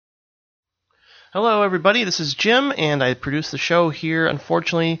Hello, everybody. This is Jim, and I produce the show here.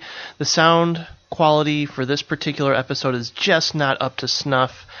 Unfortunately, the sound quality for this particular episode is just not up to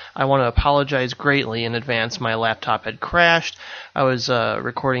snuff. I want to apologize greatly in advance. My laptop had crashed. I was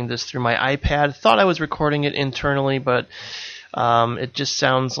recording this through my iPad. Thought I was recording it internally, but it just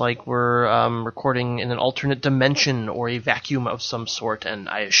sounds like we're recording in an alternate dimension or a vacuum of some sort, and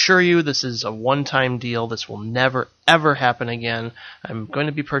I assure you this is a one-time deal. This will never, ever happen again. I'm going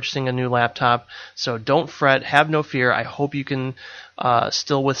to be purchasing a new laptop, so don't fret, have no fear. I hope you can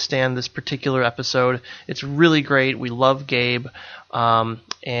still withstand this particular episode. It's really great. We love Gabe,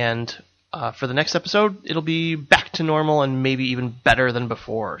 and for the next episode, it'll be back to normal and maybe even better than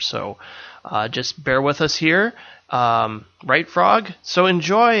before, so just bear with us here. Right, Frog? So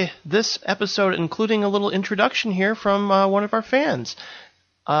enjoy this episode, including a little introduction here from one of our fans.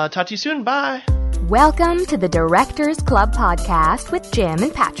 Talk to you soon. Bye. Welcome to the Directors Club podcast with Jim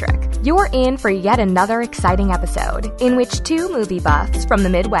and Patrick. You're in for yet another exciting episode in which two movie buffs from the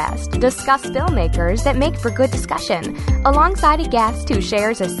Midwest discuss filmmakers that make for good discussion, alongside a guest who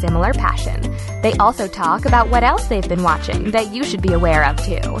shares a similar passion. They also talk about what else they've been watching that you should be aware of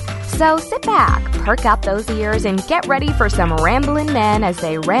too. So sit back, perk up those ears, and get ready for some rambling men as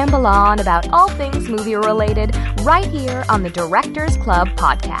they ramble on about all things movie related right here on the Directors Club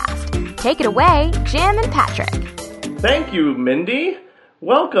podcast. Take it away, Jim and Patrick. Thank you, Mindy.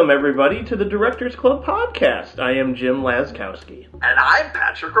 Welcome, everybody, to the Directors Club podcast. I am Jim Laskowski. And I'm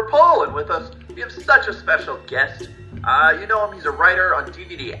Patrick Rapol, and with us, we have such a special guest. You know him, he's a writer on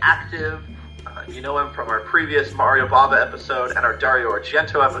DVD Active. You know him from our previous Mario Bava episode and our Dario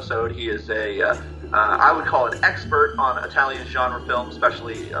Argento episode. He is I would call an expert on Italian genre film,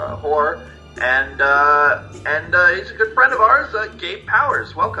 especially horror. And he's a good friend of ours, Gabe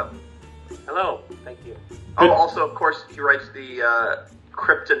Powers. Welcome. Hello, thank you. Oh, also, of course, he writes the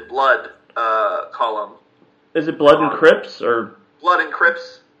Crypt and Blood column. Is it Blood and Crips, or? Blood and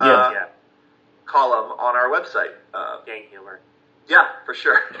Crips Yeah. column on our website. Gang humor. Yeah, for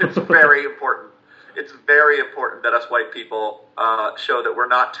sure. It's very important. It's very important that us white people show that we're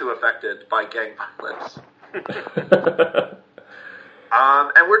not too affected by gang violence.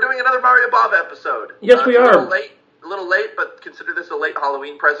 And we're doing another Mario Bava episode. Yes, we are. A little late, but consider this a late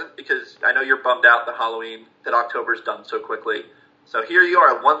Halloween present because I know you're bummed out that October's done so quickly. So here you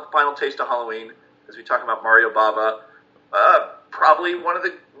are, one final taste of Halloween as we talk about Mario Bava.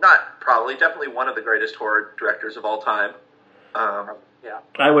 Definitely one of the greatest horror directors of all time. Yeah.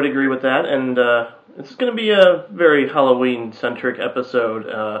 I would agree with that, and this is going to be a very Halloween-centric episode.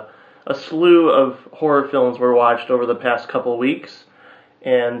 A slew of horror films were watched over the past couple weeks,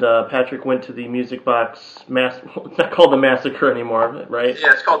 and Patrick went to the Music Box it's not called the Massacre anymore, right?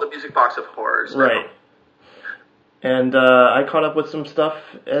 Yeah, it's called the Music Box of Horrors. Right. And I caught up with some stuff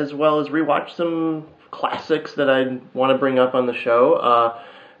as well as rewatched some classics that I want to bring up on the show.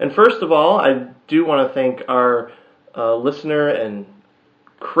 And first of all, I do want to thank our listener and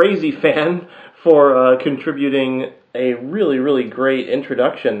crazy fan for contributing a really, really great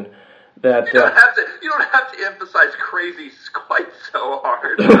introduction. That you don't have to emphasize crazy quite so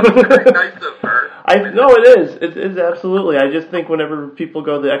hard. That's very nice of her. No, it is. It is absolutely. I just think whenever people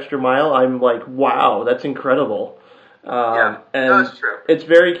go the extra mile, I'm like, wow, that's incredible. And that's true. It's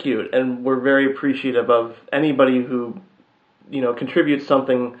very cute, and we're very appreciative of anybody who, contributes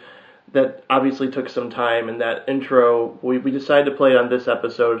something that obviously took some time. And that intro, we decided to play it on this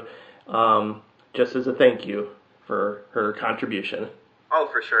episode, just as a thank you for her contribution. Oh,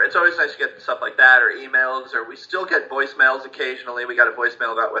 for sure. It's always nice to get stuff like that, or emails, or we still get voicemails occasionally. We got a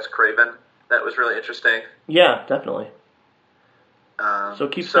voicemail about Wes Craven. That was really interesting. Yeah, definitely. So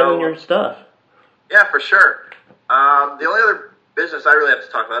keep sending your stuff. Yeah, for sure. The only other business I really have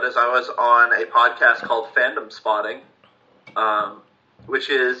to talk about is I was on a podcast called Fandom Spotting, which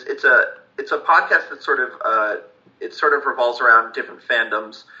is it's a podcast that sort of revolves around different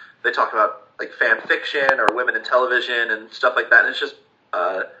fandoms. They talk about like fan fiction or women in television and stuff like that. And it's just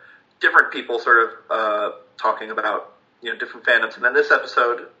different people sort of talking about different fandoms. And then this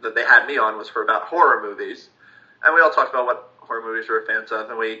episode that they had me on was for about horror movies, and we all talked about what horror movies we were fans of,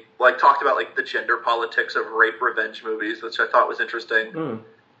 and we talked about the gender politics of rape revenge movies, which I thought was interesting. So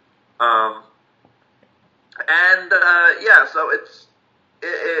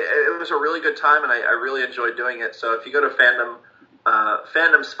it was a really good time, and I really enjoyed doing it. So if you go to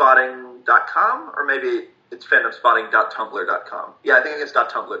fandomspotting.com, or maybe it's fandomspotting.tumblr.com. Yeah, I think it's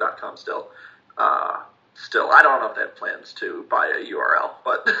 .tumblr.com still. I don't know if they have plans to buy a URL,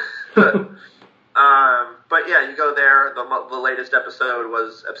 but yeah, you go there. The latest episode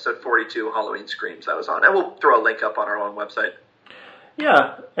was episode 42, Halloween Screams, that was on. And we'll throw a link up on our own website.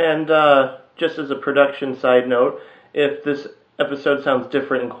 Yeah, and just as a production side note, if this episode sounds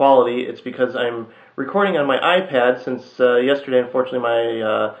different in quality, it's because I'm recording on my iPad since yesterday, unfortunately,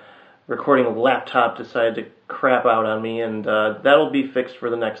 my recording laptop decided to crap out on me, and that'll be fixed for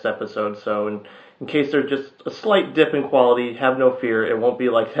the next episode. So in case there's just a slight dip in quality, have no fear. It won't be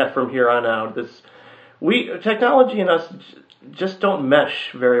like that from here on out. Technology and us just don't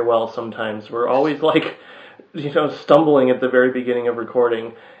mesh very well sometimes. We're always like, stumbling at the very beginning of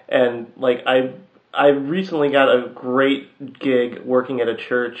recording. And like I recently got a great gig working at a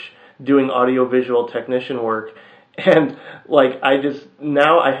church doing audiovisual technician work, and like I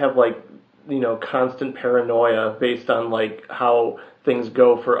have like constant paranoia based on like how things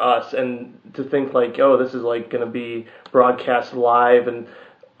go for us, and to think like, oh, this is like going to be broadcast live and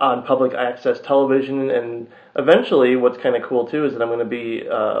on public access television, and eventually what's kind of cool too is that I'm going to be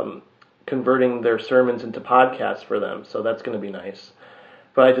converting their sermons into podcasts for them, so that's going to be nice.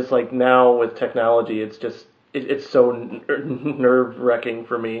 But I just like now with technology, it's so nerve-wracking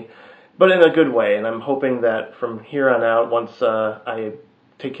for me, but in a good way, and I'm hoping that from here on out, once I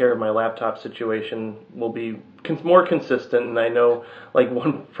take care of my laptop situation, will be more consistent. And I know, like,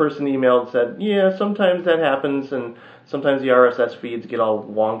 one person emailed and said, yeah, sometimes that happens, and sometimes the RSS feeds get all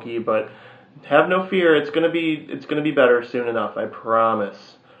wonky, but have no fear, it's gonna be better soon enough, I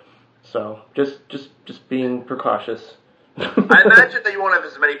promise. So just being precautious. I imagine that you won't have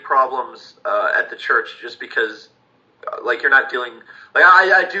as many problems at the church, just because, like, you're not dealing. Like,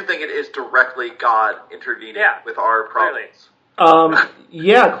 I do think it is directly God intervening with our problems.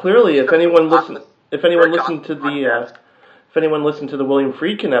 Yeah, clearly. If anyone listened to the William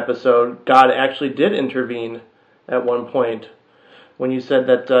Friedkin episode, God actually did intervene at one point when you said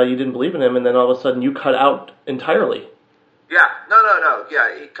that you didn't believe in him, and then all of a sudden you cut out entirely. Yeah, no. Yeah,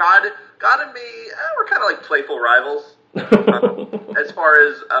 God and me, we're kind of like playful rivals. As far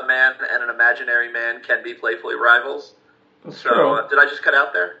as a man and an imaginary man can be playfully rivals. That's so, true. Did I just cut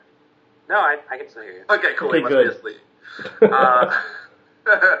out there? No, I can still hear you. Okay, cool. Okay, must good. be asleep. That'll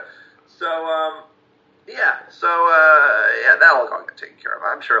all get taken care of.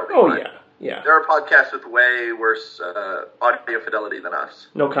 I'm sure it'll be fine. Yeah. There are podcasts with way worse audio fidelity than us.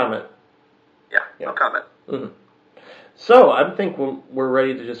 No comment. Yeah. No comment. Mm-hmm. So, I think we're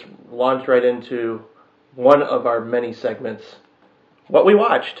ready to just launch right into one of our many segments, What We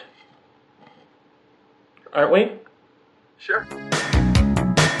Watched. Aren't we? Sure. You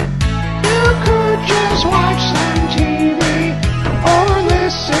could just watch some TV or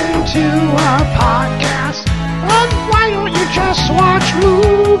listen to our podcast. But why don't you just watch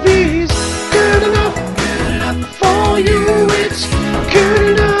movies? Good enough for you, it's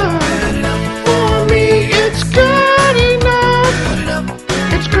good enough. For me, it's good enough.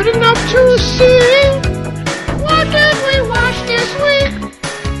 It's good enough to see. What did we watch this week?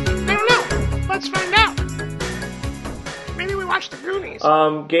 I don't know. Let's find out. Maybe we watched the Goonies.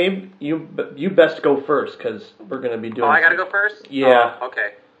 Gabe, you best go first, because we're going to be doing... Oh, I gotta go first? Yeah. Oh,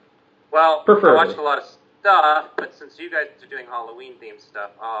 okay. Well, Preferably. I watched a lot of stuff, but since you guys are doing Halloween-themed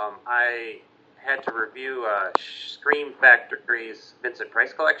stuff, I had to review Scream Factory's Vincent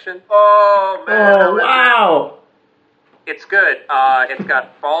Price collection. Oh, man. Oh, wow. It's good. It's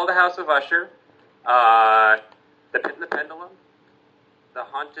got Fall of the House of Usher, The Pit and the Pendulum, The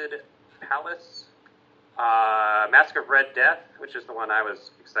Haunted Palace, Mask of Red Death, which is the one I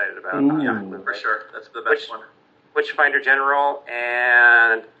was excited about. Ooh. Yeah, for sure. That's the best one. Witchfinder General,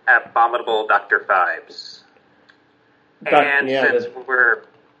 and Abominable Dr. Phibes.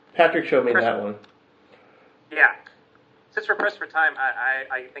 Patrick showed me that one. Yeah. Since we're pressed for time,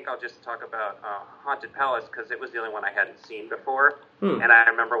 I think I'll just talk about Haunted Palace, because it was the only one I hadn't seen before. And I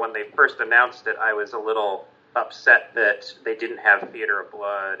remember when they first announced it, I was a little upset that they didn't have Theater of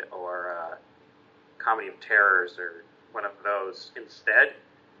Blood or Comedy of Terrors or one of those instead.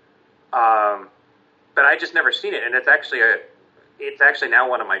 But I just never seen it, and it's actually now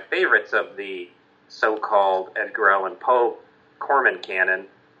one of my favorites of the so-called Edgar Allan Poe Corman canon,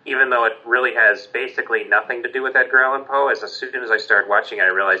 even though it really has basically nothing to do with Edgar Allan Poe. As soon as I started watching it, I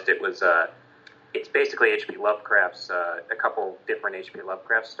realized it's basically H.P. Lovecraft's, a couple different H.P.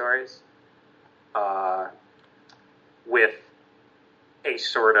 Lovecraft stories, with a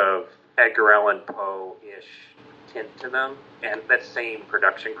sort of Edgar Allan Poe-ish tint to them, and that same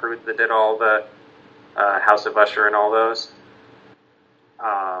production crew that did all the House of Usher and all those.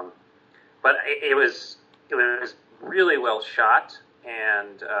 But it was really well shot,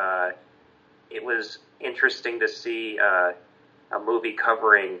 and it was interesting to see a movie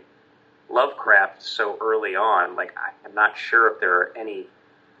covering Lovecraft so early on. Like, I'm not sure if there are any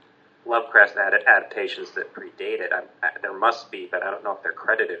Lovecraft adaptations that predate it. There must be, but I don't know if they're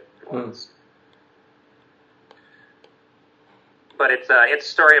credited ones. But it's a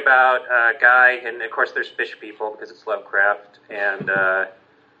story about a guy, and of course there's fish people because it's Lovecraft, and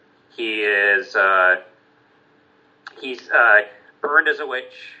he's burned as a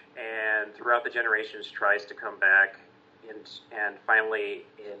witch, and throughout the generations tries to come back, and finally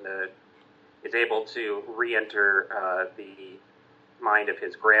is able to re-enter the mind of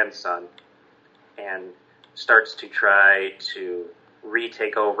his grandson, and starts to try to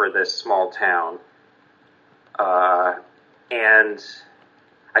retake over this small town. And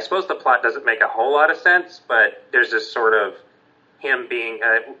I suppose the plot doesn't make a whole lot of sense, but there's this sort of him being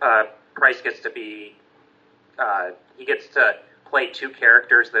Price gets to be he gets to play two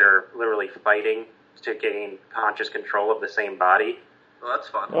characters that are literally fighting to gain conscious control of the same body. Well, that's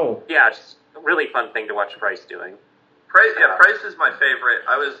fun. Oh. Yeah, it's a really fun thing to watch Price doing. Price is my favorite.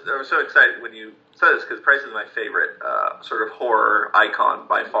 I was so excited when you said this because Price is my favorite sort of horror icon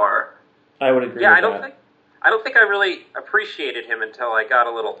by far. I would agree. Yeah, with that. I don't think I really appreciated him until I got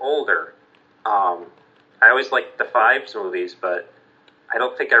a little older. I always liked the Fives movies, but I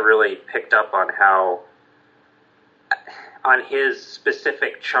don't think I really picked up on his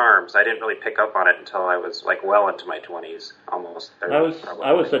specific charms. I didn't really pick up on it until I was like well into my 20s, almost 30.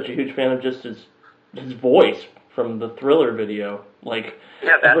 I was such a huge fan of just his voice from the Thriller video. Like,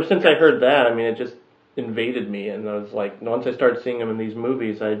 ever since I heard that, I mean, it just invaded me, and I was like, once I started seeing him in these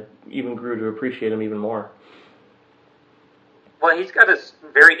movies, I even grew to appreciate him even more. Well, he's got this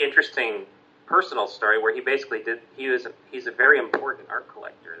very interesting personal story where he basically he's a very important art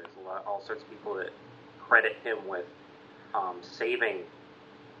collector. There's all sorts of people that credit him with saving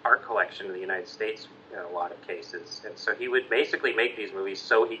art collection in the United States in a lot of cases. And so he would basically make these movies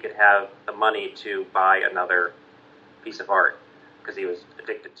so he could have the money to buy another piece of art because he was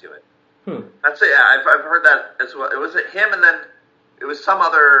addicted to it. That's it. Yeah, I've heard that as well. It was him, and then it was some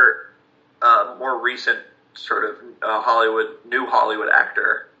other more recent sort of new Hollywood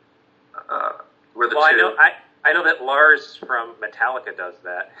actor. Were the two? I know that Lars from Metallica does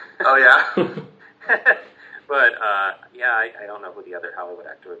that. Oh yeah. But I don't know who the other Hollywood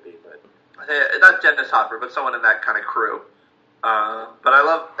actor would be, but not Dennis Hopper, but someone in that kind of crew. But I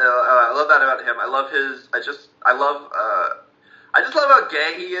love that about him. I love how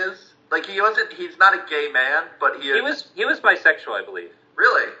gay he is. Like he's not a gay man, but he is. He was bisexual, I believe.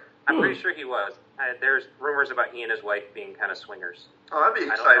 Really? I'm pretty sure he was. There's rumors about he and his wife being kind of swingers. Oh, that'd be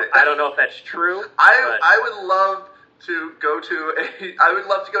exciting. I don't know if that's true. I would love to go to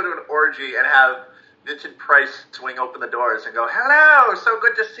an orgy and have Vincent Price swing open the doors and go, "Hello, so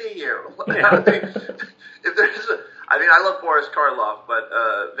good to see you." I love Boris Karloff, but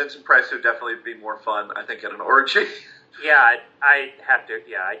Vincent Price would definitely be more fun, I think, at an orgy. Yeah, I have to.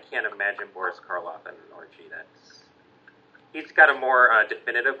 Yeah, I can't imagine Boris Karloff at an orgy. He's got a more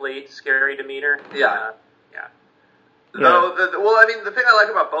definitively scary demeanor. Yeah. Yeah. No, the thing I like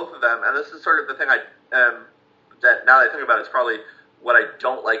about both of them, and this is sort of the thing that now that I think about it, is probably what I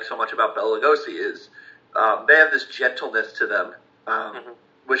don't like so much about Bela Lugosi is they have this gentleness to them,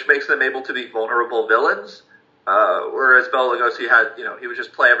 which makes them able to be vulnerable villains. Whereas Bela Lugosi had, he would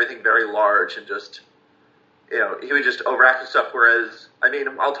just play everything very large and just, he would just overact and stuff. Whereas,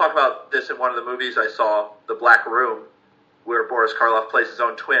 I'll talk about this in one of the movies I saw, The Black Room, where Boris Karloff plays his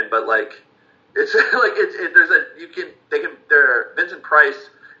own twin. But Vincent Price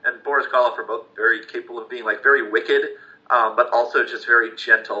and Boris Karloff are both very capable of being very wicked, but also just very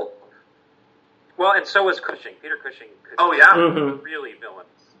gentle. Well, and so was Cushing. Peter Cushing. Oh yeah, really villains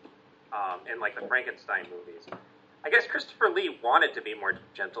in the Frankenstein movies. I guess Christopher Lee wanted to be more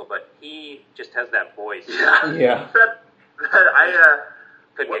gentle, but he just has that voice. Yeah.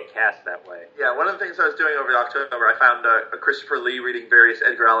 Couldn't get cast that way. Yeah, one of the things I was doing over October, I found a Christopher Lee reading various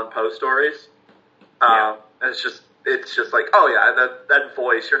Edgar Allan Poe stories. And it's just like, oh yeah, that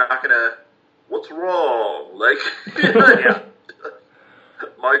voice, you're not gonna, what's wrong?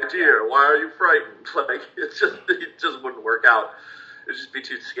 My dear, why are you frightened? It just wouldn't work out. It'd just be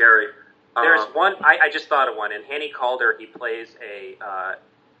too scary. There's one, I just thought of one. In Hanny Calder, he plays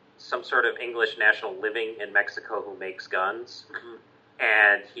some sort of English national living in Mexico who makes guns. Mm-hmm.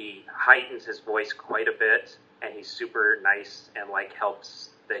 And he heightens his voice quite a bit, and he's super nice and helps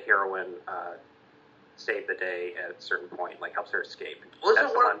the heroine save the day at a certain point, helps her escape. Well,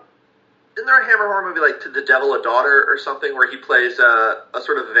 isn't there a Hammer horror movie like To the Devil a Daughter or something where he plays a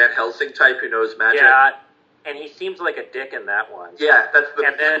sort of Van Helsing type who knows magic? Yeah, and he seems like a dick in that one. Yeah, that's the.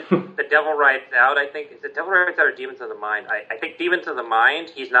 And then The Devil Rides Out, I think. Is it Devil Rides Out or Demons of the Mind? I think Demons of the Mind,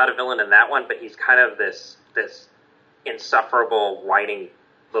 he's not a villain in that one, but he's kind of this insufferable, whining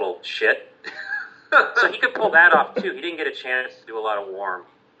little shit. So he could pull that off, too. He didn't get a chance to do a lot of warm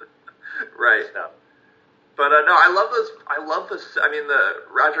right stuff. But no, I love those. I love this. I mean, the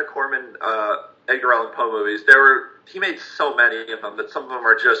Roger Corman, Edgar Allan Poe movies. He made so many of them that some of them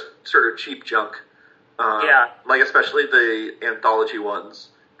are just sort of cheap junk. Like especially the anthology ones.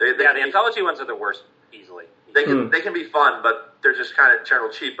 The anthology ones are the worst easily. They can be fun, but they're just kind of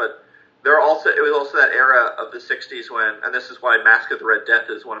general cheap. But it was also that era of the '60s when, and this is why Mask of the Red Death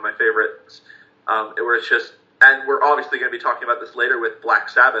is one of my favorites. Where it's just, and we're obviously going to be talking about this later with Black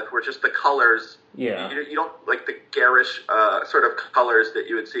Sabbath, where just the colors. Yeah. You don't like the garish sort of colors that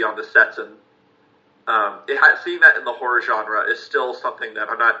you would see on the sets, and seeing that in the horror genre is still something that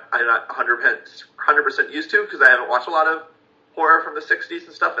I'm not 100% used to, because I haven't watched a lot of horror from the '60s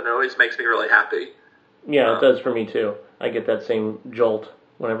and stuff, and it always makes me really happy. Yeah, it does for me too. I get that same jolt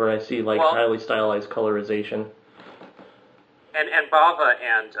whenever I see highly stylized colorization. And Bava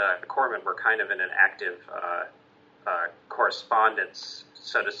and Corman were kind of in an active correspondence,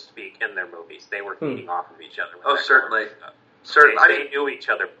 so to speak, in their movies. They were feeding off of each other. Certainly. They knew each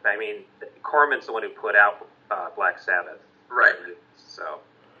other. I mean, Corman's the one who put out Black Sabbath. Right. So.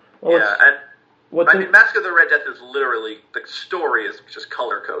 Well, I mean, Mask of the Red Death is literally, the story is just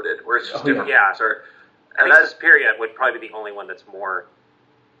color-coded, where it's just different. Yeah. I think this period would probably be the only one that's more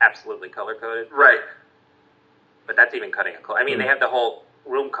absolutely color-coded. Right. But that's even cutting it close. I mean, they have the whole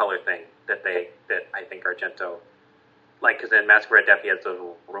room color thing that I think Argento, because in Mask of the Red Death, he has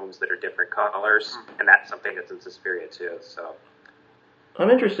those rooms that are different colors, and that's something that's in Suspiria too. So, I'm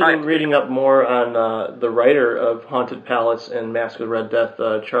interested in reading up more on the writer of Haunted Palace and Mask of the Red Death,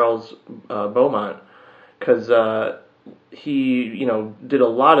 Charles Beaumont, because he, did a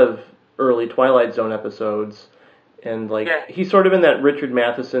lot of early Twilight Zone episodes. And he's sort of in that Richard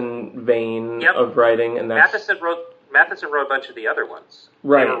Matheson vein of writing, and that's Matheson wrote a bunch of the other ones.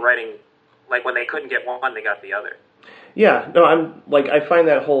 Right. They were writing when they couldn't get one, they got the other. Yeah, no, I find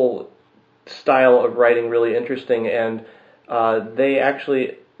that whole style of writing really interesting, and they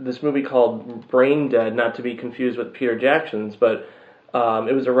actually, this movie called Brain Dead, not to be confused with Peter Jackson's, but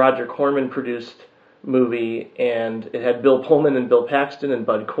it was a Roger Corman produced movie, and it had Bill Pullman and Bill Paxton and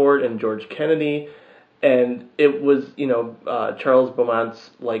Bud Cort and George Kennedy. And it was, Charles Beaumont's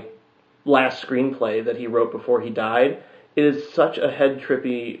last screenplay that he wrote before he died. It is such a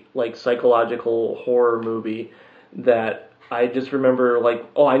head-trippy, psychological horror movie that I just remember,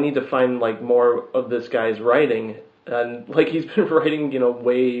 I need to find more of this guy's writing. And he's been writing,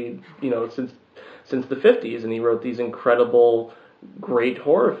 way, since the 50s, and he wrote these incredible, great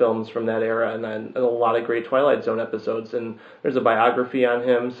horror films from that era, and a lot of great Twilight Zone episodes, and there's a biography on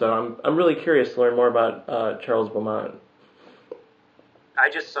him, so I'm really curious to learn more about Charles Beaumont.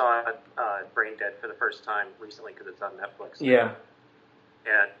 I just saw Brain Dead for the first time recently because it's on Netflix. Yeah.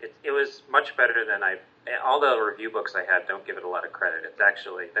 And it was much better than all the review books I had don't give it a lot of credit. It's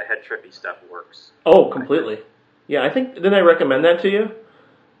actually, the head trippy stuff works. Oh, completely. Yeah, didn't I recommend that to you?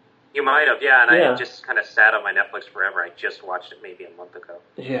 You might have, yeah, and I just kind of sat on my Netflix forever. I just watched it maybe a month ago.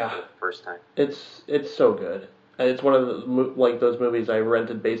 Yeah, for the first time. It's so good. It's one of the, those movies I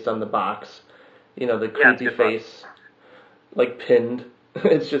rented based on the box. The creepy face, pinned.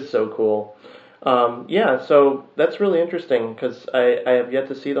 It's just so cool. So that's really interesting because I have yet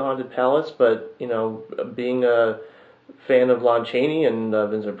to see the Haunted Palace, but being a fan of Lon Chaney and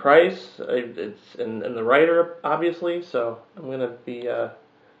Vincent Price, it's and the writer obviously. So I'm gonna be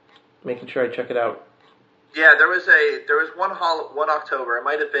making sure I check it out. Yeah, there was one October. It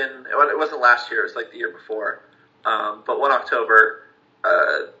might have been. It wasn't last year. It was the year before. But one October,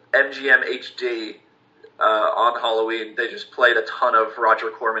 MGM HD on Halloween, they just played a ton of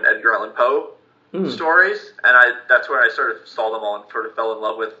Roger Corman, Edgar Allan Poe stories, and that's where I sort of saw them all and sort of fell in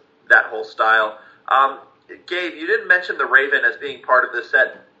love with that whole style. Gabe, you didn't mention The Raven as being part of this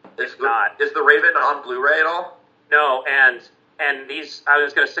set. Is The Raven on Blu-ray at all? No, and these, I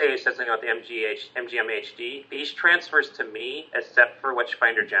was going to say something about the MGM HD. These transfers to me, except for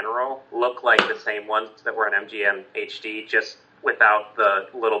Witchfinder General, look like the same ones that were on MGM HD, just without the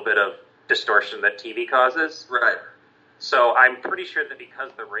little bit of distortion that TV causes. Right. So I'm pretty sure that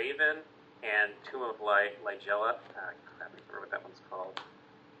because The Raven and Tomb of Ligella, I can't remember what that one's called.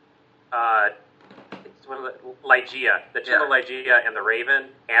 It's one of the Ligeia. The Tomb of Ligeia and The Raven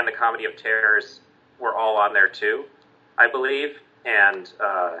and the Comedy of Terrors were all on there too, I believe, and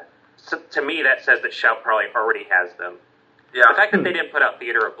so to me that says that Shout probably already has them. Yeah. The fact that they didn't put out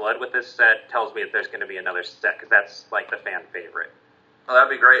Theater of Blood with this set tells me that there's going to be another set, because that's the fan favorite. Oh,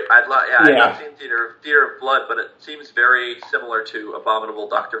 that'd be great. I've not seen Theater of Blood, but it seems very similar to Abominable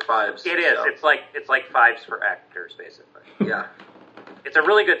Dr. Phibes. It is. So. It's like Phibes for actors, basically. Yeah. It's a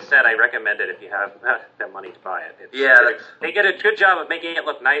really good set. I recommend it if you have the money to buy it. They get a good job of making it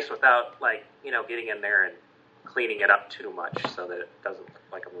look nice without getting in there and cleaning it up too much so that it doesn't look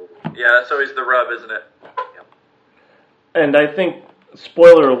like a movie. Yeah, that's always the rub, isn't it? Yep. And I think,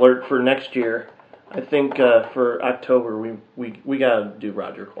 spoiler alert for next year, I think for October we gotta do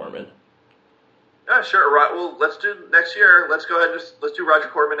Roger Corman. Yeah, sure. Right. Well, let's do next year. Let's go ahead and let's do Roger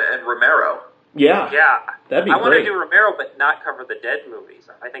Corman and Romero. Yeah, that'd be great. I want to do Romero, but not cover the Dead movies.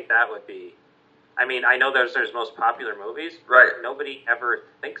 I think that would be. I mean, I know there's most popular movies, right? Nobody ever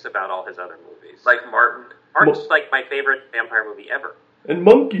thinks about all his other movies. Like Martin. Martin's like my favorite vampire movie ever. And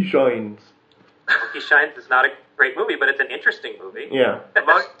Monkey Shines. Monkey Shines is not a great movie, but it's an interesting movie. Yeah.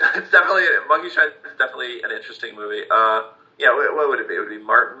 Monkey Shines is definitely an interesting movie. Yeah, what would it be? It would be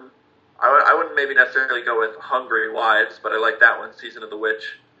Martin. I wouldn't maybe necessarily go with Hungry Wives, but I like that one, Season of the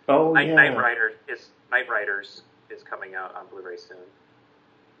Witch. Oh, yeah. Night Riders is coming out on Blu-ray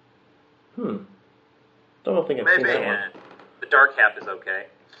soon. Don't think I've seen that one. The Dark Half is okay.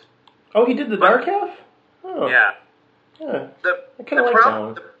 Oh, he did The Dark Half? Oh. Yeah. I kind of like that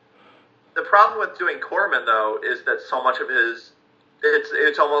one. The problem with doing Corman, though, is that so much of his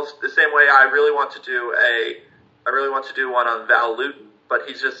it's almost the same way. I really want to do one on Val Lewton, but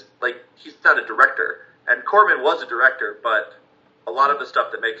he's just he's not a director. And Corman was a director, but a lot of the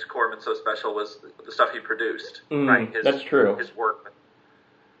stuff that makes Corman so special was the stuff he produced. Right, that's true. His work.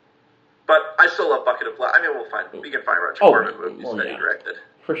 But I still love Bucket of Blood. I mean, we can find Roger Corman movies that he directed.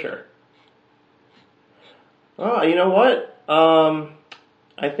 For sure. Oh, you know what?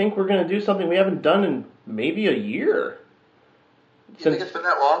 I think we're going to do something we haven't done in maybe a year. You think it's been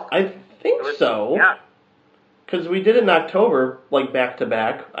that long? I think so. Yeah. Because we did it in October, back to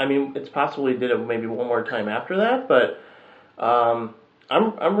back. I mean, it's possible we did it maybe one more time after that, but I'm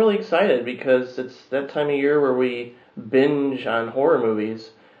really excited because it's that time of year where we binge on horror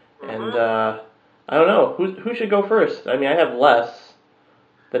movies, and I don't know who should go first. I mean, I have less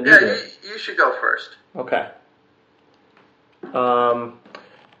than you do. You should go first. Okay. What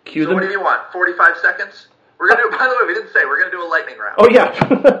do you want? 45 seconds? We're gonna do. By the way, we didn't say we're gonna do a lightning round. Oh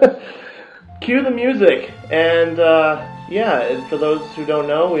yeah. Cue the music, and for those who don't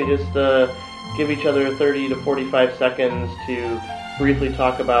know, we just give each other 30 to 45 seconds to briefly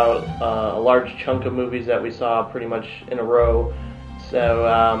talk about a large chunk of movies that we saw pretty much in a row. So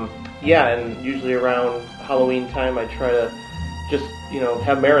and usually around Halloween time, I try to just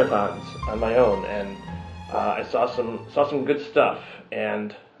have marathons on my own, and I saw some good stuff,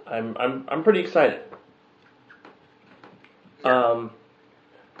 and I'm pretty excited.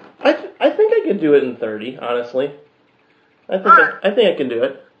 I think I could do it in 30. Honestly, I think I can do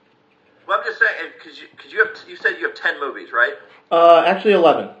it. Well, I'm just saying because you said you have 10 movies, right? Actually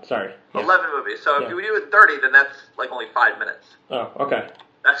 11. Sorry. Yeah. 11 movies. So if we do it in 30, then that's only 5 minutes. Oh, okay.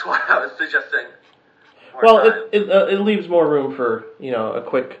 That's why I was suggesting. It leaves more room for a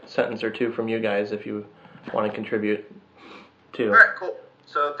quick sentence or two from you guys if you want to contribute too. All right, cool.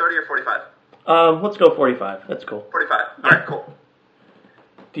 So 30 or 45? Let's go 45. That's cool. 45. All right, cool.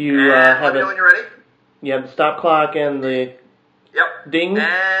 Do you have let me know when you're ready? You have the stop clock and the ding?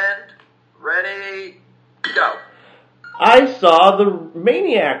 And ready, go. I saw the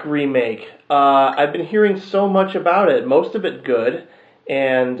Maniac remake. I've been hearing so much about it, most of it good,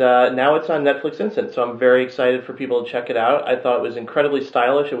 and now it's on Netflix Instant, so I'm very excited for people to check it out. I thought it was incredibly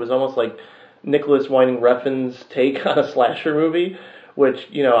stylish. It was almost like Nicholas Winding Refn's take on a slasher movie, which,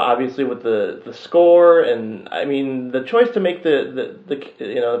 obviously with the score, and I mean, the choice to make the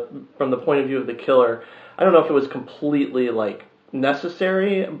from the point of view of the killer, I don't know if it was completely,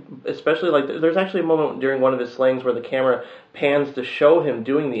 necessary, especially, there's actually a moment during one of his slayings where the camera pans to show him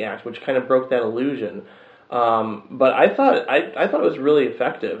doing the act, which kind of broke that illusion. But I thought it was really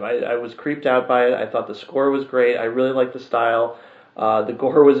effective. I was creeped out by it. I thought the score was great. I really liked the style. The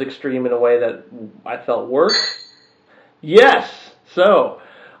gore was extreme in a way that I felt worked. Yes! So,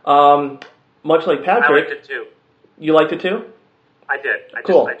 much like Patrick... I liked it too. You liked it too? I did.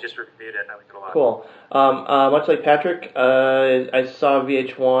 Cool. I just reviewed it. I liked it a lot. Cool. Much like Patrick, I saw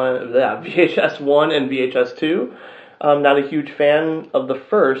VHS 1 and VHS 2. Not a huge fan of the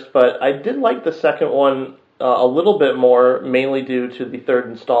first, but I did like the second one a little bit more, mainly due to the third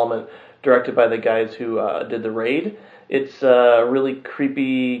installment directed by the guys who did The Raid. It's a really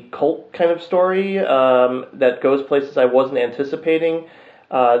creepy cult kind of story that goes places I wasn't anticipating.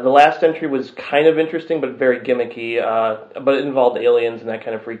 The last entry was kind of interesting, but very gimmicky. But it involved aliens, and that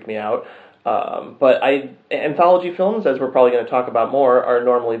kind of freaked me out. But anthology films, as we're probably going to talk about more, are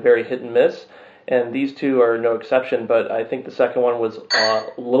normally very hit and miss, and these two are no exception. But I think the second one was a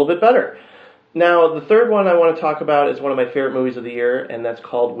little bit better. Now, the third one I want to talk about is one of my favorite movies of the year, and that's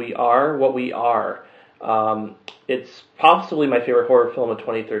called We Are What We Are. It's possibly my favorite horror film of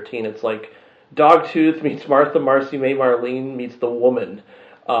 2013. It's Dogtooth meets Martha Marcy May Marlene meets The Woman,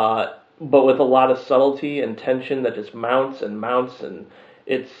 but with a lot of subtlety and tension that just mounts, and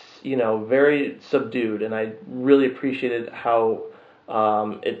it's, very subdued, and I really appreciated how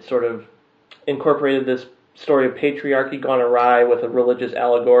it sort of incorporated this story of patriarchy gone awry with a religious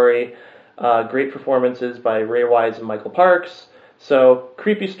allegory. Great performances by Ray Wise and Michael Parks. So,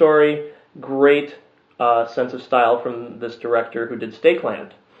 creepy story, great sense of style from this director who did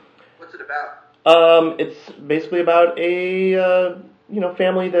Stakeland. What's it about? It's basically about a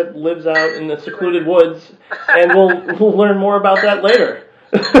family that lives out in the secluded woods, and we'll learn more about that later.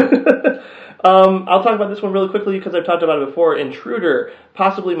 I'll talk about this one really quickly because I've talked about it before. Intruder,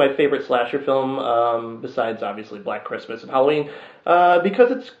 possibly my favorite slasher film, besides obviously Black Christmas and Halloween, because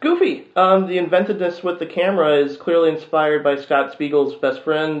it's goofy. The inventiveness with the camera is clearly inspired by Scott Spiegel's best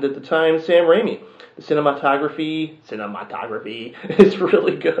friend at the time, Sam Raimi. The cinematography is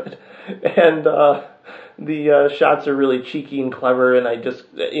really good, and the shots are really cheeky and clever, and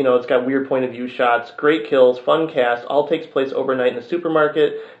it's got weird point of view shots, great kills, fun cast, all takes place overnight in a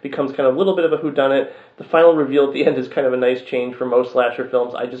supermarket, becomes kind of a little bit of a whodunit. The final reveal at the end is kind of a nice change for most slasher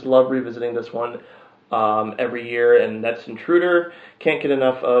films. I just love revisiting this one every year, and that's Intruder. Can't get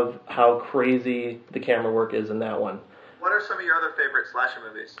enough of how crazy the camera work is in that one. What are some of your other favorite slasher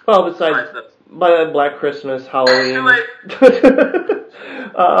movies? Well, besides Black Christmas, Halloween.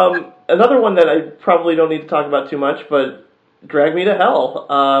 Another one that I probably don't need to talk about too much, but Drag Me to Hell.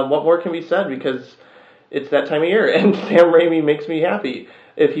 What more can be said? Because it's that time of year, and Sam Raimi makes me happy.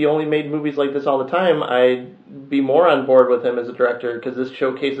 If he only made movies like this all the time, I'd be more on board with him as a director, because this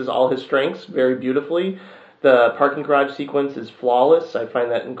showcases all his strengths very beautifully. The parking garage sequence is flawless. I find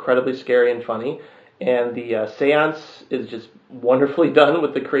that incredibly scary and funny. And the seance is just wonderfully done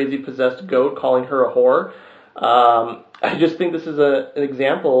with the crazy possessed goat calling her a whore. I just think this is an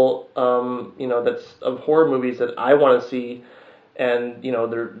example, that's of horror movies that I want to see. And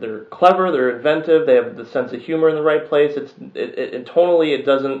they're clever, they're inventive, they have the sense of humor in the right place. It tonally it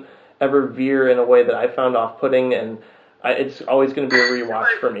doesn't ever veer in a way that I found off-putting, and it's always going to be a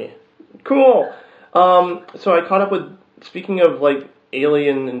rewatch for me. Cool. So I caught up with, speaking of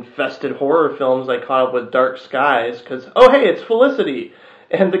alien-infested horror films, I caught up with Dark Skies, because, hey, it's Felicity,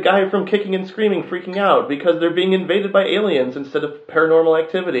 and the guy from Kicking and Screaming freaking out, because they're being invaded by aliens instead of Paranormal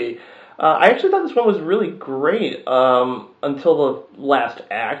Activity. I actually thought this one was really great, until the last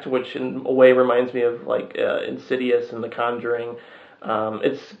act, which in a way reminds me of, Insidious and The Conjuring.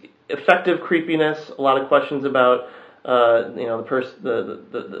 It's effective creepiness, a lot of questions about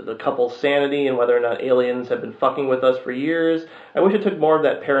the couple's sanity and whether or not aliens have been fucking with us for years. I wish it took more of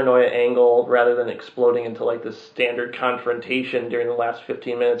that paranoia angle rather than exploding into this standard confrontation during the last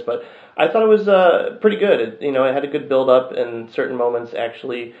 15 minutes. But I thought it was pretty good. It had a good build up, and certain moments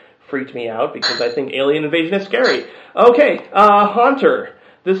actually freaked me out because I think alien invasion is scary. Okay, Haunter.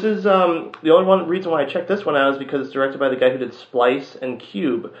 This is the only reason why I checked this one out is because it's directed by the guy who did Splice and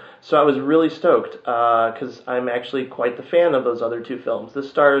Cube. So I was really stoked because I'm actually quite the fan of those other two films. This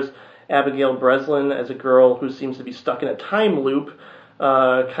stars Abigail Breslin as a girl who seems to be stuck in a time loop,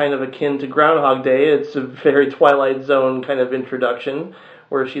 kind of akin to Groundhog Day. It's a very Twilight Zone kind of introduction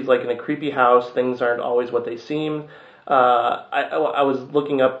where she's in a creepy house. Things aren't always what they seem. I was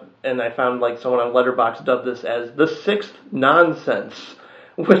looking up and I found someone on Letterboxd dubbed this as the sixth nonsense,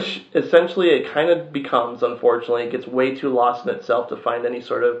 which essentially it kind of becomes, unfortunately. It gets way too lost in itself to find any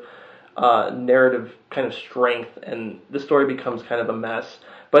sort of narrative kind of strength, and the story becomes kind of a mess.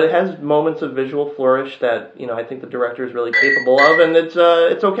 But it has moments of visual flourish that, I think the director is really capable of, and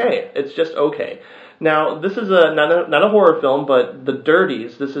it's okay. It's just okay. Now, this is not a horror film, but The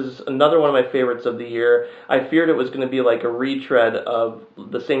Dirties. This is another one of my favorites of the year. I feared it was going to be a retread of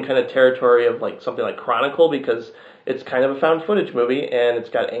the same kind of territory of something like Chronicle, because it's kind of a found footage movie, and it's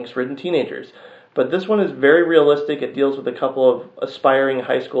got angst-ridden teenagers. But this one is very realistic. It deals with a couple of aspiring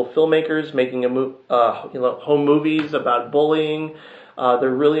high school filmmakers making home movies about bullying.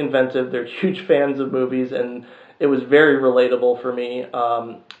 They're really inventive. They're huge fans of movies, and it was very relatable for me.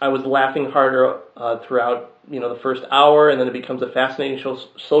 I was laughing harder throughout the first hour, and then it becomes a fascinating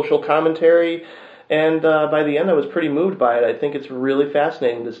social commentary. And by the end, I was pretty moved by it. I think it's really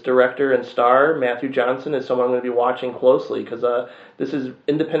fascinating. This director and star, Matthew Johnson, is someone I'm going to be watching closely because this is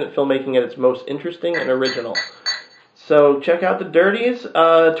independent filmmaking at its most interesting and original. So check out The Dirties.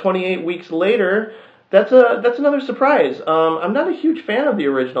 28 weeks later, that's another surprise. I'm not a huge fan of the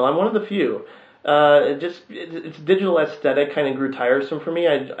original. I'm one of the few. Its digital aesthetic kind of grew tiresome for me.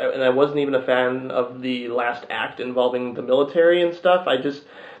 And I wasn't even a fan of the last act involving the military and stuff.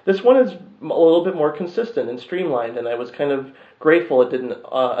 This one is a little bit more consistent and streamlined, and I was kind of grateful it didn't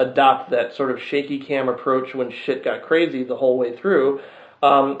adopt that sort of shaky cam approach when shit got crazy the whole way through.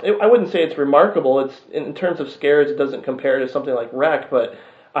 I wouldn't say it's remarkable. It's in terms of scares, it doesn't compare to something like Wreck, but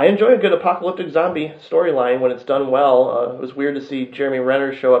I enjoy a good apocalyptic zombie storyline when it's done well. It was weird to see Jeremy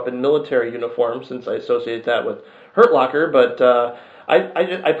Renner show up in military uniform, since I associate that with Hurt Locker, but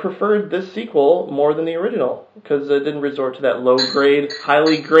I preferred this sequel more than the original because it didn't resort to that low-grade,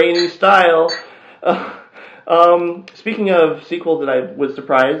 highly grainy style. Speaking of sequels that I was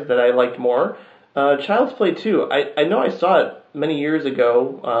surprised that I liked more, Child's Play 2. I know I saw it many years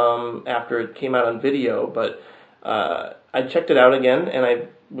ago after it came out on video, but I checked it out again, and I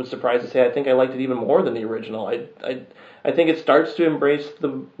was surprised to say I think I liked it even more than the original. I think it starts to embrace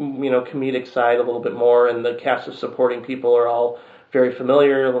the comedic side a little bit more, and the cast of supporting people are all very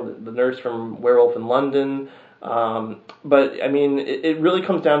familiar. The nurse from Werewolf in London, but I mean, it really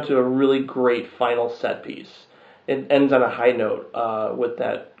comes down to a really great final set piece. It ends on a high note with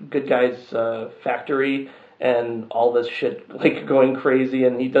that good guy's factory and all this shit like going crazy,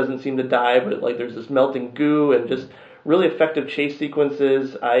 and he doesn't seem to die, but like there's this melting goo and just really effective chase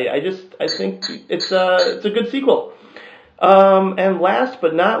sequences. I think it's a good sequel. And last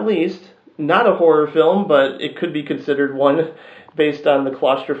but not least, not a horror film, but it could be considered one based on the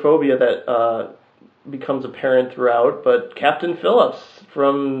claustrophobia that becomes apparent throughout, but Captain Phillips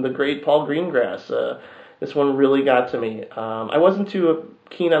from the great Paul Greengrass. This one really got to me. I wasn't too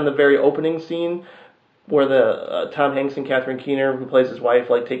keen on the very opening scene where the Tom Hanks and Catherine Keener, who plays his wife,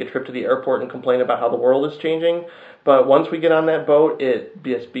 like take a trip to the airport and complain about how the world is changing. But once we get on that boat, it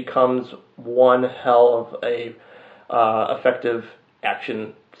just becomes one hell of a effective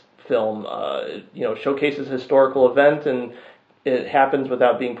action film. Showcases a historical event, and it happens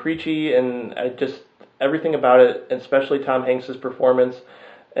without being preachy, and everything about it, especially Tom Hanks' performance,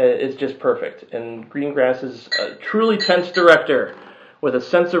 is just perfect. And Greengrass is a truly tense director with a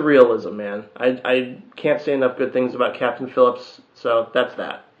sense of realism, man. I can't say enough good things about Captain Phillips, so that's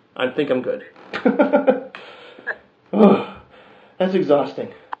that. I think I'm good. That's exhausting.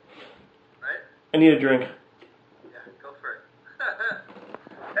 Right? I need a drink. Yeah, go for it.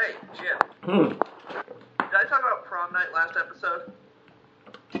 Hey, Jim. Did I talk about Prom Night last episode?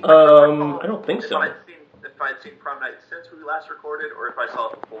 I don't think so. If I'd seen Prom Night since we last recorded, or if I saw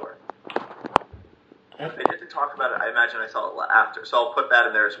it before. If I didn't talk about it, I imagine I saw it after, so I'll put that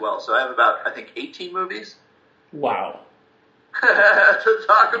in there as well. So I have about, I think, 18 movies. Wow. to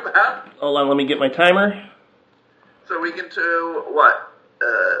talk about. Hold on, let me get my timer. So we can do, what,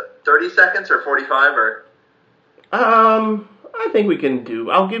 30 seconds or 45 or? I think we can do,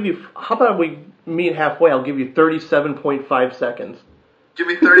 how about we meet halfway? I'll give you 37.5 seconds. Give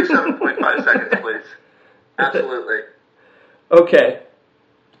me 37.5 seconds, please. Absolutely. Okay.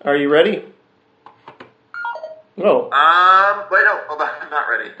 Are you ready? Oh. Wait, no, hold on, I'm not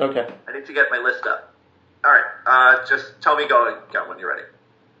ready. Okay. I need to get my list up. Alright, just tell me go when you're ready.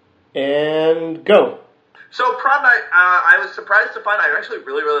 And go. So Prom Night, I was surprised to find I actually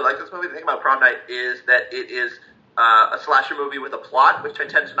really, really like this movie. The thing about Prom Night is that it is a slasher movie with a plot, which I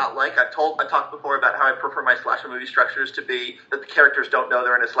tend to not like. I talked before about how I prefer my slasher movie structures to be that the characters don't know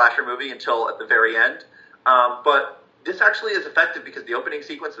they're in a slasher movie until at the very end. But this actually is effective because the opening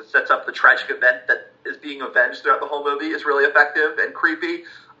sequence that sets up the tragic event that is being avenged throughout the whole movie is really effective and creepy.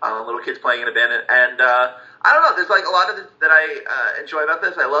 Little kids playing in a band, and I don't know. There's like a lot of this that I enjoy about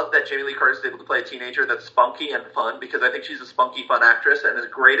this. I love that Jamie Lee Curtis is able to play a teenager that's spunky and fun because I think she's a spunky, fun actress, and as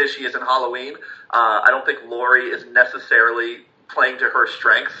great as she is in Halloween, I don't think Laurie is necessarily playing to her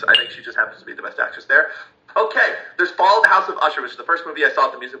strengths. I think she just happens to be the best actress there. Okay, there's Fall of the House of Usher, which is the first movie I saw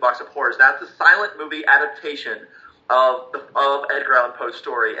at the Music Box of Horrors. That's a silent movie adaptation of Edgar Allan Poe's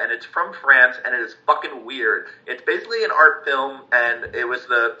story, and it's from France, and it is fucking weird. It's basically an art film, and it was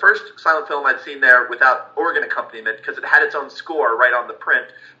the first silent film I'd seen there without organ accompaniment, because it had its own score right on the print,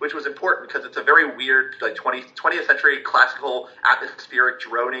 which was important, because it's a very weird, like 20th century classical, atmospheric,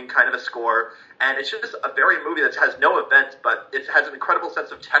 droning kind of a score, and it's just a very movie that has no events, but it has an incredible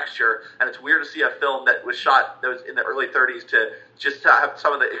sense of texture, and it's weird to see a film that was shot that was in the early 30s to just have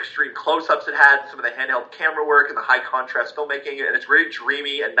some of the extreme close-ups it had, some of the handheld camera work, and the high-contrast filmmaking, and it's very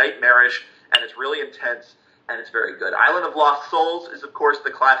dreamy and nightmarish, and it's really intense, and it's very good. Island of Lost Souls is, of course, the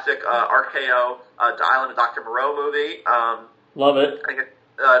classic RKO, The Island of Dr. Moreau movie. Love it. I think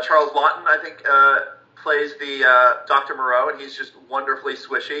Charles Lawton, I think, plays the Dr. Moreau, and he's just wonderfully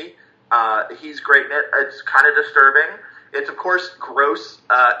swishy. He's great in it. It's kind of disturbing. It's, of course, gross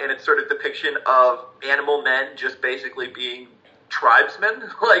in its sort of depiction of animal men just basically being tribesmen.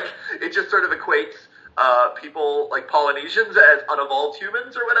 Like, it just sort of equates people like Polynesians as unevolved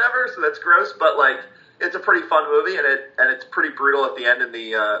humans or whatever, so that's gross. But, like, it's a pretty fun movie, and it's pretty brutal at the end in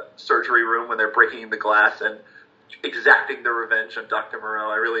the surgery room when they're breaking the glass and exacting their revenge on Dr. Moreau.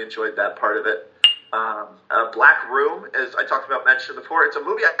 I really enjoyed that part of it. Black Room, as I mentioned before, it's a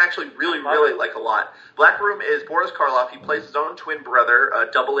movie I actually really like a lot. Black Room is Boris Karloff. He plays his own twin brother,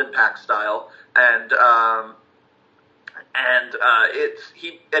 double impact style, and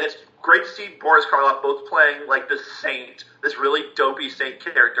it's great to see Boris Karloff both playing like this saint, this really dopey saint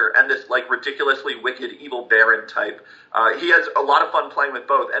character, and this like ridiculously wicked evil baron type. He has a lot of fun playing with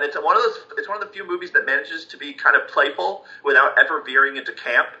both, and it's one of the few movies that manages to be kind of playful without ever veering into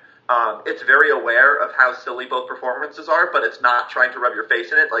camp. It's very aware of how silly both performances are, but it's not trying to rub your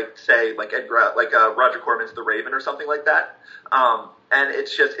face in it, like Roger Corman's The Raven or something like that. And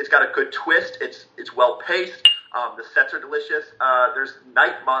it's got a good twist. It's well paced. The sets are delicious. There's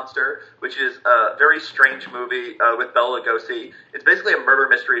Night Monster, which is a very strange movie with Bela Lugosi. It's basically a murder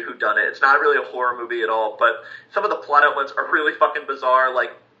mystery whodunit. It's not really a horror movie at all, but some of the plot elements are really fucking bizarre.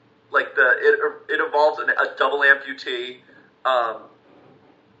 It involves a double amputee.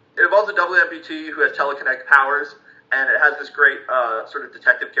 It involves a double amputee who has telekinetic powers, and it has this great sort of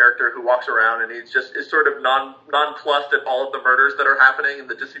detective character who walks around and is sort of nonplussed at all of the murders that are happening and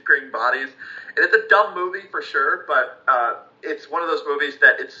the disappearing bodies. And it's a dumb movie for sure, but it's one of those movies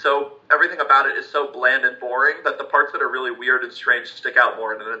that everything about it is so bland and boring that the parts that are really weird and strange stick out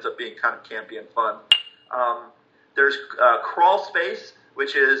more, and it ends up being kind of campy and fun. There's Crawl Space,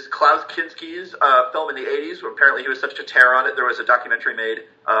 which is Klaus Kinski's film in the 80s, where apparently he was such a terror on it. There was a documentary made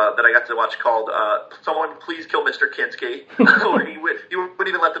that I got to watch called Someone Please Kill Mr. Kinski, where he wouldn't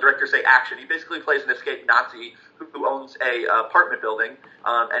even let the director say action. He basically plays an escaped Nazi who owns a apartment building,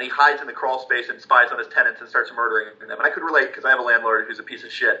 and he hides in the crawl space and spies on his tenants and starts murdering them. And I could relate because I have a landlord who's a piece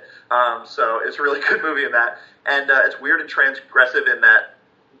of shit. So it's a really good movie in that. And it's weird and transgressive in that,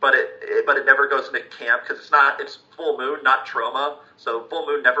 but it never goes into camp because it's Full Moon, not Trauma. So Full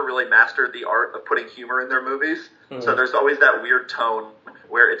Moon never really mastered the art of putting humor in their movies. Mm-hmm. So there's always that weird tone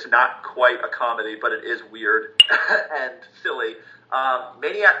where it's not quite a comedy, but it is weird and silly.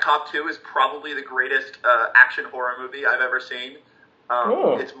 Maniac Cop 2 is probably the greatest action horror movie I've ever seen.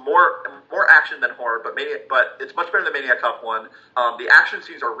 It's more action than horror, but it's much better than Maniac Cop 1. The action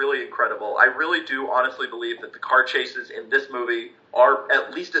scenes are really incredible. I really do honestly believe that the car chases in this movie are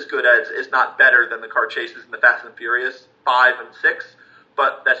at least as good as, if not better than the car chases in the Fast and Furious 5 and 6.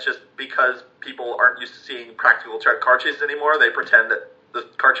 But that's just because people aren't used to seeing practical car chases anymore. They pretend that the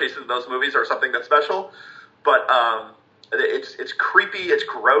car chases in those movies are something that's special. But it's creepy, it's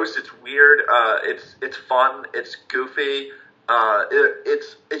gross, it's weird, it's fun, it's goofy.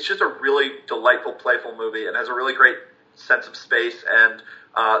 It's just a really delightful, playful movie, and has a really great sense of space. And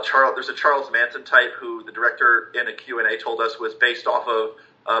there's a Charles Manson type who the director in a Q&A told us was based off of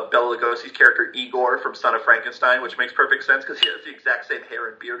Bela Lugosi's character Igor from Son of Frankenstein, which makes perfect sense because he has the exact same hair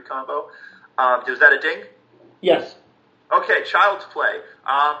and beard combo. Is that a ding? Yes. Okay, Child's Play.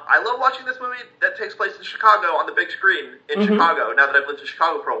 I love watching this movie that takes place in Chicago on the big screen in Chicago. Now that I've lived in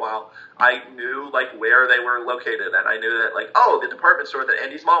Chicago for a while, I knew where they were located, and I knew that the department store that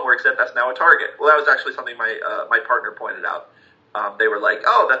Andy's mom works at, that's now a Target. Well, that was actually something my partner pointed out. They were like,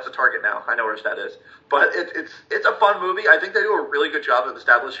 "Oh, that's a Target now. I know where that is." But it's a fun movie. I think they do a really good job of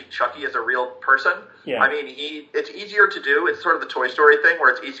establishing Chucky as a real person. Yeah. I mean, it's easier to do. It's sort of the Toy Story thing,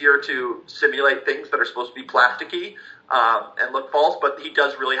 where it's easier to simulate things that are supposed to be plasticky and look false, but he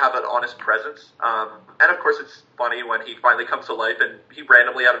does really have an honest presence. And of course, it's funny when he finally comes to life and he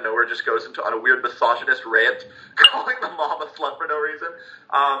randomly out of nowhere just goes on a weird misogynist rant, calling the mom a slut for no reason.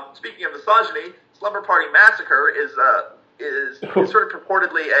 Speaking of misogyny, Slumber Party Massacre is sort of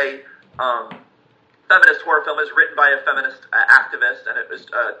purportedly a feminist horror film. It's written by a feminist activist, and it was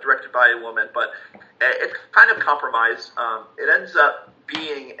directed by a woman, but it's kind of compromised. It ends up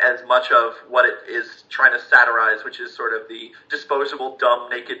being as much of what it is trying to satirize, which is sort of the disposable, dumb,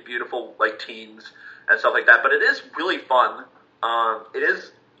 naked, beautiful teens and stuff like that. But it is really fun. It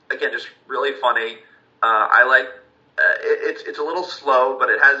is, again, just really funny. I like. It's a little slow, but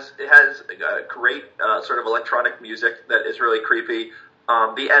it has a great sort of electronic music that is really creepy.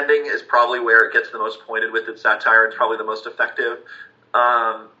 The ending is probably where it gets the most pointed with its satire. It's probably the most effective.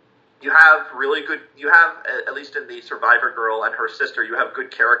 You have at least in the Survivor girl and her sister, you have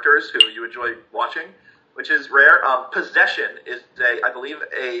good characters who you enjoy watching, which is rare. Possession is I believe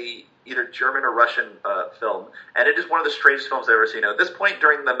either German or Russian film, and it is one of the strangest films I've ever seen. Now, at this point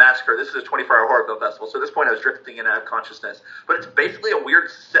during the massacre, this is a 24-hour horror film festival, so at this point I was drifting in and out of consciousness, but it's basically a weird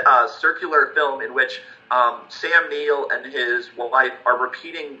circular film in which Sam Neill and his wife are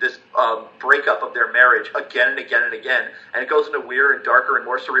repeating this breakup of their marriage again and again and again, and it goes into weirder and darker and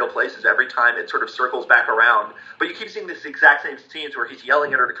more surreal places every time it sort of circles back around. But you keep seeing this exact same scenes where he's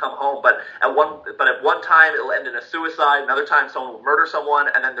yelling at her to come home, but at one time it'll end in a suicide, another time someone will murder someone,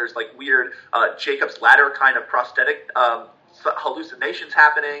 and then there's like weird Jacob's Ladder kind of prosthetic hallucinations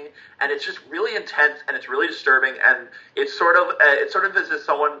happening, and it's just really intense and it's really disturbing, and it's sort of as if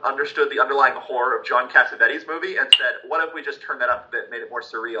someone understood the underlying horror of John Cassavetes' movie and said, what if we just turned that up a bit, made it more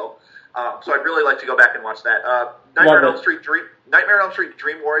surreal. So I'd really like to go back and watch that. Nightmare on Elm Street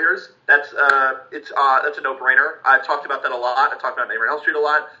Dream Warriors. That's a no-brainer. I've talked about that a lot. I've talked about Nightmare on Elm Street a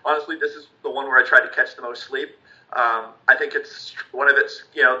lot. Honestly, this is the one where I tried to catch the most sleep. I think it's one of its,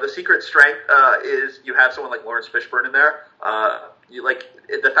 the secret strength is you have someone like Lawrence Fishburne in there. You like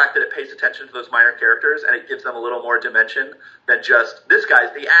the fact that it pays attention to those minor characters and it gives them a little more dimension than just this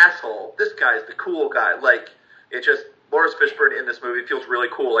guy's the asshole, this guy's the cool guy. Like it just Lawrence Fishburne in this movie feels really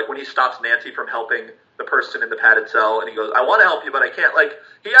cool. Like when he stops Nancy from helping the person in the padded cell and he goes, "I want to help you, but I can't." Like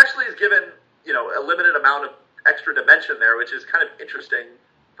he actually is given a limited amount of extra dimension there, which is kind of interesting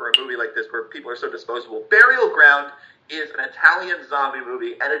for a movie like this where people are so disposable. Burial Ground is an Italian zombie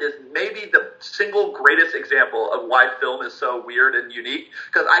movie, and it is maybe the single greatest example of why film is so weird and unique,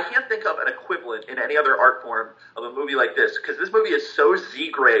 because I can't think of an equivalent in any other art form of a movie like this, because this movie is so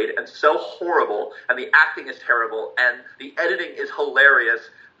Z-grade and so horrible, and the acting is terrible, and the editing is hilarious,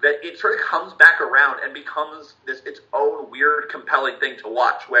 that it sort of comes back around and becomes its own weird, compelling thing to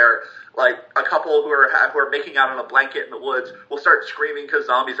watch, where like a couple who are making out on a blanket in the woods will start screaming because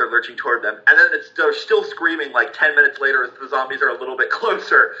zombies are lurching toward them, and then they're still screaming like 10 minutes later as the zombies are a little bit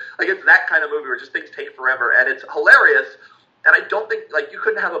closer. Like it's that kind of movie where just things take forever, and it's hilarious. And I don't think, you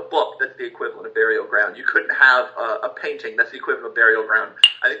couldn't have a book that's the equivalent of Burial Ground. You couldn't have a painting that's the equivalent of Burial Ground.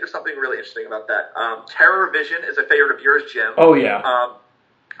 I think there's something really interesting about that. Terror Vision is a favorite of yours, Jim. Oh, yeah.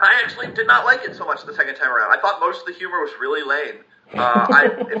 I actually did not like it so much the second time around. I thought most of the humor was really lame.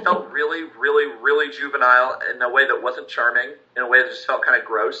 It felt really, really, really juvenile in a way that wasn't charming, in a way that just felt kind of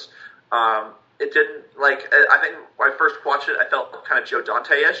gross. It didn't, I think when I first watched it, I felt kind of Joe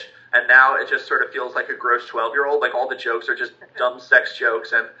Dante-ish, and now it just sort of feels like a gross 12-year-old. Like, all the jokes are just dumb sex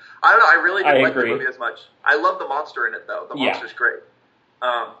jokes, and I don't know, I really didn't like the movie as much. I love the monster in it, though. The monster's great.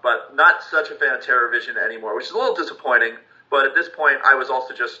 But not such a fan of Terror Vision anymore, which is a little disappointing. But at this point, I was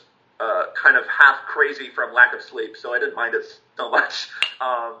also just kind of half crazy from lack of sleep, so I didn't mind it so much.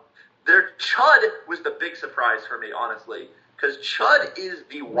 Chud was the big surprise for me, honestly, because Chud is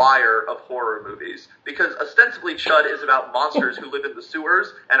the Wire of horror movies. Because ostensibly Chud is about monsters who live in the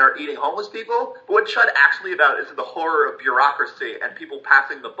sewers and are eating homeless people, but what Chud actually about is the horror of bureaucracy and people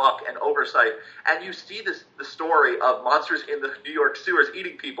passing the buck and oversight. And you see the story of monsters in the New York sewers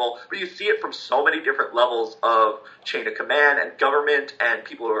eating people, but you see it from so many different levels of chain of command and government and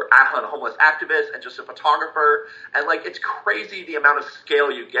people who are homeless activists and just a photographer. And it's crazy the amount of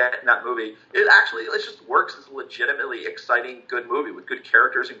scale you get in that movie. It just works as a legitimately exciting, good movie with good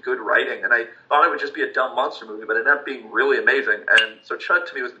characters and good writing. And I thought it would just be a dumb monster movie, but it ended up being really amazing. And so Chud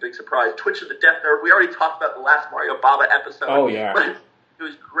to me was the big surprise. Twitch of the Death Nerd, we already talked about the last Mario Bava episode. Oh, yeah. But it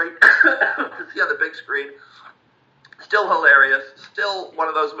was great to see on the big screen. Still hilarious. Still one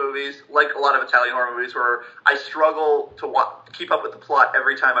of those movies, like a lot of Italian horror movies, where I struggle to keep up with the plot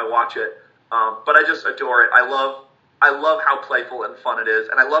every time I watch it. But I just adore it. I love how playful and fun it is.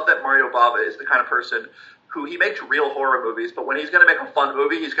 And I love that Mario Bava is the kind of person who he makes real horror movies, but when he's going to make a fun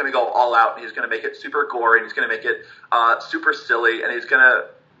movie, he's going to go all out, and he's going to make it super gory, and he's going to make it super silly, and he's going to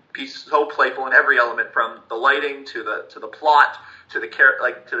be so playful in every element, from the lighting to the plot to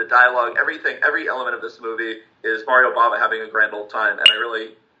the dialogue. Every element of this movie is Mario Bava having a grand old time, and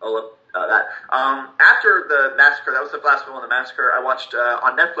I love that. After the massacre, that was the last film on the massacre, I watched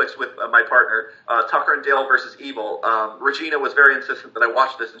on Netflix with my partner, Tucker and Dale vs. Evil. Regina was very insistent that I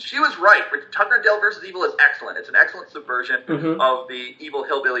watch this, and she was right. Tucker and Dale vs. Evil is excellent. It's an excellent subversion of the evil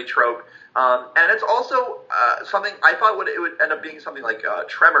hillbilly trope. And it's also something I thought it would end up being something like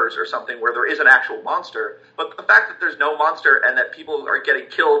Tremors or something, where there is an actual monster. But the fact that there's no monster and that people are getting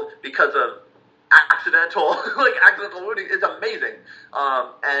killed because of accidental wounding is amazing.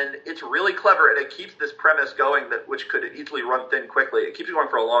 And it's really clever, and it keeps this premise going which could easily run thin quickly. It keeps it going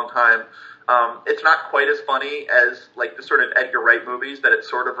for a long time. It's not quite as funny as the sort of Edgar Wright movies that it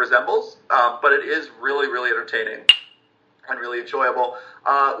sort of resembles, but it is really, really entertaining and really enjoyable.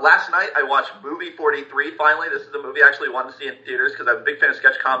 Last night I watched Movie 43. Finally, this is a movie I actually wanted to see in theaters because I'm a big fan of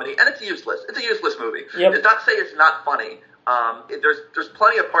sketch comedy, and it's useless. It's a useless movie. Yep. It's not to say it's not funny. There's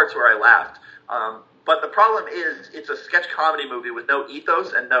plenty of parts where I laughed. But the problem is, it's a sketch comedy movie with no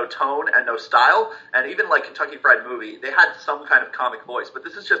ethos and no tone and no style. And even like Kentucky Fried Movie, they had some kind of comic voice. But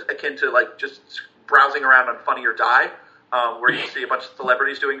this is just akin to like just browsing around on Funny or Die, where you see a bunch of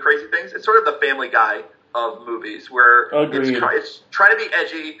celebrities doing crazy things. It's sort of the Family Guy of movies, where it's trying to be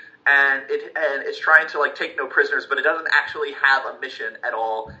edgy and it's trying to like take no prisoners, but it doesn't actually have a mission at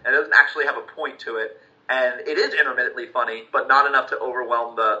all, and it doesn't actually have a point to it. And it is intermittently funny, but not enough to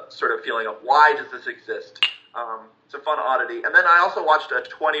overwhelm the sort of feeling of why does this exist. It's a fun oddity. And then I also watched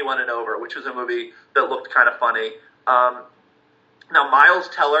 21 and Over, which was a movie that looked kind of funny. Now Miles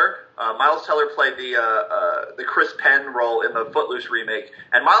Teller played the Chris Penn role in the Footloose remake,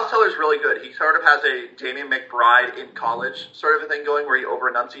 and Miles Teller's really good. He sort of has a Damien McBride in college sort of a thing going, where he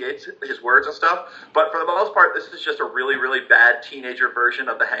over-enunciates his words and stuff. But for the most part, this is just a really, really bad teenager version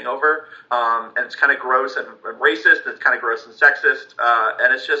of The Hangover, and it's kind of gross and racist. And it's kind of gross and sexist,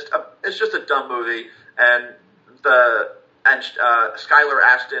 and it's just a dumb movie. And Skylar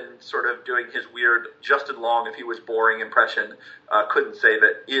Ashton sort of doing his weird Justin Long if he was boring impression couldn't save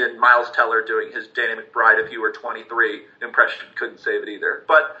it. Ian Miles Teller doing his Danny McBride if he were 23 impression couldn't save it either.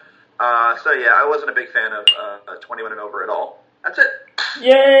 But so yeah, I wasn't a big fan of 21 and Over at all. That's it.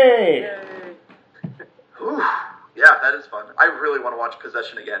 Yay! Ooh, yeah, that is fun. I really want to watch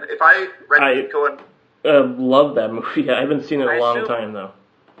Possession again. If I love that movie. I haven't seen it in a long time though.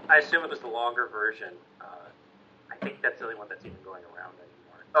 I assume it was the longer version. I think that's the only one that's even going around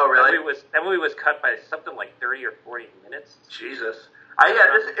anymore. Oh, really? That movie was cut by something like 30 or 40 minutes. Jesus.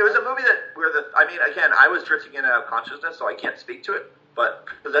 It was a movie again, I was drifting in and out of consciousness, so I can't speak to it, but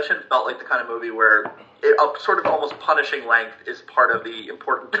Possession felt like the kind of movie where sort of almost punishing length is part of the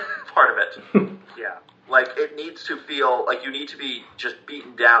important part of it. Yeah. Like, it needs to feel like you need to be just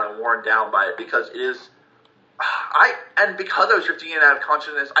beaten down and worn down by it, because it is... And because I was drifting in and out of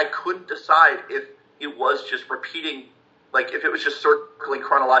consciousness, I couldn't decide if it was just repeating, like if it was just circling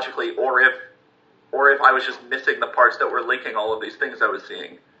chronologically, or if I was just missing the parts that were linking all of these things I was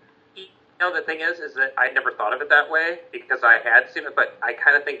seeing. You know, the thing is that I never thought of it that way, because I had seen it, but I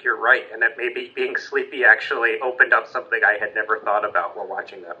kind of think you're right, and that maybe being sleepy actually opened up something I had never thought about while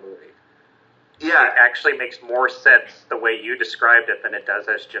watching that movie. Yeah. It actually makes more sense the way you described it than it does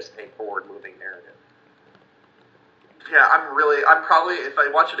as just a forward-moving narrative. Yeah, I'm probably, if I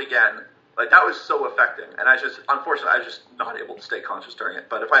watch it again, like, that was so affecting, and unfortunately, I was just not able to stay conscious during it.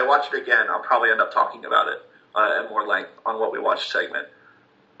 But if I watch it again, I'll probably end up talking about it at more length on What We Watched segment.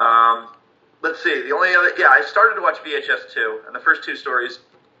 Let's see, I started to watch VHS 2, and the first two stories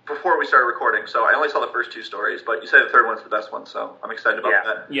before we started recording, so I only saw the first two stories, but you said the third one's the best one, so I'm excited about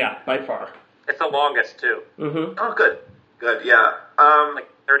that. Yeah, by far. It's the longest, too. Mm-hmm. Oh, good, yeah. Like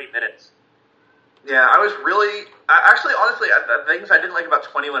 30 minutes. Yeah, I was really... honestly, the things I didn't like about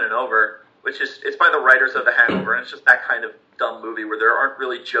 21 and Over, which is... It's by the writers of The Hangover, and it's just that kind of dumb movie where there aren't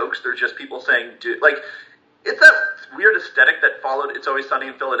really jokes, they're just people saying... Dude, like, it's that weird aesthetic that followed It's Always Sunny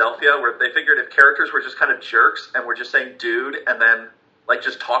in Philadelphia, where they figured if characters were just kind of jerks and were just saying dude, and then, like,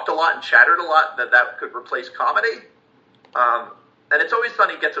 just talked a lot and chattered a lot, that could replace comedy. And It's Always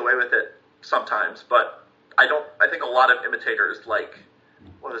Sunny gets away with it sometimes, but I think a lot of imitators, like...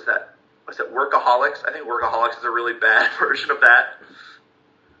 What is that? Was it Workaholics? I think Workaholics is a really bad version of that.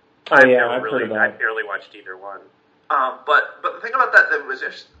 Oh yeah, I've heard of that. I barely watched either one. But the thing about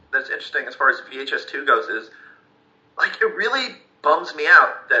that's interesting as far as VHS 2 goes is, like, it really bums me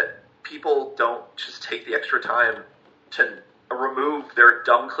out that people don't just take the extra time to remove their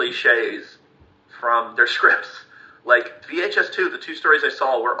dumb cliches from their scripts. Like, VHS 2, the two stories I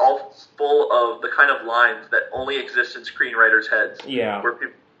saw were all full of the kind of lines that only exist in screenwriters' heads. Yeah.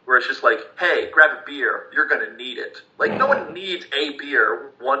 Where it's just like, hey, grab a beer, you're gonna need it. Like, no one needs a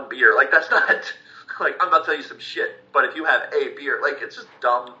beer, one beer. Like, that's not, like, I'm about to tell you some shit, but if you have a beer, like, it's just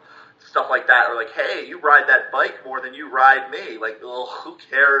dumb stuff like that. Or like, hey, you ride that bike more than you ride me. Like, ugh, who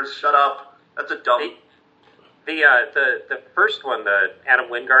cares? Shut up. That's a dumb... The first one, the Adam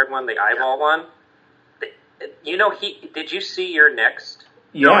Wingard one, the eyeball one, did you see You're Next?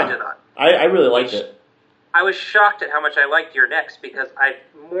 Yeah. No, I did not. I really liked it. I was shocked at how much I liked You're Next, because I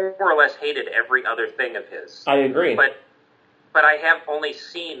more or less hated every other thing of his. I agree. But I have only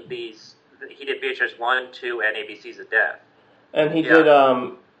seen these. He did VHS 1, 2, and ABCs of Death. And he did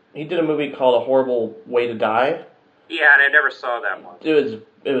a movie called A Horrible Way to Die. Yeah, and I never saw that one. It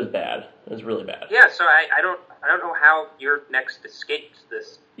was bad. It was really bad. Yeah, so I don't know how You're Next escaped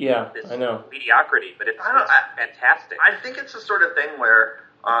this. Yeah, I know. Mediocrity, but it's fantastic. I think it's the sort of thing where,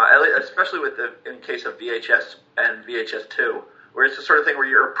 especially in case of VHS and VHS 2, where it's the sort of thing where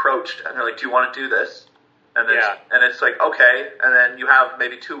you're approached and they're like, do you want to do this? And it's like, okay, and then you have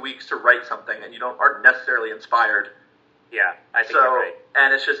maybe 2 weeks to write something, and you aren't necessarily inspired. Yeah, I think you're right.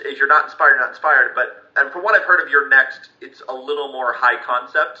 And it's just, if you're not inspired, you're not inspired. And from what I've heard of your next, it's a little more high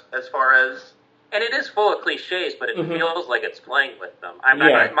concept as far as... And it is full of cliches, but it feels like it's playing with them.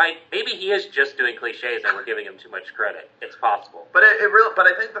 Maybe he is just doing cliches and we're giving him too much credit. It's possible. But but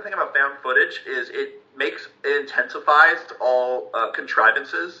I think the thing about found footage is it intensifies all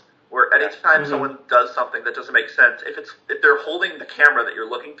contrivances. Where anytime someone does something that doesn't make sense, if they're holding the camera that you're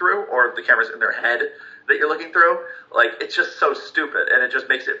looking through, or the camera's in their head that you're looking through, like, it's just so stupid, and it just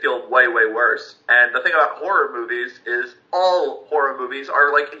makes it feel way, way worse. And the thing about horror movies is all horror movies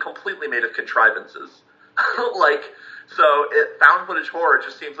are, like, completely made of contrivances. Found footage horror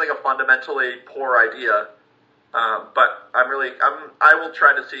just seems like a fundamentally poor idea. But I will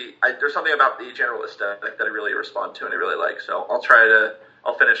try to see, there's something about the general aesthetic that I really respond to and I really like, so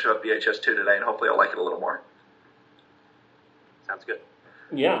I'll finish up VHS 2 today, and hopefully I'll like it a little more. Sounds good.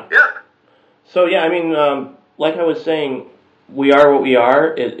 Yeah. Yeah. So, yeah, I mean, like I was saying, We Are What We Are.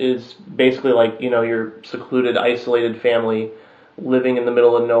 It is basically like, your secluded, isolated family living in the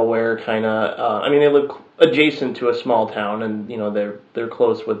middle of nowhere, kind of. They live adjacent to a small town, and, they're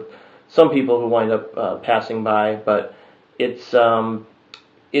close with some people who wind up passing by, but it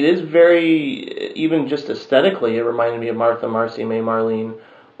is very, even just aesthetically, it reminded me of Martha, Marcy, May, Marlene,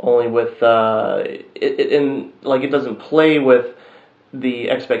 only with, it doesn't play with the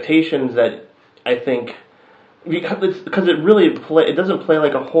expectations that I think, because it doesn't play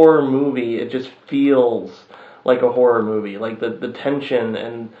like a horror movie, it just feels like a horror movie, like the tension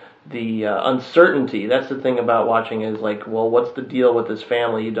and the uncertainty. That's the thing about watching is like, well, what's the deal with this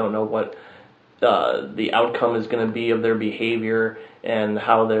family? You don't know what the outcome is going to be of their behavior and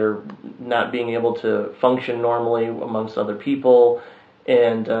how they're not being able to function normally amongst other people.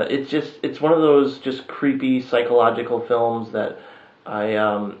 And it's one of those just creepy psychological films that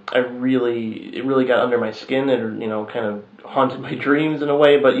it really got under my skin and, kind of haunted my dreams in a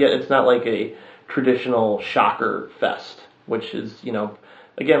way, but yet it's not like a traditional shocker fest, which is,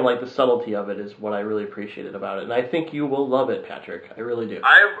 again, like the subtlety of it is what I really appreciated about it. And I think you will love it, Patrick. I really do.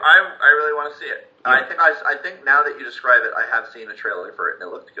 I really want to see it. Yeah. I think now that you describe it, I have seen a trailer for it and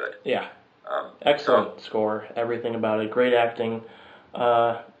it looked good. Yeah. Excellent score. Everything about it. Great acting.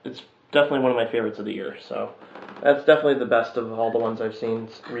 It's definitely one of my favorites of the year. So that's definitely the best of all the ones I've seen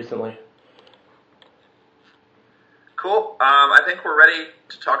recently. Cool. I think we're ready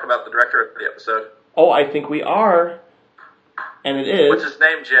to talk about the director of the episode. Oh, I think we are. And it is... What's his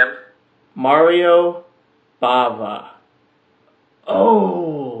name, Jim? Mario Bava.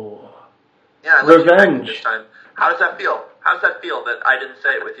 Oh. Yeah, I Revenge. This time. How does that feel? How does that feel that I didn't say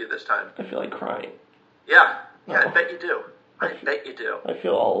it with you this time? I feel like crying. Yeah, I bet you do. I bet you do. I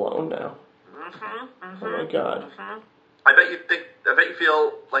feel all alone now. Oh my God. I bet you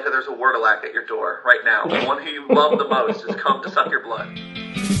feel like there's a Wordalac at your door right now. The one who you love the most has come to suck your blood.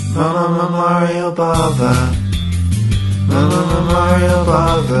 Mama Mario Bava. Mama Mario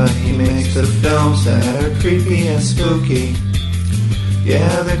Bava. He makes the films that are creepy and spooky.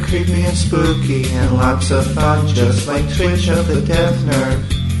 Yeah, they're creepy and spooky and lots of fun, just like Twitch of the Death Nerve.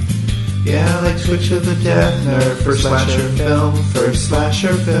 Yeah, like Twitch of the Death Nerve. First slasher film, first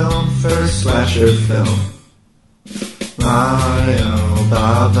slasher film, first slasher film. Mario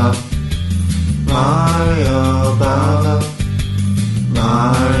Bava. Mario Bava.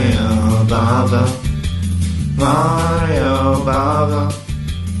 Mario Bava. Mario Bava.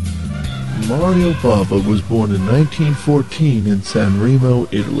 Mario Bava was born in 1914 in San Remo,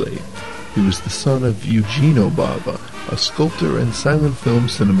 Italy. He was the son of Eugenio Bava, a sculptor and silent film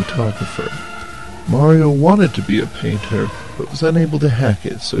cinematographer. Mario wanted to be a painter, but was unable to hack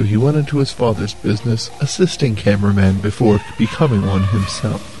it, so he went into his father's business, assisting cameramen before becoming one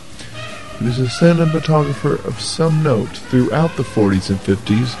himself. He was a cinematographer of some note throughout the 40s and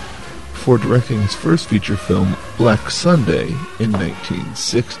 50s, before directing his first feature film, Black Sunday, in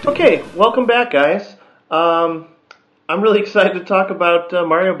 1960. Okay, welcome back, guys. I'm really excited to talk about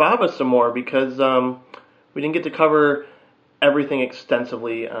Mario Bava some more because we didn't get to cover everything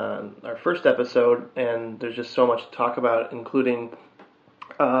extensively on our first episode, and there's just so much to talk about, including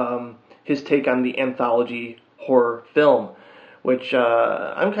his take on the anthology horror film, which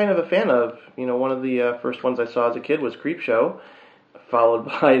I'm kind of a fan of. One of the first ones I saw as a kid was Creepshow, followed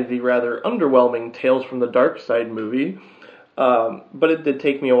by the rather underwhelming Tales from the Dark Side movie. But it did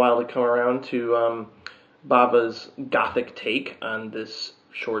take me a while to come around to Bava's gothic take on this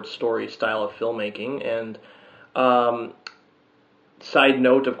short story style of filmmaking. And side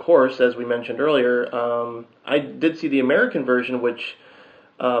note, of course, as we mentioned earlier, I did see the American version, which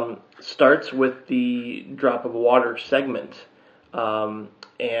starts with the drop of water segment,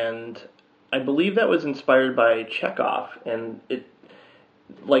 and I believe that was inspired by Chekhov, and it,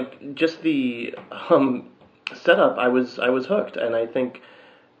 like, just the setup, I was hooked, and I think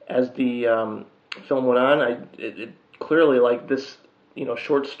as the film went on, it clearly, like, this,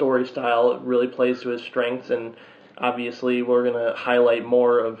 short story style really plays to his strengths, and obviously we're going to highlight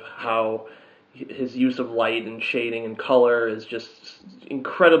more of how his use of light and shading and color is just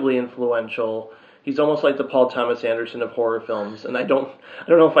incredibly influential. He's almost like the Paul Thomas Anderson of horror films, and I don't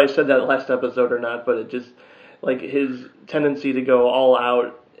know if I said that last episode or not, but it just, like, his tendency to go all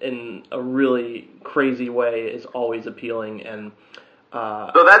out in a really crazy way is always appealing. And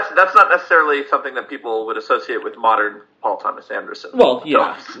so that's not necessarily something that people would associate with modern Paul Thomas Anderson. Well,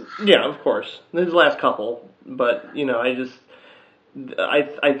 yeah, yeah, of course, his last couple, but I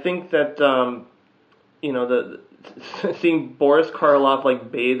think that seeing Boris Karloff,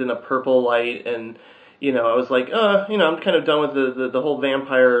 like, bathed in a purple light, and I was like, I'm kind of done with the whole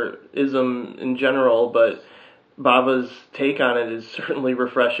vampire-ism in general, but Bava's take on it is certainly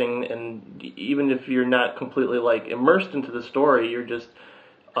refreshing, and even if you're not completely, like, immersed into the story, you're just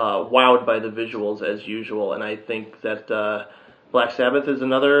wowed by the visuals as usual, and I think that Black Sabbath is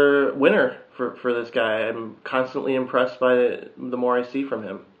another winner for this guy. I'm constantly impressed by the more I see from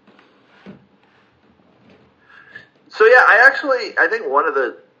him. So yeah, I think one of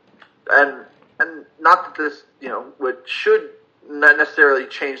the, and not that this, should not necessarily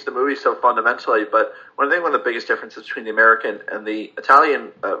change the movie so fundamentally, but one of the biggest differences between the American and the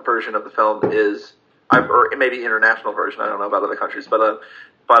Italian version of the film is, or maybe international version, I don't know about other countries, but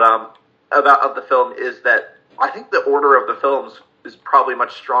about the film is that I think the order of the films is probably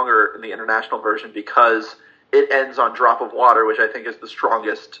much stronger in the international version because it ends on Drop of Water, which I think is the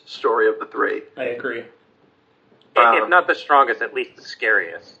strongest story of the three. I agree. If not the strongest, at least the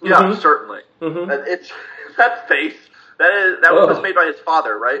scariest. Yeah, certainly. Mm-hmm. And that face, that was made by his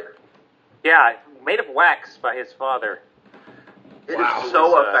father, right? Yeah, made of wax by his father. It is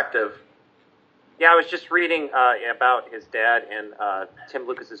so effective. Yeah, I was just reading about his dad in Tim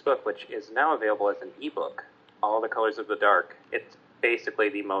Lucas's book, which is now available as an ebook, All the Colors of the Dark. It's basically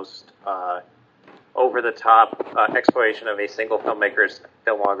the most over-the-top exploration of a single filmmaker's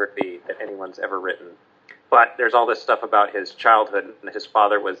filmography that anyone's ever written. But there's all this stuff about his childhood, and his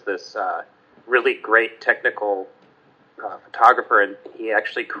father was this really great technical photographer, and he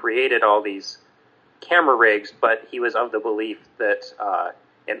actually created all these camera rigs, but he was of the belief that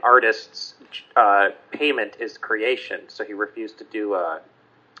an artist's payment is creation, so he refused to do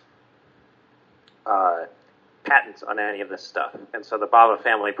patents on any of this stuff. And so the Bava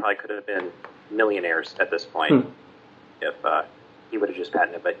family probably could have been millionaires at this point if he would have just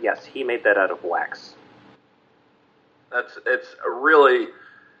patented. But yes, he made that out of wax. It's really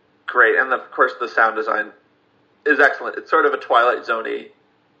great, and of course the sound design is excellent. It's sort of a Twilight Zone-y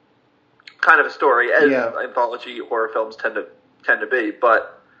kind of a story, as anthology horror films tend to be.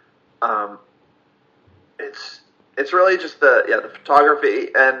 But it's really just the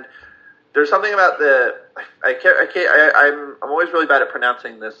photography, and there's something about I'm always really bad at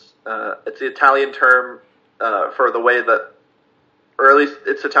pronouncing this. It's the Italian term for the way that, or at least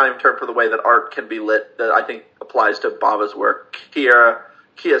it's the Italian term for the way that art can be lit, that I think applies to Bava's work,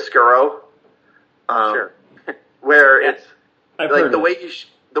 chiaroscuro. Sure. Where it's like the way he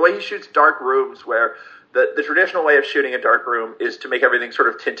shoots dark rooms, where the traditional way of shooting a dark room is to make everything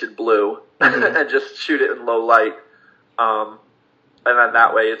sort of tinted blue and just shoot it in low light. And then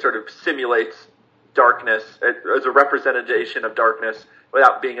that way it sort of simulates darkness as a representation of darkness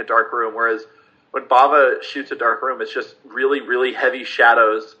without being a dark room. Whereas when Bava shoots a dark room, it's just really, really heavy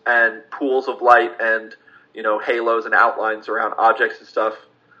shadows and pools of light and, halos and outlines around objects and stuff.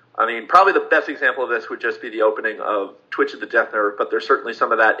 I mean, probably the best example of this would just be the opening of Twitch of the Death Nerve, but there's certainly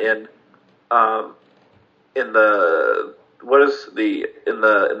some of that in the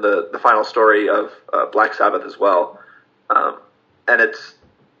final story of Black Sabbath as well. And it's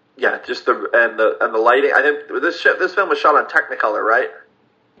just the lighting. I think this film was shot on Technicolor, right?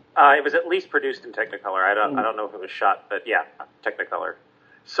 It was at least produced in Technicolor. I don't know if it was shot, but yeah, Technicolor.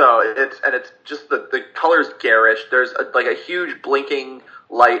 So it's just the color's garish. There's a huge blinking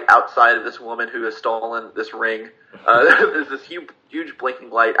light outside of this woman who has stolen this ring. There's this huge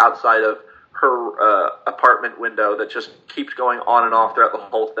blinking light outside of her apartment window that just keeps going on and off throughout the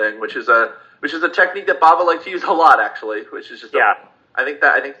whole thing, which is a technique that Bava likes to use a lot, actually. Which is just I think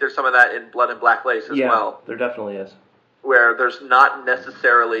there's some of that in Blood and Black Lace as well. There definitely is. Where there's not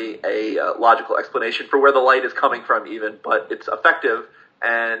necessarily a logical explanation for where the light is coming from, even, but it's effective,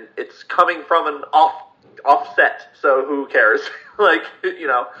 and it's coming from an offset, so who cares? Like, you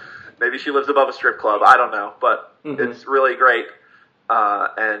know, maybe she lives above a strip club. I don't know, but it's really great.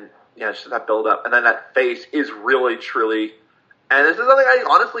 And yeah, just that build up, and then that face is really, truly. And this is something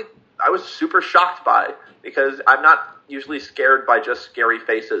I was super shocked by, because I'm not usually scared by just scary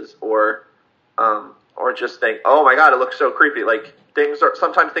faces or just think, oh my god, it looks so creepy. Like,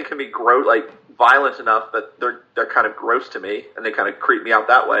 sometimes they can be violent enough that they're kind of gross to me, and they kind of creep me out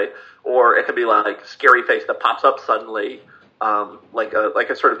that way. Or it could be like scary face that pops up suddenly, like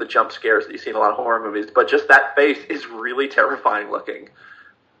a sort of the jump scares that you see in a lot of horror movies. But just that face is really terrifying looking.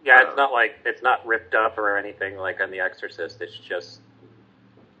 Yeah, it's not ripped up or anything like on The Exorcist. It's just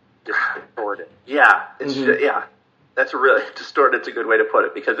distorted. Yeah, it's that's really distorted. It's a good way to put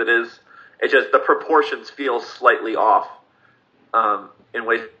it, because it's just the proportions feel slightly off in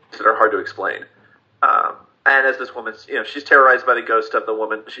ways that are hard to explain. And as this woman, you know, she's terrorized by the ghost of the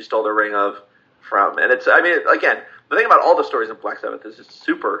woman she stole the ring from. And again, the thing about all the stories in Black Sabbath is it's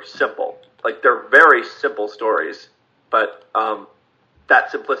super simple. Like, they're very simple stories, but that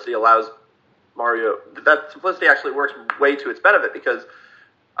simplicity allows that simplicity actually works way to its benefit, because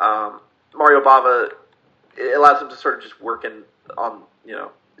Mario Bava, it allows him to sort of just work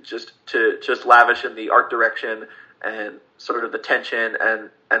just lavish in the art direction and sort of the tension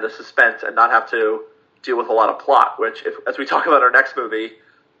and the suspense, and not have to deal with a lot of plot, which, as we talk about our next movie,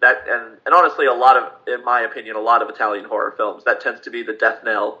 that and honestly, in my opinion, a lot of Italian horror films, that tends to be the death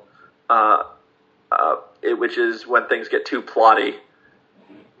knell, which is when things get too plotty.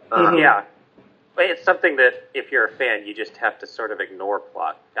 Yeah. It's something that, if you're a fan, you just have to sort of ignore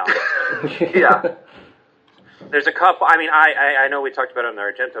plot. Yeah. There's a couple. I mean, I know we talked about it on the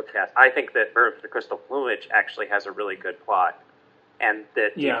Argento cast. I think that Bird of the Crystal Plumage actually has a really good plot, and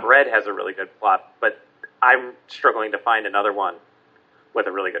that Deep Red has a really good plot. But I'm struggling to find another one with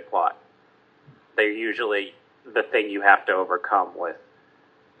a really good plot. They're usually the thing you have to overcome with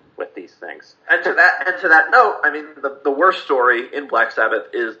these things. And to that note, I mean, the worst story in Black Sabbath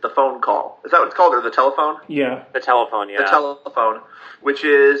is the phone call. Is that what it's called, or the telephone? Yeah, the telephone. Yeah, the telephone, which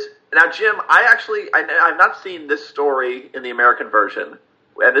is now, Jim. I've not seen this story in the American version,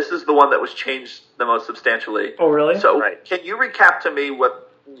 and this is the one that was changed the most substantially. Oh, really? So, Can you recap to me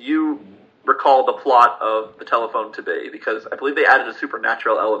what you recall the plot of the telephone to be? Because I believe they added a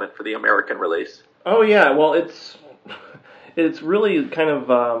supernatural element for the American release. Oh yeah, well it's really kind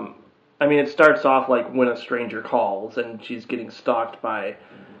of, it starts off like when a stranger calls and she's getting stalked by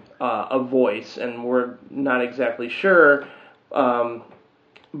a voice, and we're not exactly sure,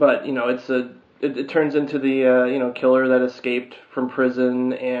 but, you know, it turns into the, killer that escaped from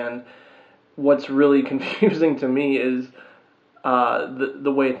prison, and what's really confusing to me is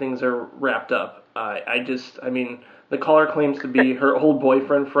the way things are wrapped up. The caller claims to be her old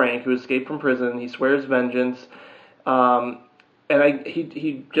boyfriend, Frank, who escaped from prison. He swears vengeance. And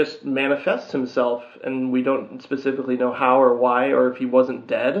he just manifests himself, and we don't specifically know how or why, or if he wasn't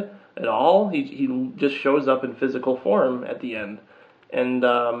dead at all. He just shows up in physical form at the end and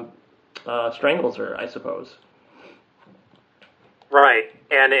strangles her, I suppose. Right,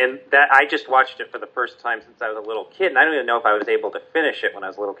 and that I just watched it for the first time since I was a little kid, and I don't even know if I was able to finish it when I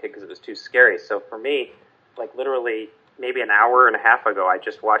was a little kid because it was too scary. So for me, like literally maybe an hour and a half ago, I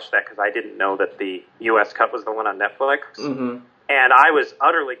just watched that because I didn't know that the U.S. cut was the one on Netflix. Mm-hmm. And I was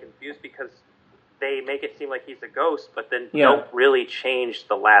utterly confused because they make it seem like he's a ghost, but then don't really change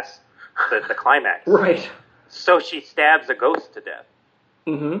the climax. Right. So she stabs a ghost to death.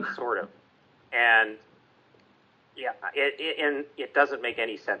 Mm-hmm. Sort of. And it doesn't make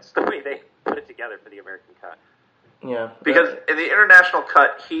any sense the way they put it together for the American cut. Yeah. Because in the international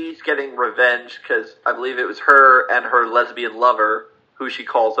cut, he's getting revenge because I believe it was her and her lesbian lover who she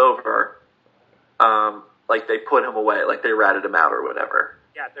calls over. Like they put him away, like they ratted him out or whatever.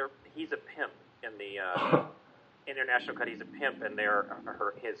 Yeah, he's a pimp in the international cut. He's a pimp, and they're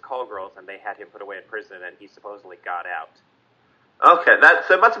his call girls, and they had him put away in prison, and he supposedly got out. Okay,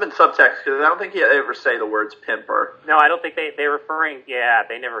 so it must have been subtext because I don't think he ever say the words pimp or. No, I don't think they're referring. Yeah,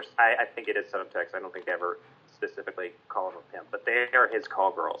 they never. I think it is subtext. I don't think they ever specifically call him a pimp, but they are his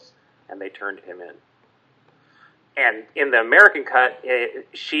call girls, and they turned him in. And in the American cut,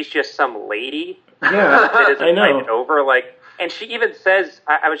 she's just some lady. Yeah, that is I know. invited over, like, and she even says,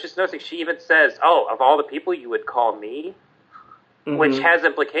 I was just noticing, she even says, "Oh, of all the people you would call me," which has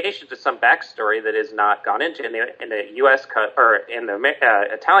implications to some backstory that is not gone into in the U.S. cut or in the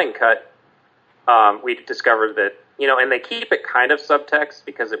Italian cut. We discovered that, and they keep it kind of subtext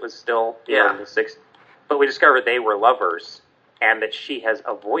because it was still in the 60s. But we discovered they were lovers, and that she has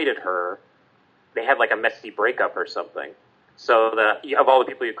avoided her. They had like a messy breakup or something. So of all the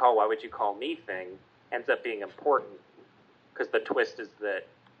people you call, why would you call me thing ends up being important because the twist is that,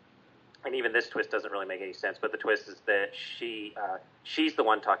 and even this twist doesn't really make any sense, but the twist is that she's the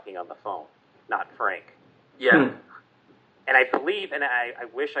one talking on the phone, not Frank. Yeah. And I believe, and I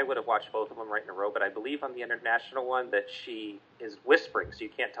wish I would have watched both of them right in a row, but I believe on the international one that she is whispering, so you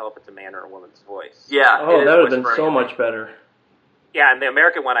can't tell if it's a man or a woman's voice. Yeah. Oh, that would have been so much better. Yeah, and the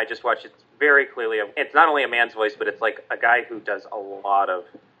American one I just watched, it's very clearly, it's not only a man's voice, but it's like a guy who does a lot of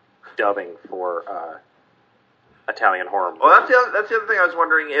dubbing for Italian horror movies. Well, that's the other thing I was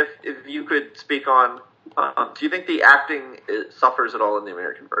wondering if you could speak on. Do you think the acting suffers at all in the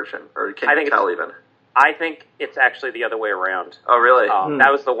American version, or can you tell even? I think it's actually the other way around. Oh, really?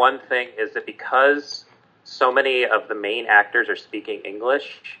 That was the one thing, is that because so many of the main actors are speaking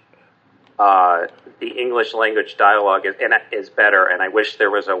English, the English language dialogue is better, and I wish there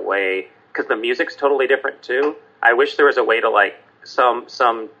was a way, because the music's totally different too. I wish there was a way to, like, some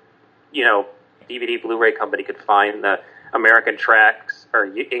DVD Blu-ray company could find the American tracks or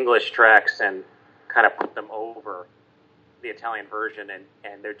English tracks and kind of put them over the Italian version,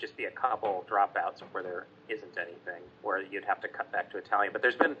 and there'd just be a couple dropouts where there isn't anything, where you'd have to cut back to Italian. But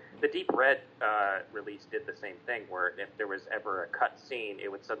there's been, the Deep Red release did the same thing, where if there was ever a cut scene,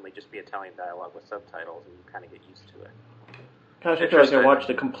 it would suddenly just be Italian dialogue with subtitles, and you kind of get used to it. Gosh, I feel like I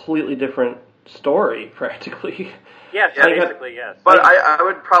watched a completely different story, practically. Yes, basically, yes. But I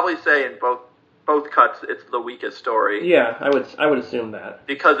would probably say in both cuts, it's the weakest story. Yeah, I would assume that.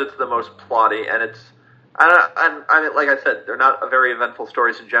 Because it's the most plotty, and it's... I mean, like I said, they're not very eventful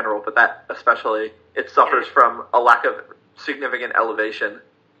stories in general, but that especially, it suffers from a lack of significant elevation.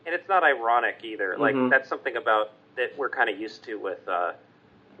 And it's not ironic either. Like, that's something about that we're kind of used to with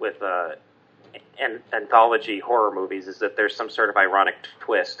anthology horror movies, is that there's some sort of ironic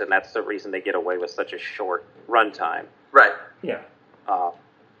twist, and that's the reason they get away with such a short runtime. Right. Yeah.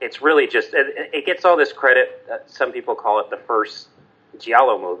 It's really just, it gets all this credit. Some people call it the first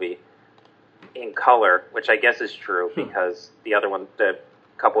Giallo movie in color, which I guess is true, because the other one, the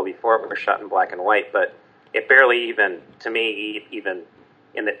couple before it, were shot in black and white, but it barely even, to me, even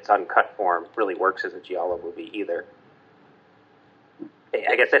in its uncut form, really works as a Giallo movie either.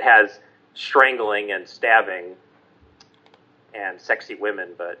 I guess it has strangling and stabbing and sexy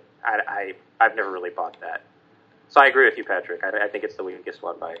women, but I've never really bought that. So I agree with you, Patrick. I think it's the weakest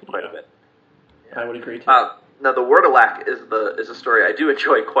one by quite a bit. I would agree too. Now, the Word-a-Lack is a story I do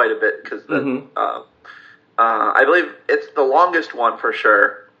enjoy quite a bit, because I believe it's the longest one for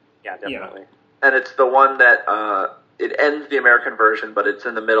sure. Yeah, definitely. Yeah. And it's the one that it ends the American version, but it's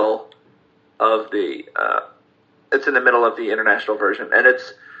in the middle of the international version, and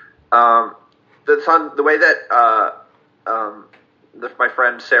it's the way that my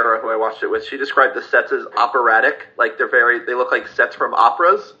friend Sarah, who I watched it with, she described the sets as operatic, like they look like sets from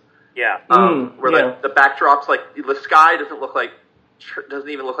operas. Yeah. Where the backdrops, like the sky doesn't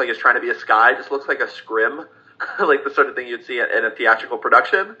even look like it's trying to be a sky. It just looks like a scrim, like the sort of thing you'd see in a theatrical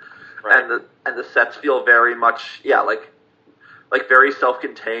production. Right. And the sets feel very much, like very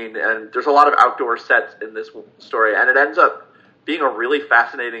self-contained. And there's a lot of outdoor sets in this story, and it ends up being a really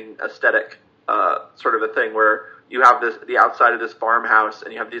fascinating aesthetic, sort of a thing where you have the outside of this farmhouse,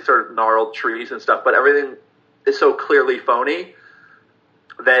 and you have these sort of gnarled trees and stuff, but everything is so clearly phony.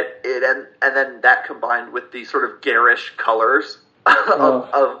 And then that combined with the sort of garish colors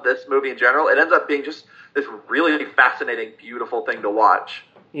of this movie in general, it ends up being just this really fascinating, beautiful thing to watch.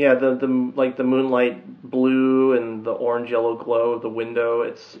 Yeah, the moonlight blue and the orange yellow glow of the window.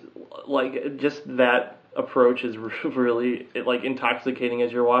 It's like just that approach is really like intoxicating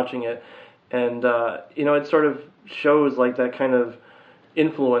as you're watching it, and it sort of shows like that kind of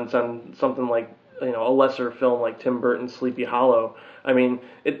influence on something like a lesser film like Tim Burton's Sleepy Hollow. I mean,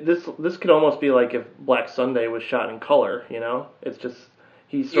 this could almost be like if Black Sunday was shot in color. It's just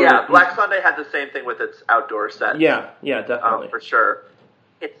Black Sunday had the same thing with its outdoor sets. Yeah, definitely for sure.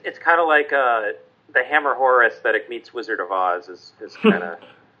 It's kind of like the Hammer horror aesthetic meets Wizard of Oz is kind of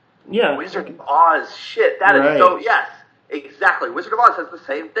Wizard of Oz. Shit, that is so yes, exactly. Wizard of Oz has the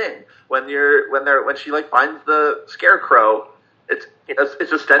same thing. When she like finds the scarecrow, it's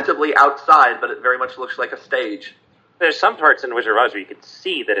ostensibly outside, but it very much looks like a stage. There's some parts in Wizard of Oz where you can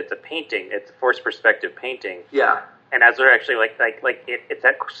see that it's a painting. It's a forced perspective painting. Yeah. And as they're actually it's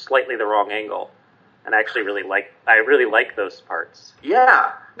at slightly the wrong angle. And I really like those parts.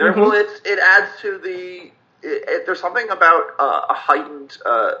 Yeah. Well, it adds to there's something about a heightened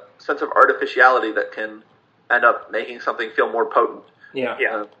sense of artificiality that can end up making something feel more potent.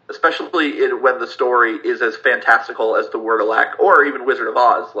 Yeah. Especially when the story is as fantastical as the Word-a-Lack or even Wizard of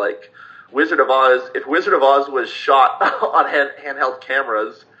Oz. Like Wizard of Oz, if Wizard of Oz was shot on handheld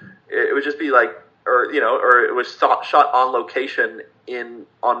cameras, it would just be like or it was shot on location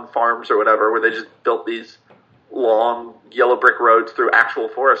on farms or whatever, where they just built these long yellow brick roads through actual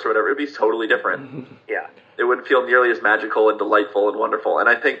forest or whatever, it'd be totally different. Yeah. It wouldn't feel nearly as magical and delightful and wonderful. And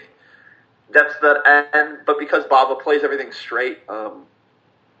I think that's but because Bava plays everything straight,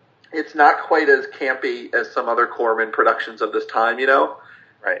 it's not quite as campy as some other Corman productions of this time,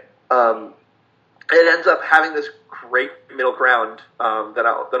 Right. It ends up having this great middle ground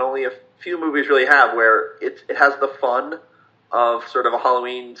that only a few movies really have, where it has the fun of sort of a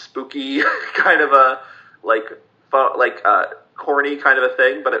Halloween spooky kind of a corny kind of a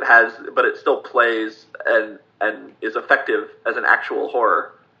thing, but it still plays and is effective as an actual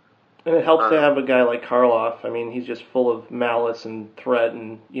horror. And it helps to have a guy like Karloff. I mean, he's just full of malice and threat,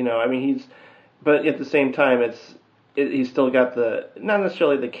 and but at the same time, he's still got not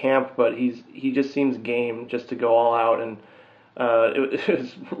necessarily the camp, but he just seems game just to go all out, and it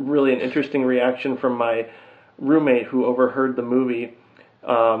was really an interesting reaction from my roommate who overheard the movie,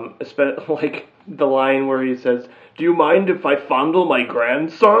 like the line where he says, "Do you mind if I fondle my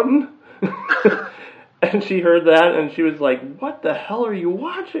grandson?" And she heard that, and she was like, "What the hell are you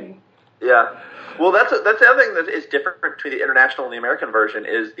watching?" Yeah. Well, that's the other thing that is different between the international and the American version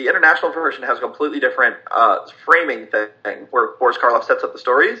is the international version has a completely different framing thing where Boris Karloff sets up the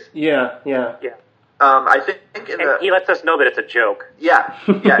stories. Yeah. I think he lets us know that it's a joke. Yeah.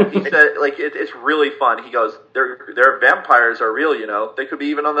 He said it's really fun. He goes, "Their vampires are real. They could be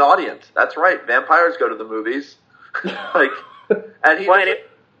even on the audience. That's right. Vampires go to the movies." And he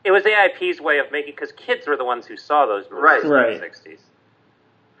it was AIP's way of making, because kids were the ones who saw those movies in the 60s.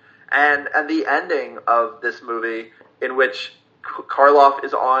 And the ending of this movie, in which Karloff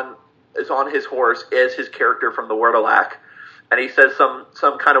is on his horse as his character from the Wordalac, and he says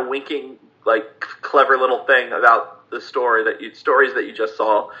some kind of winking, clever little thing about the stories that you just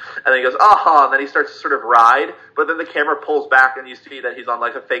saw, and then he goes, "Aha!" and then he starts to sort of ride, but then the camera pulls back and you see that he's on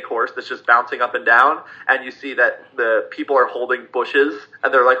a fake horse that's just bouncing up and down, and you see that the people are holding bushes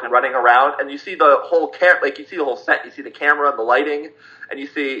and they're running around, and you see the whole you see the whole set, you see the camera and the lighting, and you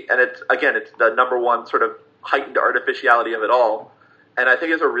see, and it's the number one sort of heightened artificiality of it all, and I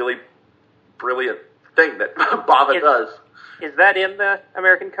think it's a really brilliant thing that Bava does. Is that in the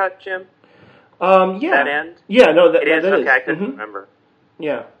American cut, Jim? Yeah. That end? Yeah, no, that is. That okay, is. I couldn't remember.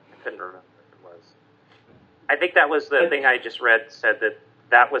 Yeah. I couldn't remember what it was. I think that was the thing I just read, said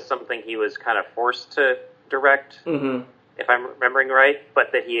that was something he was kind of forced to direct, if I'm remembering right,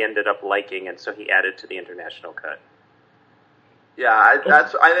 but that he ended up liking, and so he added to the international cut. Yeah,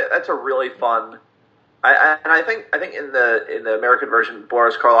 that's a really fun. I think in the American version,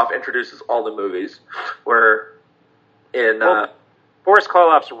 Boris Karloff introduces all the movies, where Boris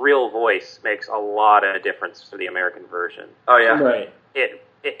Karloff's real voice makes a lot of difference to the American version. Oh yeah, right.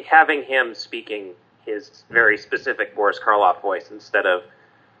 Having him speaking his very specific Boris Karloff voice instead of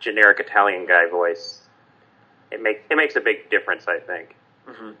generic Italian guy voice, it makes a big difference, I think.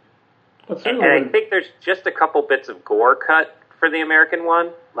 Mm-hmm. And I think there's just a couple bits of gore cut for the American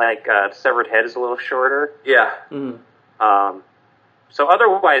one, severed head is a little shorter. Yeah. Mm-hmm. So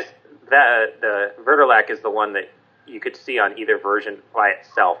otherwise, the Wordalac is the one that you could see on either version by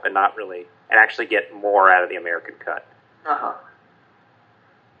itself and actually get more out of the American cut. Uh-huh.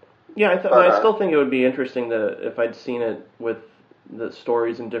 Yeah, I still think it would be interesting if I'd seen it with the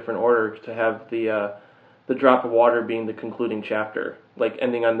stories in different order, to have the drop of water being the concluding chapter,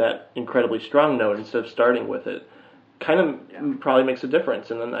 ending on that incredibly strong note instead of starting with it. Kind of probably makes a difference,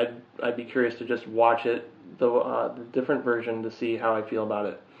 and then I'd be curious to just watch it, the different version, to see how I feel about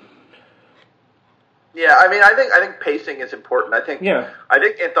it. Yeah, I think pacing is important. I think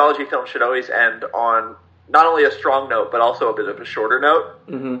anthology films should always end on not only a strong note, but also a bit of a shorter note,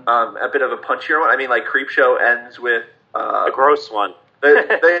 a bit of a punchier one. Creepshow ends with the gross one,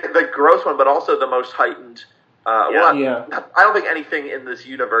 the gross one, but also the most heightened. I don't think anything in this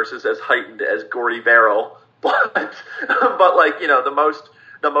universe is as heightened as Gordy Barrel, but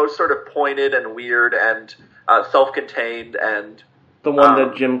the most sort of pointed and weird and self-contained, and the one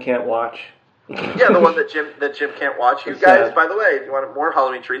that Jim can't watch. Yeah, the one that Jim can't watch. You guys, by the way, if you want more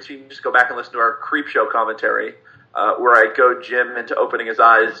Halloween treats, you can just go back and listen to our Creepshow commentary, where I goad Jim into opening his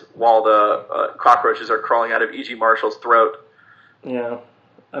eyes while the cockroaches are crawling out of E.G. Marshall's throat. Yeah,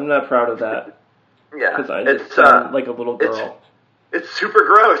 I'm not proud of that. Yeah, because I just sound like a little girl. It's super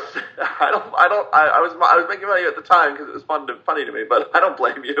gross. I was making fun of you at the time because it was funny to me, but I don't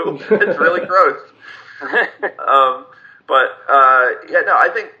blame you. It's really gross. I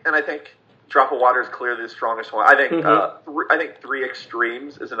think Drop of Water is clearly the strongest one. I think Three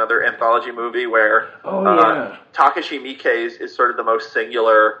Extremes is another anthology movie where Takashi Miike's is sort of the most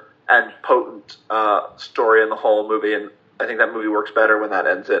singular and potent story in the whole movie, and I think that movie works better when that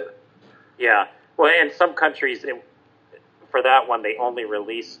ends it. Yeah. Well, in some countries, for that one, they only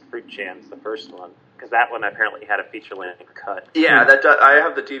released Fruit Jams, the first one, because that one apparently had a feature-length cut. Yeah, I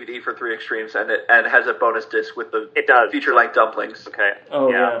have the DVD for 3 Extremes, and it has a bonus disc with the feature-length dumplings. Okay. Oh,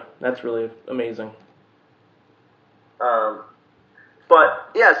 yeah. That's really amazing. But,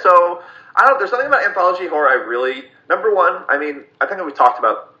 yeah, so, I don't know, there's something about anthology horror I really... Number one, I mean, I think we've talked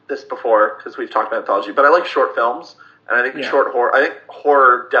about this before, because we've talked about anthology, but I like short films, and I think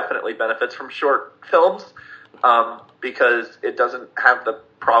horror definitely benefits from short films, because it doesn't have the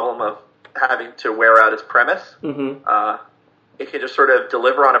problem of having to wear out its premise. Mm-hmm. It can just sort of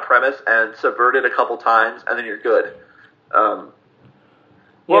deliver on a premise and subvert it a couple times, and then you're good. And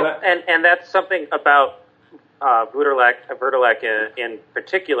that's something about Verdelek in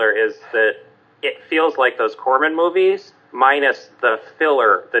particular, is that it feels like those Corman movies, minus the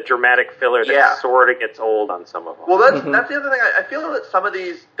filler, the dramatic filler that sort of gets old on some of them. Well, that's the other thing. I feel that some of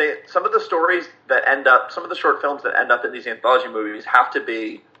the stories that end up, some of the short films that end up in these anthology movies have to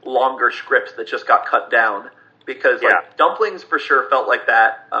be longer scripts that just got cut down, because like Dumplings for sure felt like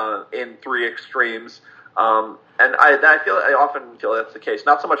that in 3 Extremes. And I often feel that's the case.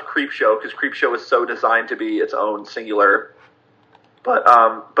 Not so much Creepshow, because Creepshow is so designed to be its own singular. But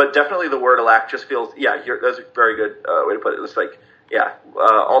definitely the Word Alack just feels, that's a very good way to put it. It's like,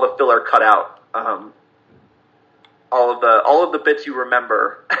 all the filler cut out. All of the bits you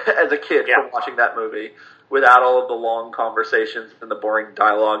remember as a kid from watching that movie, without all of the long conversations and the boring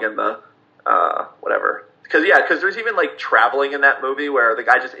dialogue and the whatever. Because there's even like traveling in that movie where the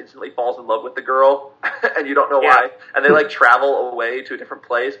guy just instantly falls in love with the girl, and you don't know why, and they like travel away to a different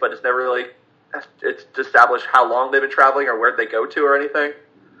place, but it's never really it's established how long they've been traveling or where they go to or anything.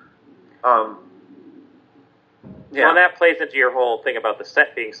 Well, and that plays into your whole thing about the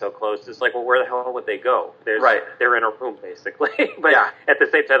set being so close. It's like, well, where the hell would they go? They're in a room, basically. But at the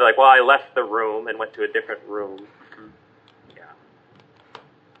same time, they're like, well, I left the room and went to a different room.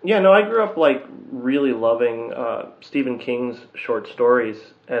 Yeah, no, I grew up like really loving Stephen King's short stories,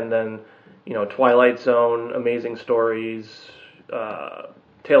 and then Twilight Zone, amazing stories,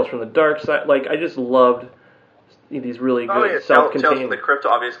 Tales from the Dark Side. Like, I just loved these really good self-contained. Tales from the Crypt,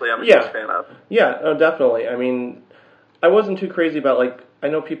 obviously, I'm a huge fan of. Yeah, definitely. I mean, I wasn't too crazy about, like, I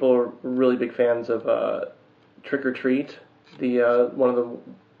know people are really big fans of Trick or Treat. That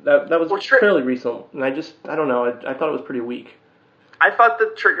was fairly recent, and I don't know. I thought it was pretty weak. I thought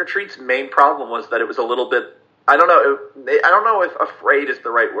that Trick or Treat's main problem was that it was a little bit. I don't know if afraid is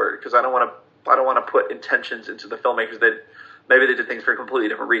the right word, because I don't want to put intentions into the filmmakers that maybe they did things for completely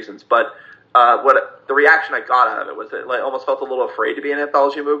different reasons. But what the reaction I got out of it was that I almost felt a little afraid to be an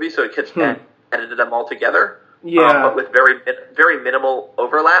anthology movie, so it kids edited them all together. Yeah, but with very very minimal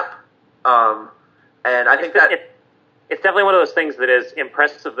overlap. And I think that. It's definitely one of those things that is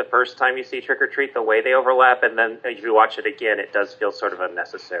impressive the first time you see Trick or Treat, the way they overlap, and then if you watch it again, it does feel sort of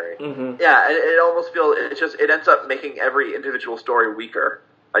unnecessary. Mm-hmm. Yeah, it almost feels it ends up making every individual story weaker,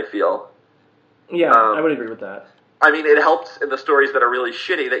 I feel. Yeah, I would agree with that. I mean, it helps in the stories that are really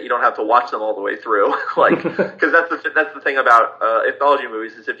shitty that you don't have to watch them all the way through, because that's the thing about anthology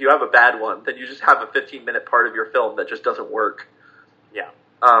movies is if you have a bad one, then you just have a 15-minute part of your film that just doesn't work. Yeah.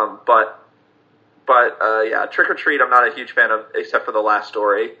 But Trick or Treat, I'm not a huge fan of, except for the last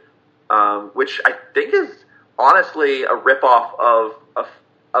story, which I think is honestly a ripoff of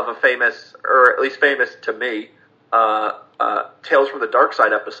a famous, or at least famous to me, Tales from the Dark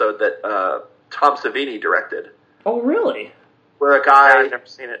Side episode that Tom Savini directed. Oh, really? Where a guy, I've never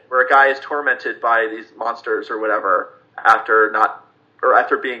seen it. Where a guy is tormented by these monsters or whatever after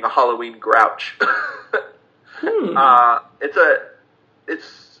being a Halloween grouch.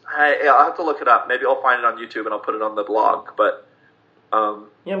 I'll have to look it up. Maybe I'll find it on YouTube and I'll put it on the blog. But I'm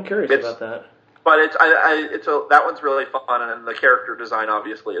curious about that. But that one's really fun, and the character design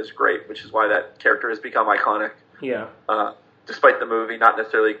obviously is great, which is why that character has become iconic. Yeah. Despite the movie not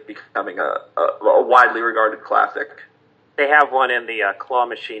necessarily becoming a widely regarded classic. They have one in the claw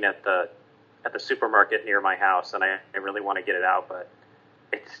machine at the supermarket near my house, and I really want to get it out, but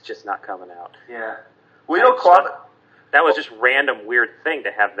it's just not coming out. Yeah. Well, claw. That was just random weird thing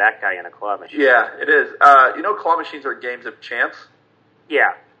to have that guy in a claw machine. Yeah, it is. Claw machines are games of chance.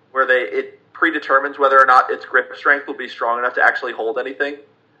 Yeah. Where it predetermines whether or not its grip strength will be strong enough to actually hold anything.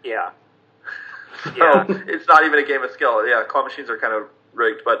 Yeah. So it's not even a game of skill. Yeah, claw machines are kind of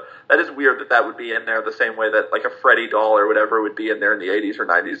rigged, but that is weird that would be in there the same way that like a Freddy doll or whatever would be in there in the 80s or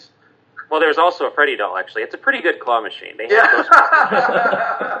 90s. Well, there's also a Freddy doll, actually. It's a pretty good claw machine. They have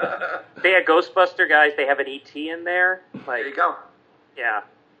Ghostbuster. They had Ghostbuster guys. They have an E.T. in there. There you go. Yeah.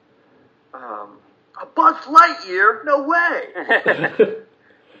 A Buzz Lightyear? No way.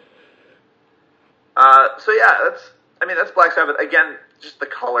 So yeah, that's Black Sabbath. Again, just the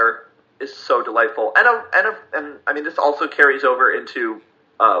color is so delightful, and I mean, this also carries over into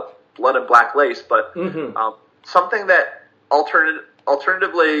Blood and Black Lace, but something that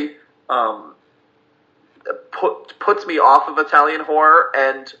alternatively puts me off of Italian horror,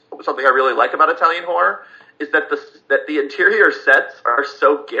 and something I really like about Italian horror is that the interior sets are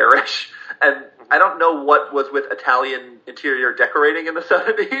so garish, and I don't know what was with Italian interior decorating in the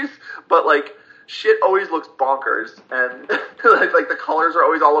 70s, but like shit always looks bonkers, and like the colors are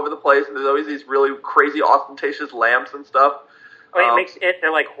always all over the place, and there's always these really crazy ostentatious lamps and stuff. It makes it.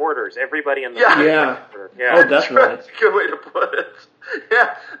 They're like hoarders. Everybody in the yeah. Oh, definitely. That's a good way to put it.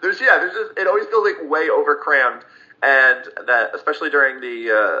 Yeah, there's just it always feels like way overcrammed, and that especially during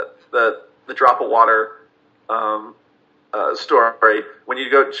the Drop of Water story, when you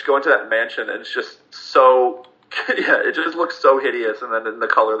go into that mansion, and it's just so it just looks so hideous, and then in the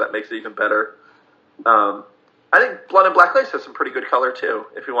color that makes it even better. I think Blood and Black Lace has some pretty good color too.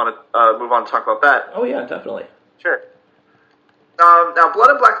 If you want to move on and talk about that. Oh yeah, definitely. Sure. Now, Blood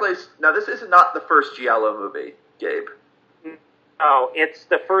and Black Lace. Now, this is not the first Giallo movie, Gabe. Oh, it's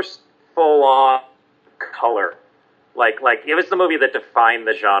the first full-on color. Like it was the movie that defined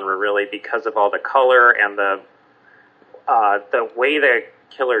the genre, really, because of all the color and the way the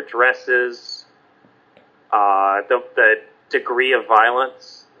killer dresses, the degree of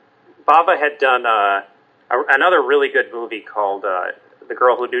violence. Bava had done another really good movie called The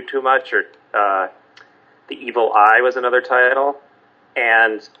Girl Who Knew Too Much, or The Evil Eye was another title.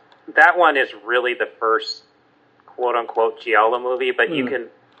 And that one is really the first quote-unquote Giallo movie, but you could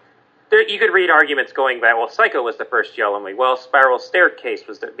read arguments going back, well, Psycho was the first Giallo movie. Well, Spiral Staircase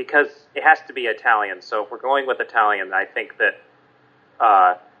was because it has to be Italian. So if we're going with Italian, I think that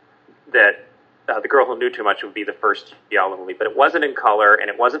The Girl Who Knew Too Much would be the first Giallo movie, but it wasn't in color and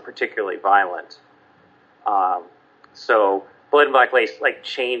it wasn't particularly violent. So Blood and Black Lace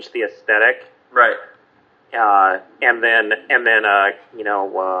changed the aesthetic, right? And then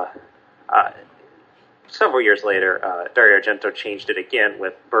several years later, Dario Argento changed it again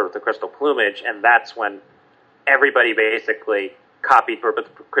with Bird with the Crystal Plumage, and that's when everybody basically copied Bird with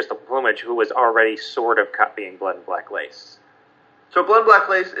the Crystal Plumage, who was already sort of copying Blood and Black Lace. So Blood and Black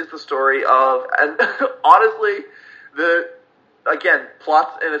Lace is the story of, and honestly,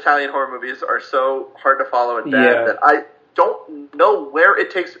 plots in Italian horror movies are so hard to follow and bad that I don't know where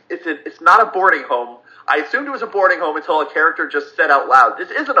it takes. It's not a boarding home. I assumed it was a boarding home until a character just said out loud, "This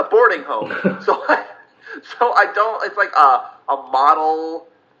isn't a boarding home." So I don't. It's like a model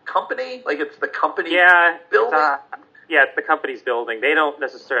company. Like it's the company building. It's the company's building. They don't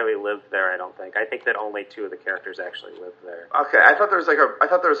necessarily live there. I don't think. I think that only two of the characters actually live there. Okay, I thought there was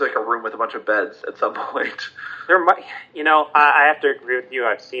a room with a bunch of beds at some point. There might. I have to agree with you.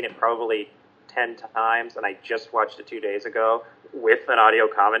 I've seen it probably 10 times, and I just watched it 2 days ago with an audio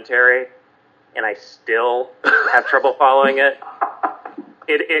commentary, and I still have trouble following it.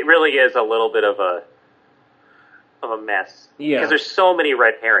 It really is a little bit of a mess. Yeah. Because there's so many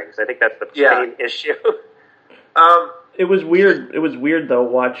red herrings. I think that's the main issue. It was weird. It was weird though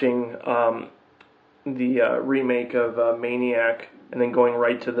watching the remake of Maniac and then going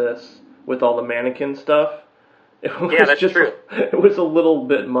right to this with all the mannequin stuff. That's true. It was a little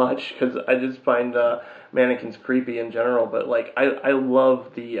bit much because I just find mannequins creepy in general. But I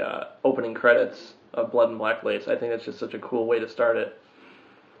love the opening credits of Blood and Black Lace. I think that's just such a cool way to start it.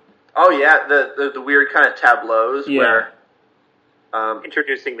 Oh yeah, the weird kind of tableaus where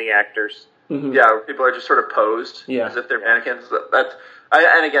introducing the actors. Mm-hmm. Yeah, people are just sort of posed as if they're mannequins.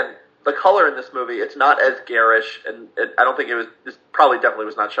 And again, the color in this movie, it's not as garish, and I don't think it was. This probably definitely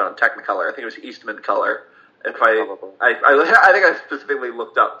was not shot in Technicolor. I think it was Eastman color. I think I specifically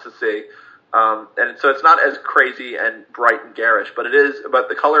looked up to see, and so it's not as crazy and bright and garish, but it is. But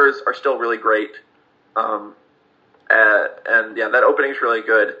the colors are still really great, and that opening is really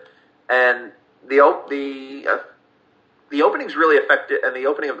good, and the opening's really effective, and the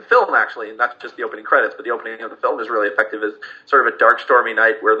opening of the film actually, not just the opening credits, but the opening of the film is really effective as sort of a dark, stormy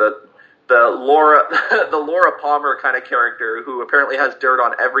night where the Laura Palmer kind of character, who apparently has dirt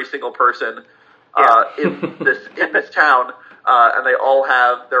on every single person in this town, and they all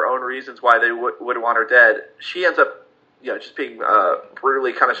have their own reasons why they would want her dead. She ends up, just being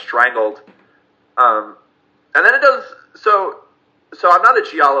brutally kind of strangled, and then it does so. So I'm not a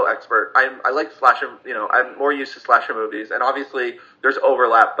Giallo expert. I like slasher. I'm more used to slasher movies, and obviously there's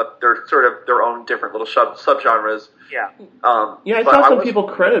overlap, but they're sort of their own different little subgenres. Yeah. I saw some people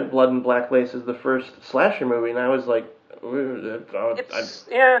credit Blood and Black Lace as the first slasher movie, and I was like,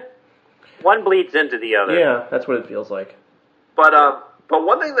 one bleeds into the other. Yeah, that's what it feels like. But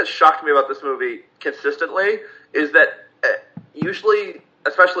one thing that shocked me about this movie consistently is that usually,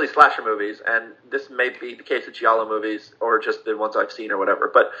 especially slasher movies, and this may be the case of giallo movies or just the ones I've seen or whatever,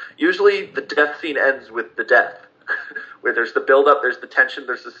 but usually the death scene ends with the death. Where there's the build-up, there's the tension,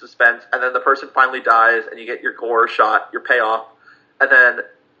 there's the suspense, and then the person finally dies, and you get your gore shot, your payoff, and then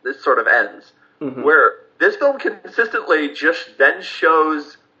this sort of ends. Mm-hmm. Where this film consistently just then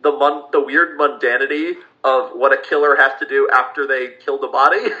shows the weird mundanity of what a killer has to do after they kill the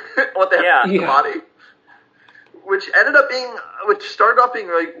body, what they have to do to the body, which started off being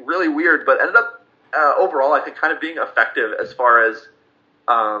really weird, but ended up overall, I think, kind of being effective as far as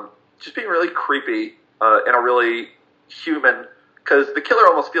just being really creepy and a really human, because the killer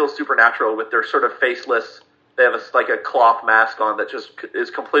almost feels supernatural with their sort of faceless. They have a cloth mask on that just is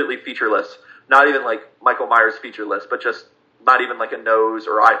completely featureless. Not even like Michael Myers featureless, but just not even like a nose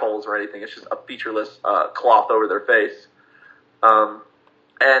or eye holes or anything. It's just a featureless cloth over their face. And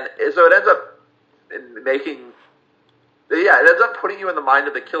so it ends up putting you in the mind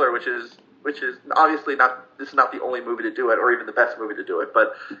of the killer, which is obviously not, this is not the only movie to do it, or even the best movie to do it,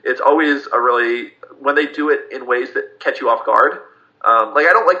 but it's always when they do it in ways that catch you off guard. I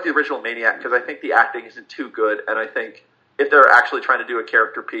don't like the original Maniac because I think the acting isn't too good, and I think if they're actually trying to do a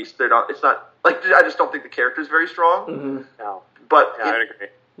character piece, I just don't think the character is very strong. Mm-hmm. No. But I would agree.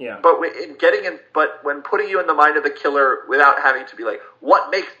 Yeah. But when putting you in the mind of the killer without having to be like, what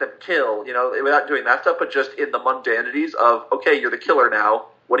makes them kill, without doing that stuff, but just in the mundanities of, okay, you're the killer now,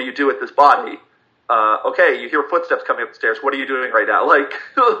 what do you do with this body? Okay, you hear footsteps coming up the stairs, what are you doing right now?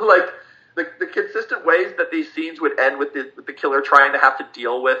 The consistent ways that these scenes would end with the killer trying to have to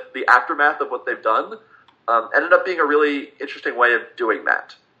deal with the aftermath of what they've done ended up being a really interesting way of doing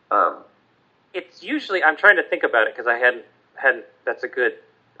that. It's usually, I'm trying to think about it because I hadn't, that's a good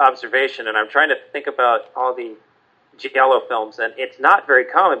observation, and I'm trying to think about all the giallo films, and it's not very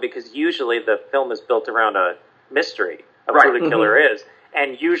common because usually the film is built around a mystery of who the killer is,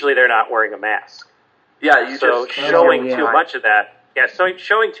 and usually they're not wearing a mask. Yeah, showing too much of that. Yeah, so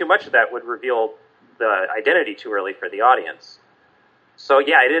showing too much of that would reveal the identity too early for the audience. So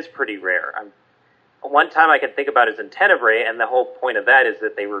yeah, it is pretty rare. One time I can think about is in Tenebrae, and the whole point of that is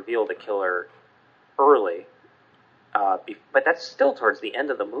that they reveal the killer early. But that's still towards the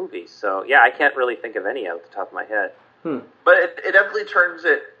end of the movie. So yeah, I can't really think of any off the top of my head. But it definitely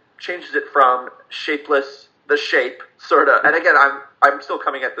changes it from shapeless, the shape, sort of. And again, I'm still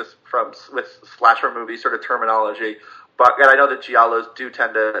coming at this with slasher movie sort of terminology. But I know that giallos do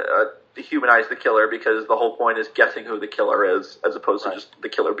tend to dehumanize the killer because the whole point is guessing who the killer is, as opposed to just the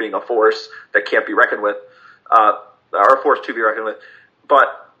killer being a force that can't be reckoned with, or a force to be reckoned with.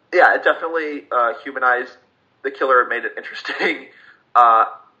 But yeah, it definitely humanized the killer and made it interesting.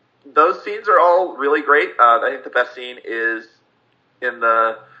 Those scenes are all really great. I think the best scene is in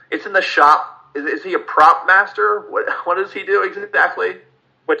the shop. Is he a prop master? What does he do exactly?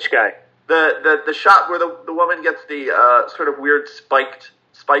 Which guy? The shot where the woman gets the sort of weird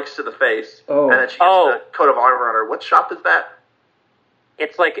spikes to the face, and then she gets the coat of armor on her. What shop is that?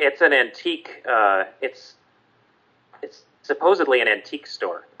 It's an antique. It's supposedly an antique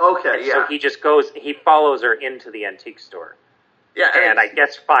store. Okay, yeah. So he just follows her into the antique store. Yeah, and I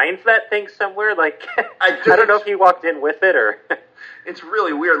guess finds that thing somewhere. I don't know if he walked in with it or. It's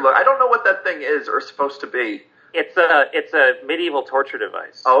really weird. Look, I don't know what that thing is or supposed to be. It's a medieval torture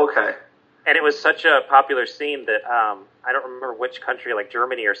device. Oh, okay. And it was such a popular scene that I don't remember which country, like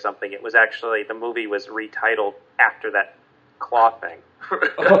Germany or something. It was actually, the movie was retitled after that claw thing.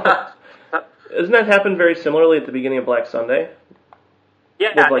 Doesn't that happen very similarly at the beginning of Black Sunday? Yeah,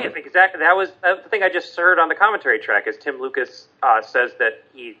 exactly. That was the thing I just heard on the commentary track. Is Tim Lucas says that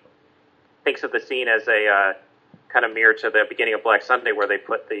he thinks of the scene as a kind of mirror to the beginning of Black Sunday, where they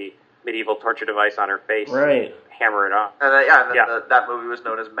put the medieval torture device on her face, right? Hammer it off. And that movie was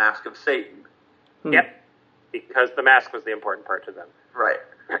known as Mask of Satan. Yep, because the mask was the important part to them. Right.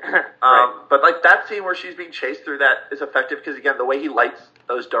 But that scene where she's being chased through that is effective because, again, the way he lights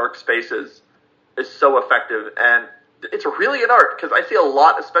those dark spaces is so effective, and it's really an art because I see a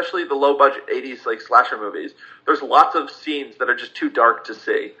lot, especially the low budget 80s slasher movies. There's lots of scenes that are just too dark to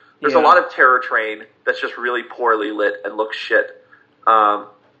see. There's a lot of Terror Train that's just really poorly lit and looks shit.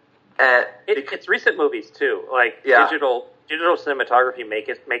 It's recent movies too, digital cinematography makes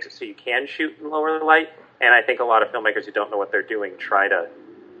it so you can shoot in lower light, and I think a lot of filmmakers who don't know what they're doing try to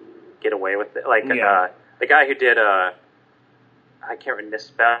get away with it. The guy who did I can't remember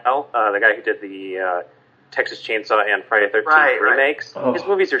Nispel, the guy who did the Texas Chainsaw and Friday the 13th remakes. His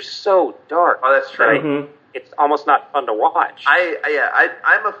movies are so dark. Oh, that's true. it's almost not fun to watch. I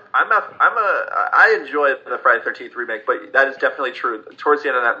enjoy the Friday the 13th remake, but that is definitely true. Towards the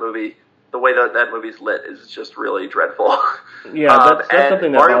end of that movie, the way that movie's lit is just really dreadful. Yeah, that's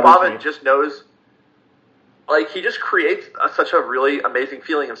something that Mario bothers Bava me. just knows, like, he just creates such a really amazing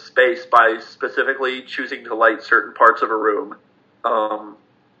feeling of space by specifically choosing to light certain parts of a room.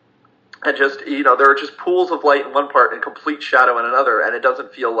 And just, you know, there are just pools of light in one part and complete shadow in another, and it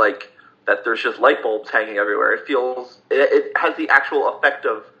doesn't feel like that there's just light bulbs hanging everywhere. It feels, it has the actual effect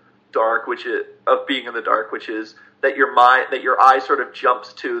of dark, of being in the dark, which is that your eye sort of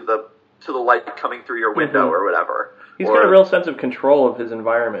jumps to the light coming through your window or whatever. He's got a real sense of control of his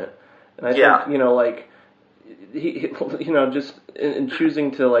environment. And I think, you know, like, he you know, just in choosing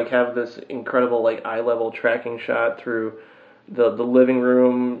to, like, have this incredible, like, eye-level tracking shot through the living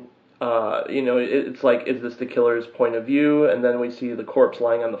room, you know, it's like, is this the killer's point of view? And then we see the corpse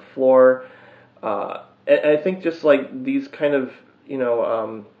lying on the floor. And I think just, like, these kind of, you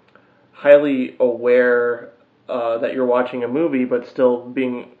know, highly aware that you're watching a movie, but still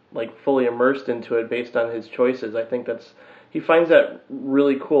being, like, fully immersed into it based on his choices. I think he finds that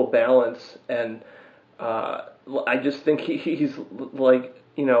really cool balance, and I just think he's, like,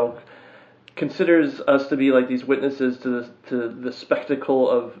 you know, considers us to be like these witnesses to the spectacle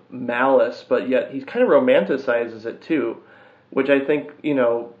of malice, but yet he kind of romanticizes it too, which I think, you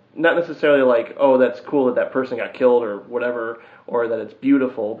know, not necessarily like, oh, that's cool that person got killed or whatever, or that it's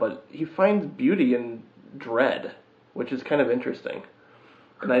beautiful, but he finds beauty in dread, which is kind of interesting.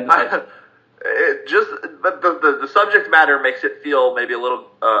 And the subject matter makes it feel maybe a little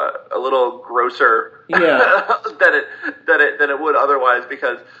grosser than it would otherwise,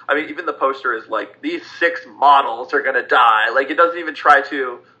 because I mean, even the poster is like, these 6 models are going to die. Like, it doesn't even try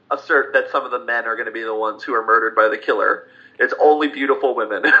to assert that some of the men are going to be the ones who are murdered by the killer. It's only beautiful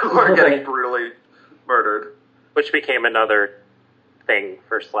women who are getting brutally murdered, which became another thing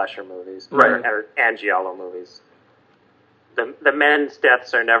for slasher movies, and giallo movies. The men's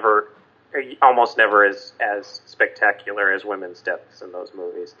deaths are almost never as spectacular as women's deaths in those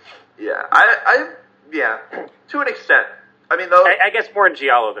movies. Yeah, yeah, to an extent. I mean, though, I guess more in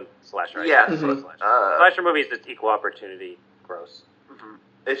giallo than slasher. Yeah, slasher movies, it's equal opportunity gross. Mm-hmm.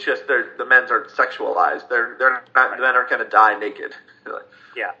 It's just the men are sexualized. The men aren't going to die naked.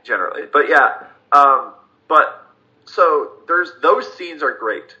 Yeah, generally, but yeah, but so those scenes are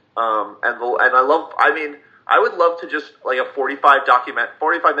great. And I would love to just, like, a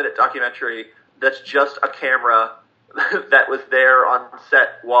 45-minute documentary that's just a camera that was there on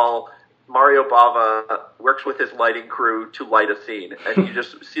set while Mario Bava works with his lighting crew to light a scene. And you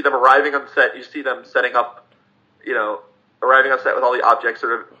just see them arriving on set, you see them setting up, you know, arriving on set with all the objects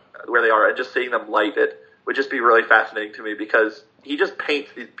sort of where they are, and just seeing them light it would just be really fascinating to me, because he just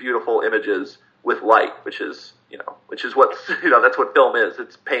paints these beautiful images with light, which is what, you know, that's what film is.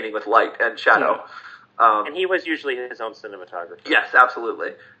 It's painting with light and shadow. Yeah. And he was usually his own cinematographer. Yes,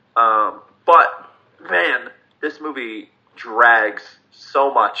 absolutely. But, man, this movie drags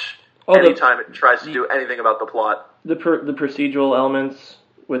so much anytime it tries to do anything about the plot. The procedural elements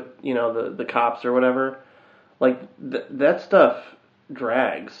with, you know, the cops or whatever, like, that stuff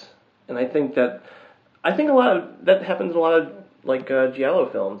drags. And I think a lot of that happens in a lot of, like, giallo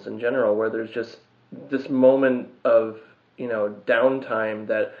films in general, where there's just this moment of, you know, downtime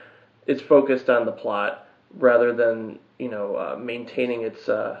that it's focused on the plot rather than, you know, maintaining its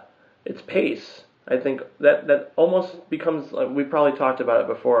pace. I think that almost becomes, we probably talked about it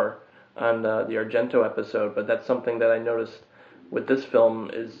before on the Argento episode, but that's something that I noticed with this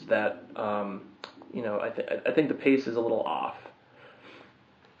film, is that, you know, I think the pace is a little off.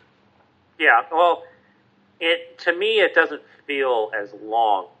 Yeah, well, to me it doesn't feel as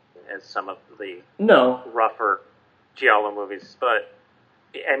long as some of the rougher giallo movies, but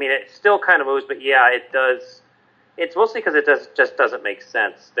I mean, it still kind of moves, but yeah, it does. It's mostly because it just doesn't make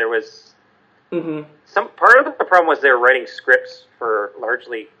sense. There was some part of the problem was they were writing scripts for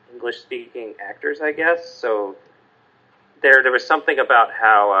largely English-speaking actors, I guess. So there was something about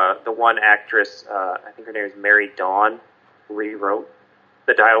how the one actress, I think her name is Mary Dawn, rewrote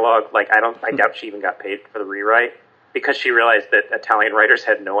the dialogue. Like, I doubt she even got paid for the rewrite, because she realized that Italian writers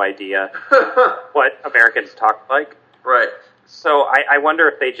had no idea what Americans talk like. Right. So I wonder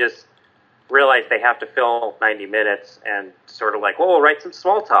if they just realize they have to fill 90 minutes and sort of like, well, we'll write some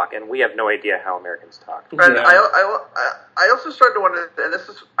small talk, and we have no idea how Americans talk. And I also started to wonder, and this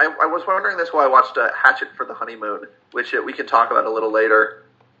is, I was wondering this while I watched Hatchet for the Honeymoon, which we can talk about a little later,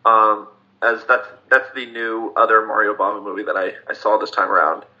 as that's the new other Mario Bava movie that I saw this time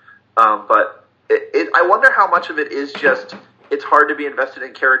around. But I wonder how much of it is just, it's hard to be invested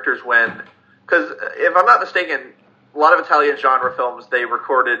in characters when, because if I'm not mistaken, a lot of Italian genre films they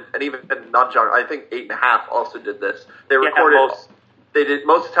recorded, and even non-genre. I think 8.5 also did this. They recorded. They did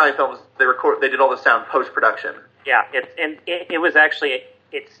most Italian films. They did all the sound post-production. Yeah, it was actually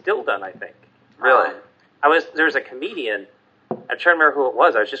it's still done. I think. Really. There was a comedian. I'm trying to remember who it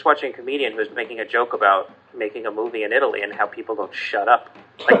was. I was just watching a comedian who was making a joke about making a movie in Italy and how people don't shut up.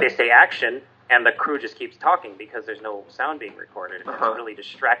 Like they say action, and the crew just keeps talking because there's no sound being recorded. It's really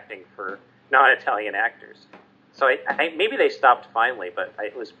distracting for non-Italian actors. So maybe they stopped finally, but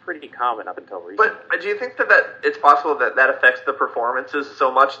it was pretty common up until recently. But do you think that it's possible that affects the performances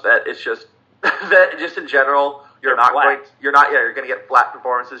so much that it's just that just in general you're going to get flat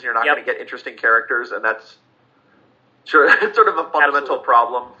performances. You're not going to get interesting characters, and that's it's sort of a fundamental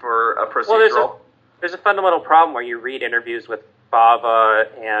problem for a procedural. Well, there's a fundamental problem where you read interviews with Bava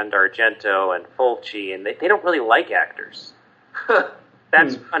and Argento and Fulci, and they don't really like actors.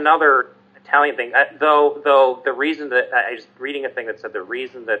 That's another Italian thing. Though the reason that I was reading a thing that said the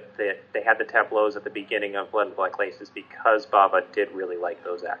reason that they had the tableaus at the beginning of Blood and Black Lace is because Bava did really like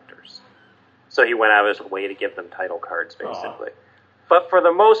those actors. So he went out of his way to give them title cards, basically. But for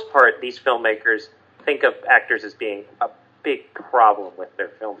the most part, these filmmakers think of actors as being a big problem with their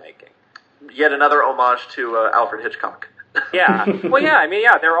filmmaking. Yet another homage to Alfred Hitchcock. Yeah. Well, yeah. I mean,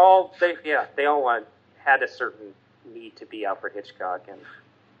 yeah. They all had a certain need to be Alfred Hitchcock, and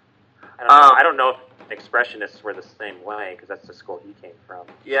I don't know if expressionists were the same way because that's the school he came from.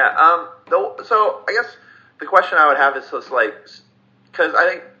 Yeah. So I guess the question I would have is just like, because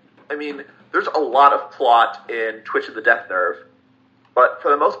I mean, there's a lot of plot in Twitch of the Death Nerve, but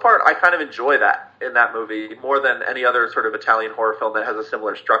for the most part, I kind of enjoy that in that movie more than any other sort of Italian horror film that has a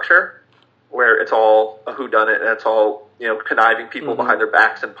similar structure, where it's all a whodunit and it's all conniving people behind their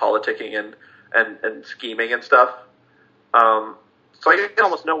backs and politicking and scheming and stuff. So I guess there's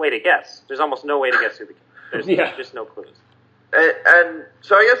almost no way to guess. There's almost no way to guess who the there's just no clues. And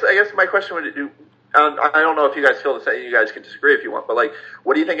so I guess my question would do. I don't know if you guys feel the same. You guys can disagree if you want, but like,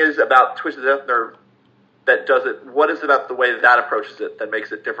 what do you think it is about Twitch of the Death Nerve that does it? What is it about the way that approaches it that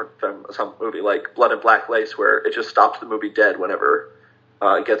makes it different from some movie like Blood and Black Lace, where it just stops the movie dead whenever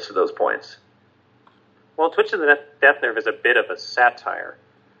it gets to those points? Well, Twitch of the Death Nerve is a bit of a satire,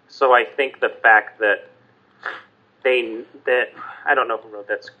 so I think the fact that I don't know who wrote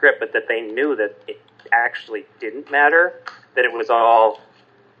that script, but that they knew that it actually didn't matter, that it was all.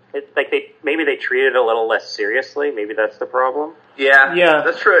 Maybe they treated it a little less seriously. Maybe that's the problem. Yeah,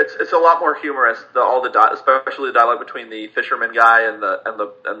 that's true. It's a lot more humorous. Especially the dialogue between the fisherman guy and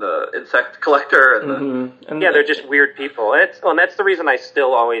the insect collector and they're just weird people. And that's the reason I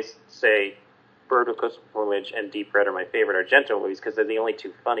still always say Bird with Coastal Plumage and Deep Red are my favorite Argento movies because they're the only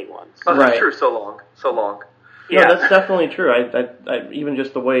two funny ones. Oh, that's true. So long. Yeah, no, that's definitely true. I even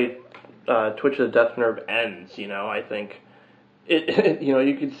just the way Twitch of the Death Nerve ends. I think.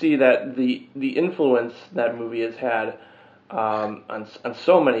 You can see that the influence that movie has had on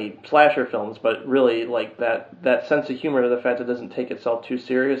so many slasher films, but really like that sense of humor, the fact it doesn't take itself too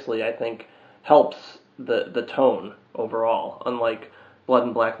seriously, I think helps the tone overall. Unlike Blood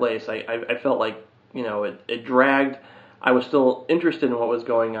and Black Lace, I felt like it dragged. I was still interested in what was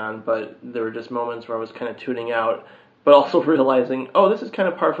going on, but there were just moments where I was kind of tuning out, but also realizing, this is kind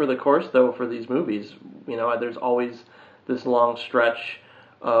of par for the course though for these movies. There's always this long stretch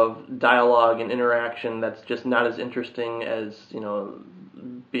of dialogue and interaction that's just not as interesting as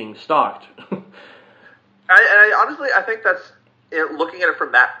being stalked. I honestly think that's looking at it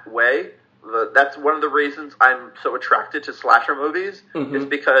from that way. That's one of the reasons I'm so attracted to slasher movies is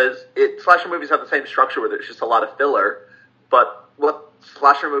because slasher movies have the same structure where there's just a lot of filler. But what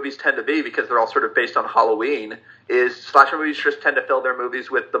slasher movies tend to be, because they're all sort of based on Halloween, is slasher movies just tend to fill their movies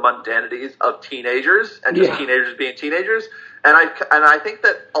with the mundanities of teenagers and just teenagers being teenagers. And I think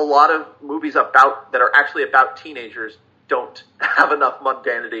that a lot of movies that are actually about teenagers don't have enough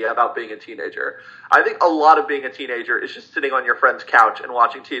mundanity about being a teenager. I think a lot of being a teenager is just sitting on your friend's couch and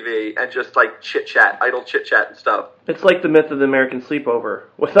watching TV and just like idle chit chat and stuff. It's like the myth of the American Sleepover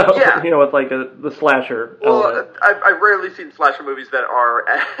without, with like the slasher element. I've rarely seen slasher movies that are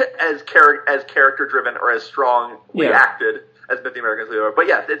as character driven or as strongly acted as Myth of the American Sleepover. But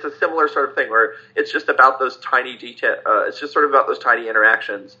yes, it's a similar sort of thing where it's just about those tiny it's just sort of about those tiny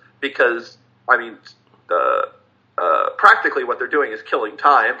interactions because, I mean, practically what they're doing is killing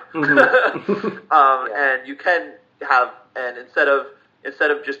time. And you can have, and instead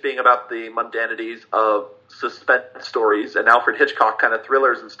of just being about the mundanities of suspense stories and Alfred Hitchcock kind of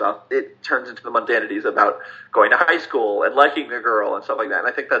thrillers and stuff, it turns into the mundanities about going to high school and liking a girl and stuff like that. And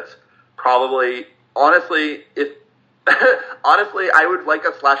I think that's probably, honestly, I would like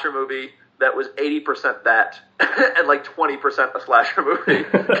a slasher movie that was 80% that and like 20% a slasher movie,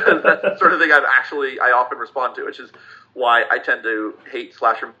 because that's the sort of thing I often respond to, which is why I tend to hate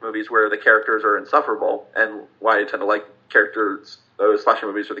slasher movies where the characters are insufferable, and why I tend to like slasher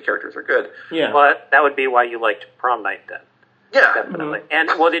movies where the characters are good. Yeah. Well, that would be why you liked Prom Night then. Yeah. Definitely. Mm-hmm.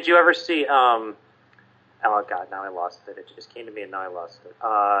 And, well, did you ever see, oh, God, now I lost it. It just came to me and now I lost it.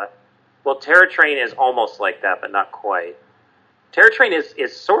 Well, Terror Train is almost like that, but not quite. Terror Train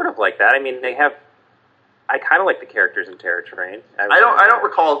is sort of like that. I mean, I kind of like the characters in Terror Train. I don't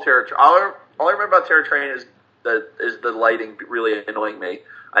recall Terror Train. All I remember about Terror Train is the lighting really annoying me.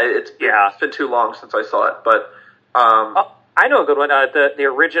 It's been too long since I saw it, but I know a good one. The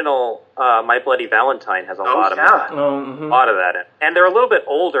original My Bloody Valentine has a lot of that, and they're a little bit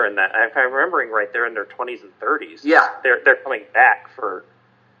older in that. If I'm remembering right, they're in their 20s and 30s. Yeah, they're coming back for,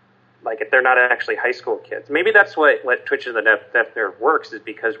 like, if they're not actually high school kids. Maybe that's what Twitch of the Death Nerve works, is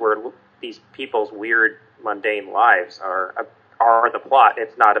because these people's weird, mundane lives are the plot.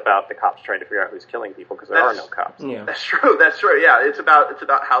 It's not about the cops trying to figure out who's killing people, because there are no cops. Yeah. That's true. Yeah, it's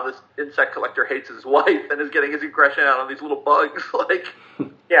about how this insect collector hates his wife and is getting his aggression out on these little bugs.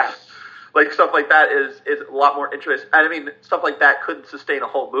 Like stuff like that is a lot more interest. And I mean, stuff like that couldn't sustain a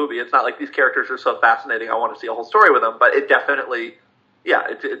whole movie. It's not like these characters are so fascinating I want to see a whole story with them. But it definitely,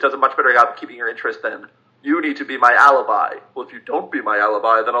 it does a much better job of keeping your interest than, you need to be my alibi. Well, if you don't be my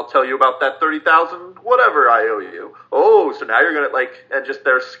alibi, then I'll tell you about that 30,000 whatever I owe you. Oh, so now you're gonna and just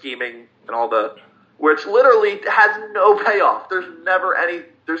they're scheming and all which literally has no payoff. There's never any.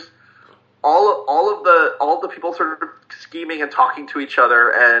 There's all of the people sort of scheming and talking to each other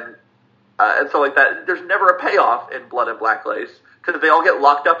and stuff like that. There's never a payoff in Blood and Black Lace, because they all get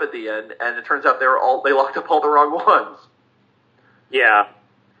locked up at the end, and it turns out they locked up all the wrong ones. Yeah.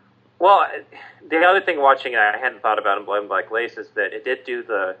 Well, the other thing watching it I hadn't thought about in Blood and Black Lace is that it did do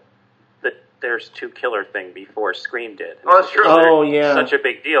the there's two killer thing before Scream did. Oh, that's true. Oh, yeah. Such a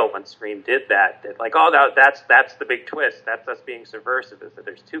big deal when Scream did that. Like, that's the big twist. That's us being subversive, is that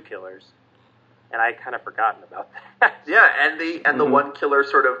there's two killers. And I kind of forgotten about that. Yeah, and the one killer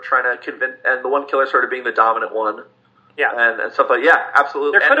sort of trying to convince, and the one killer sort of being the dominant one. Yeah. And stuff like, yeah,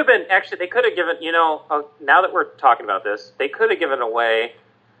 absolutely. There could have been, actually, they could have given, now that we're talking about this, they could have given away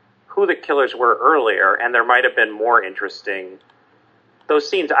who the killers were earlier, and there might have been more interesting. Those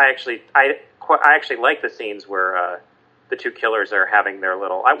scenes, I actually like the scenes where the two killers are having their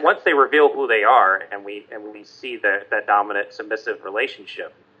little. Once they reveal who they are, and we see that dominant submissive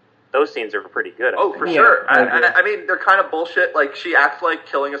relationship, those scenes are pretty good. Oh, for sure. I mean, they're kind of bullshit. Like, she acts like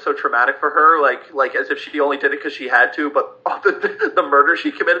killing is so traumatic for her, like as if she only did it because she had to. But the murders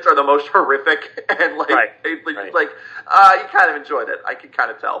she commits are the most horrific, and you kind of enjoyed it. I can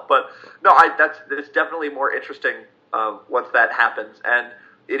kind of tell. But no, it's definitely more interesting once that happens. And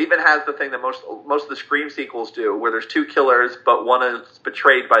it even has the thing that most of the Scream sequels do, where there's two killers, but one is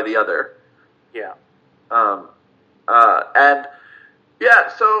betrayed by the other. Yeah. And yeah,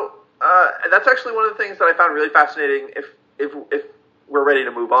 so. That's actually one of the things that I found really fascinating. If we're ready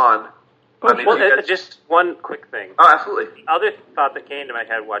to move on, just one quick thing. Oh, absolutely. The other thought that came to my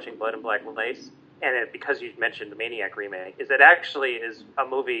head watching Blood and Black Lace, and because you mentioned the Maniac remake, is it actually is a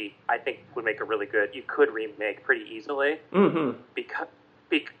movie I think would make a really good. You could remake pretty easily, because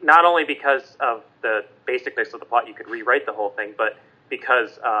not only because of the basicness of the plot, you could rewrite the whole thing, but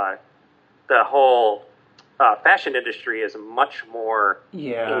because the whole fashion industry is much more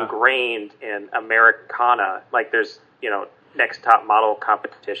ingrained in Americana. Like, there's, next top model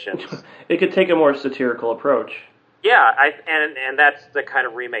competitions. It could take a more satirical approach. Yeah, and that's the kind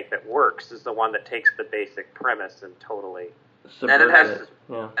of remake that works, is the one that takes the basic premise and totally and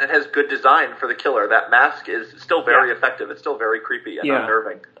it has good design for the killer. That mask is still very effective. It's still very creepy and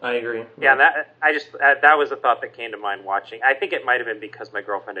unnerving. I agree. Yeah, that was a thought that came to mind watching. I think it might have been because my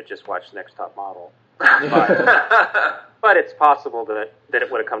girlfriend had just watched Next Top Model. But it's possible that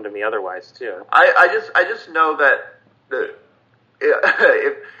it would have come to me otherwise too. I just know that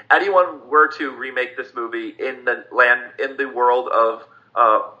if anyone were to remake this movie in the world of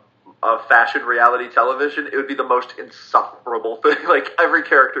fashion reality television, it would be the most insufferable thing. Like, every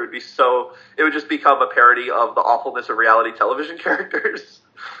character would be it would just become a parody of the awfulness of reality television characters.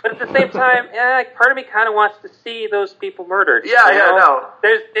 But at the same time, part of me kind of wants to see those people murdered. No.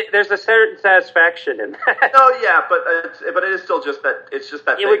 There's a certain satisfaction in that. No, yeah, but it is still just that. It's just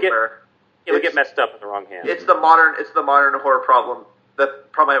that thing where it would get messed up in the wrong hands. It's the modern horror problem. The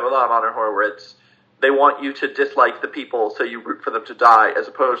problem I have with a lot of modern horror, where they want you to dislike the people so you root for them to die, as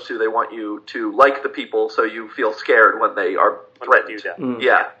opposed to they want you to like the people so you feel scared when they are threatened.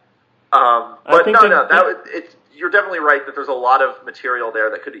 Yeah. But you're definitely right that there's a lot of material there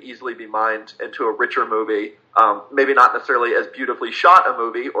that could easily be mined into a richer movie. Maybe not necessarily as beautifully shot a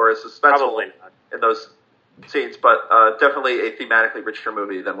movie or as suspenseful in those scenes, but definitely a thematically richer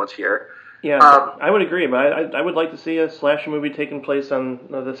movie than what's here. Yeah, I would agree, but I would like to see a slasher movie taking place on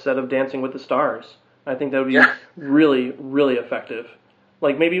the set of Dancing with the Stars. I think that would be really, really effective.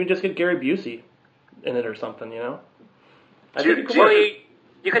 Like, maybe even just get Gary Busey in it or something, you know?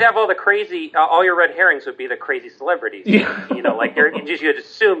 You could have all the crazy, all your red herrings would be the crazy celebrities. Yeah. You know, like, you'd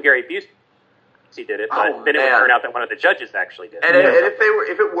assume Gary Busey did it, but then it would turn out that one of the judges actually did it. And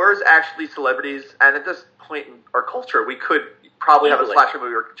if it was actually celebrities, and at this point in our culture, we could probably have a slasher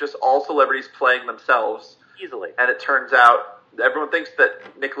movie where just all celebrities playing themselves. Easily. And it turns out everyone thinks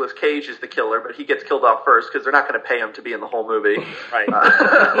that Nicolas Cage is the killer, but he gets killed off first because they're not going to pay him to be in the whole movie. Right.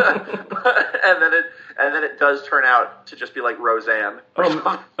 And then it does turn out to just be like Roseanne.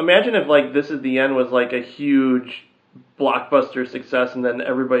 Imagine if like This Is the End was like a huge blockbuster success, and then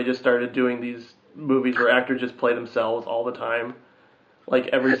everybody just started doing these movies where actors just play themselves all the time. Like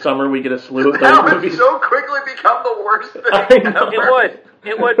every summer we get a slew of those movies. That would so quickly become the worst thing ever.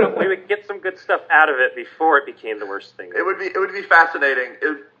 It would, but we would get some good stuff out of it before it became the worst thing. It would be fascinating.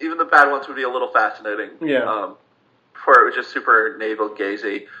 Even the bad ones would be a little fascinating. Yeah. Before it was just super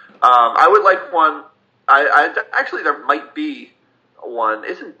navel-gazy. I would like one. Actually, there might be one.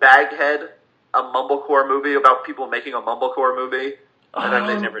 Isn't Baghead a mumblecore movie about people making a mumblecore movie?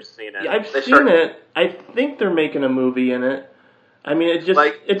 I've never seen it. Yeah, I've seen it. I think they're making a movie in it. I mean, it's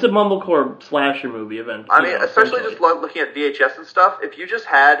a mumblecore slasher movie event. I mean, especially just looking at VHS and stuff, if you just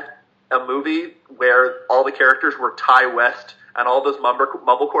had a movie where all the characters were Ty West and all those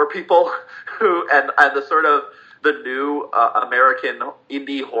mumblecore people and the sort of the new American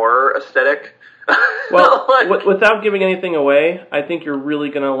indie horror aesthetic. Well, without giving anything away, I think you're really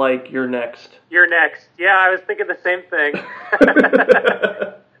going to like You're Next. You're Next. Yeah, I was thinking the same thing.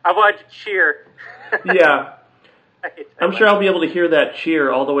 I watched Cheer. Yeah. I'm sure I'll be able to hear that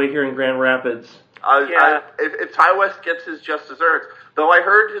cheer all the way here in Grand Rapids. If Ty West gets his just desserts, though I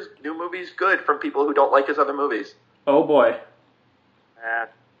heard his new movie's good from people who don't like his other movies. Oh boy.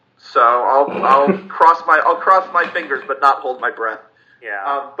 So I'll cross my fingers, but not hold my breath.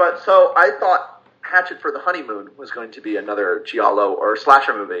 Yeah. But so I thought Hatchet for the Honeymoon was going to be another giallo or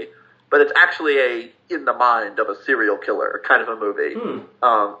slasher movie, but it's actually a in the mind of a serial killer kind of a movie.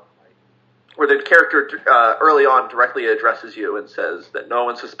 Where the character early on directly addresses you and says that no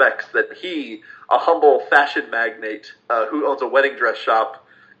one suspects that he, a humble fashion magnate who owns a wedding dress shop,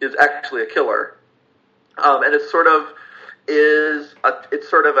 is actually a killer. And it's sort of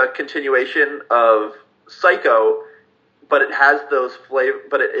a continuation of Psycho, but it has those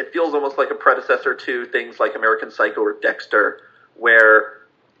but it feels almost like a predecessor to things like American Psycho or Dexter, where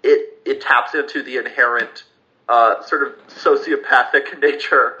it taps into the inherent sort of sociopathic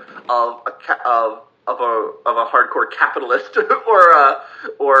nature of a hardcore capitalist or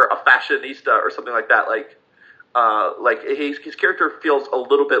a fashionista or something like that. Like his character feels a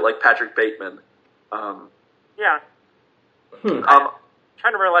little bit like Patrick Bateman. Yeah.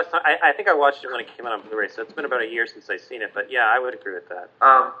 Trying to realize, I think I watched it when it came out on Blu-ray, so it's been about a year since I've seen it. But yeah, I would agree with that.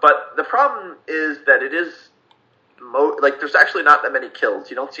 But the problem is that it is there's actually not that many kills.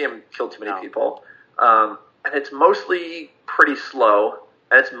 You don't see him kill too many people. And it's mostly pretty slow,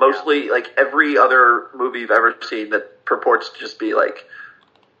 and it's mostly like every other movie you've ever seen that purports to just be like,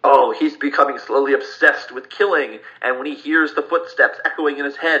 oh, he's becoming slowly obsessed with killing, and when he hears the footsteps echoing in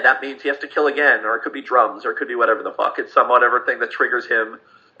his head, that means he has to kill again, or it could be drums, or it could be whatever the fuck. It's some whatever thing that triggers him,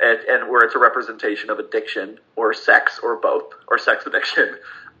 and where it's a representation of addiction, or sex, or both, or sex addiction,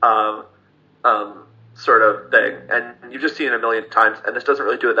 sort of thing. And you've just seen it a million times, and this doesn't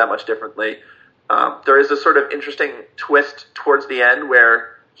really do it that much differently. There is a sort of interesting twist towards the end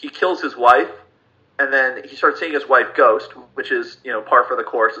where he kills his wife, and then he starts seeing his wife ghost, which is, par for the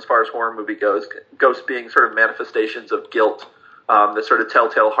course as far as horror movie goes. Ghosts being sort of manifestations of guilt, the sort of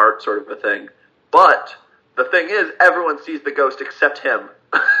telltale heart sort of a thing. But the thing is, everyone sees the ghost except him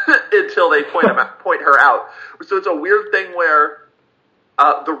until they point her out. So it's a weird thing where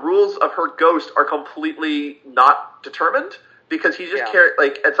the rules of her ghost are completely not determined. Because he just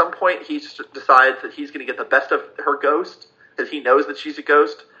at some point he decides that he's going to get the best of her ghost because he knows that she's a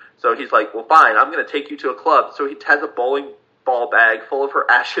ghost. So he's like, well, fine, I'm going to take you to a club. So he has a bowling ball bag full of her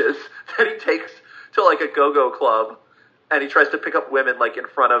ashes that he takes to like a go-go club, and he tries to pick up women like in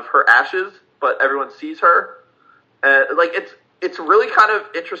front of her ashes, but everyone sees her. And it's really kind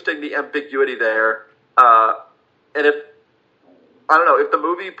of interesting, the ambiguity there. And if the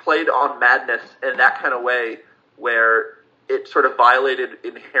movie played on madness in that kind of way, where it sort of violated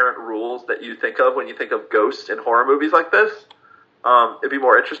inherent rules that you think of when you think of ghosts in horror movies like this, it'd be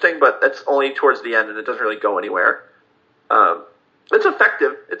more interesting. But that's only towards the end, and it doesn't really go anywhere. It's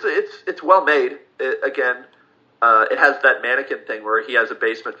effective. It's well made. It has that mannequin thing where he has a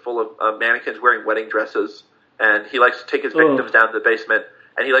basement full of mannequins wearing wedding dresses, and he likes to take his victims down to the basement,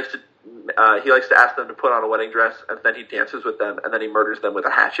 and he likes to ask them to put on a wedding dress, and then he dances with them, and then he murders them with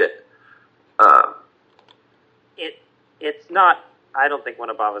a hatchet. It's not, I don't think,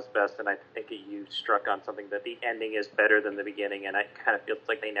 one of Bava's best, and I think you struck on something that the ending is better than the beginning, and it kind of feels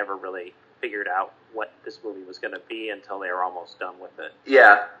like they never really figured out what this movie was going to be until they were almost done with it.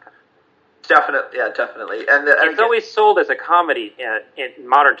 Yeah. Definitely. And it's always sold as a comedy in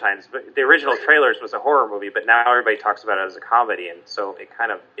modern times. But the original trailers was a horror movie, but now everybody talks about it as a comedy, and so it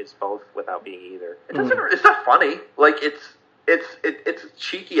kind of is both without being either. It's not funny. Like it's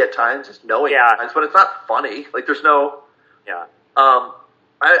cheeky at times, it's knowing at times, but it's not funny. Like there's no. Yeah.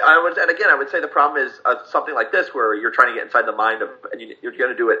 I would say the problem is something like this where you're trying to get inside the mind of, and you're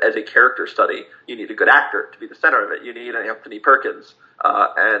going to do it as a character study. You need a good actor to be the center of it. You need Anthony Perkins,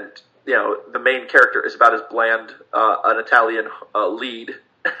 and the main character is about as bland an Italian lead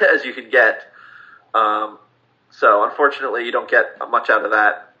as you can get. So unfortunately, you don't get much out of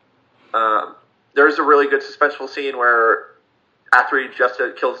that. There's a really good suspenseful scene where after he just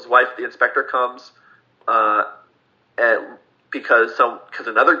kills his wife, the inspector comes, because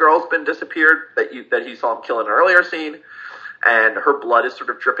another girl's been disappeared that he saw him kill in an earlier scene, and her blood is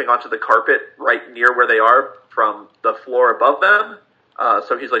sort of dripping onto the carpet right near where they are from the floor above them.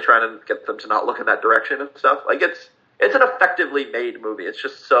 So he's like trying to get them to not look in that direction and stuff. Like it's an effectively made movie. It's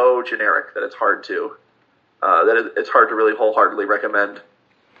just so generic that it's hard to really wholeheartedly recommend.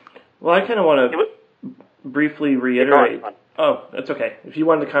 Well, I kind of want to briefly reiterate. Oh, that's okay. If you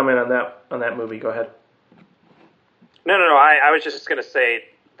wanted to comment on that movie, go ahead. No. I was just going to say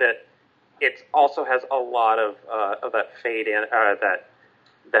that it also has a lot of that fade in,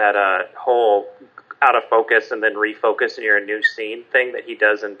 that whole out of focus and then refocus and you're a new scene thing that he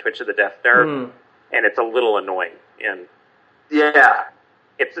does in Twitch of the Death Nerve, and it's a little annoying. And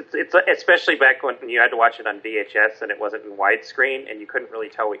it's especially back when you had to watch it on VHS and it wasn't in widescreen and you couldn't really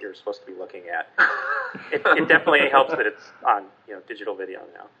tell what you were supposed to be looking at. It definitely helps that it's on digital video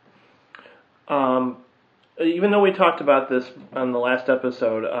now. Even though we talked about this on the last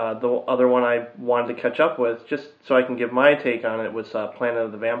episode, the other one I wanted to catch up with, just so I can give my take on it, was Planet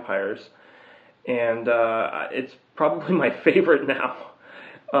of the Vampires. And it's probably my favorite now.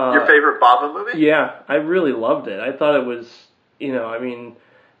 Your favorite Bava movie? Yeah, I really loved it. I thought it was,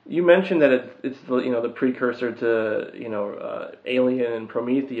 you mentioned that it's the precursor to, Alien and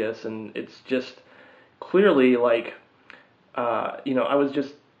Prometheus, and it's just clearly like, I was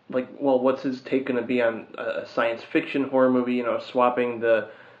just like, well, what's his take going to be on a science fiction horror movie, swapping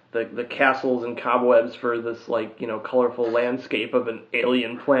the castles and cobwebs for this, colorful landscape of an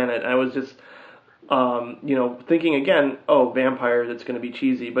alien planet. And I was just, thinking again, vampires, it's going to be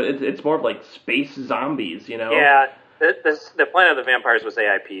cheesy, but it's more of like space zombies, Yeah, the Planet of the Vampires was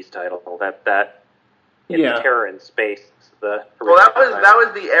AIP's title. Terror in Space. That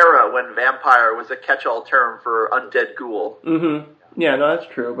was the era when vampire was a catch-all term for undead ghoul. Mm-hmm. Yeah, no, that's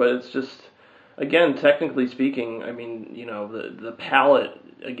true, but it's just, again, technically speaking, I mean, the palette,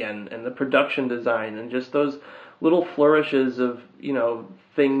 again, and the production design, and just those little flourishes of,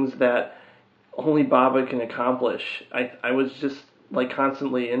 things that only Bava can accomplish. I was just,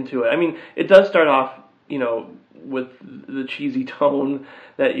 constantly into it. I mean, it does start off, with the cheesy tone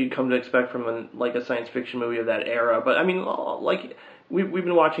that you'd come to expect from a science fiction movie of that era, but, I mean, we've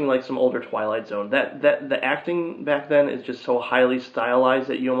been watching some older Twilight Zone. That the acting back then is just so highly stylized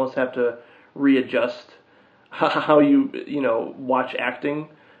that you almost have to readjust how you watch acting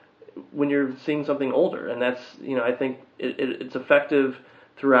when you're seeing something older. And that's I think it's effective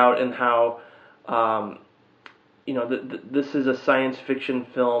throughout in how this is a science fiction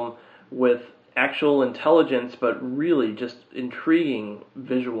film with actual intelligence, but really just intriguing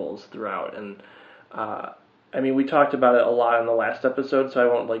visuals throughout. And we talked about it a lot in the last episode, so I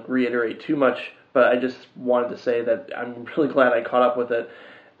won't reiterate too much, but I just wanted to say that I'm really glad I caught up with it.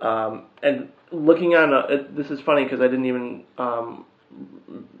 And looking on, this is funny because I didn't even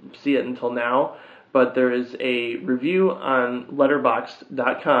see it until now, but there is a review on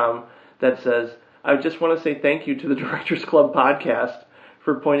Letterboxd.com that says, I just want to say thank you to the Directors Club podcast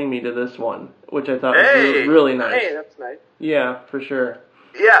for pointing me to this one, which I thought was really nice. Hey, that's nice. Yeah, for sure.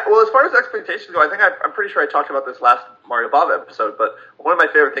 Yeah, well, as far as expectations go, I think I'm pretty sure I talked about this last Mario Bava episode, but one of my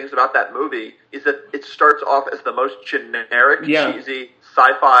favorite things about that movie is that it starts off as the most generic, cheesy,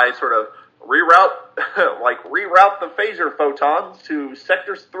 sci-fi sort of reroute the phaser photons to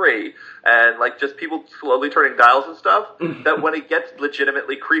sectors 3, and like just people slowly turning dials and stuff, that when it gets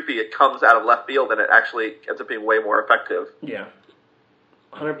legitimately creepy, it comes out of left field and it actually ends up being way more effective. Yeah.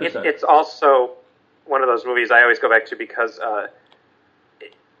 100%. It's also one of those movies I always go back to because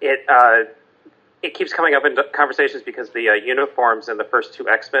it keeps coming up in conversations because the uniforms in the first 2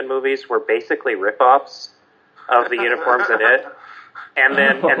 X-Men movies were basically rip-offs of the uniforms in it. And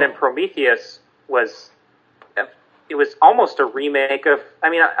then Prometheus was almost a remake of. I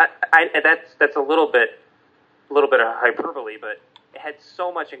mean, that's a little bit of hyperbole, but it had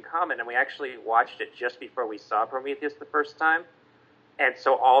so much in common. And we actually watched it just before we saw Prometheus the first time, and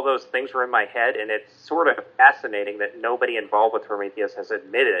so all those things were in my head. And it's sort of fascinating that nobody involved with Prometheus has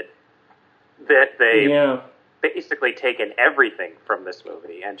admitted that they've basically taken everything from this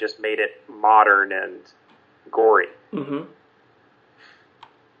movie and just made it modern and gory. Mm-hmm.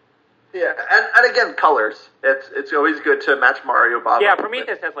 Yeah, and again, colors. It's always good to match Mario Bava. Yeah,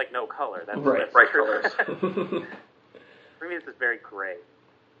 Prometheus has like no color. That's bright colors. Prometheus is very gray.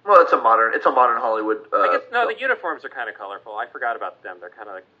 Well, it's a modern Hollywood. I guess the uniforms are kind of colorful. I forgot about them. They're kind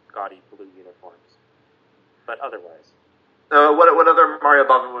of like gaudy blue uniforms. But otherwise, what other Mario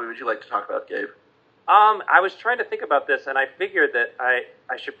Bava movie would you like to talk about, Gabe? I was trying to think about this, and I figured that I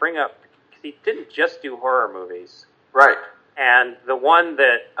should bring up because he didn't just do horror movies, right? And the one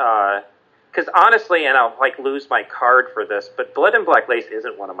that, because honestly, and I'll like lose my card for this, but Blood and Black Lace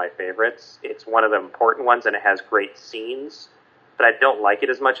isn't one of my favorites. It's one of the important ones, and it has great scenes, but I don't like it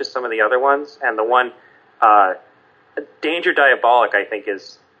as much as some of the other ones. And the one, Danger Diabolik, I think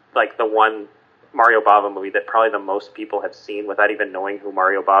is like the one Mario Bava movie that probably the most people have seen without even knowing who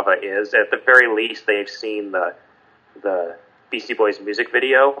Mario Bava is. At the very least, they've seen the Beastie Boys music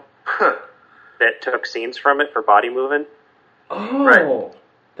video that took scenes from it for Body Movin'. Oh, right.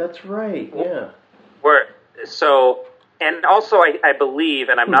 That's right, yeah. And also I believe,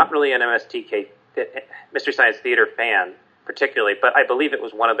 and I'm not really an MSTK, Mystery Science Theater fan particularly, but I believe it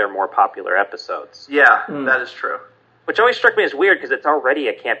was one of their more popular episodes. Yeah, that is true. Which always struck me as weird because it's already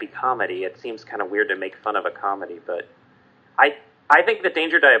a campy comedy. It seems kind of weird to make fun of a comedy, but I think that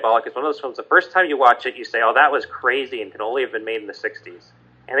Danger Diabolik is one of those films, the first time you watch it, you say, oh, that was crazy and could only have been made in the 60s.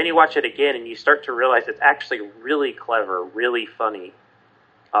 And then you watch it again, and you start to realize it's actually really clever, really funny,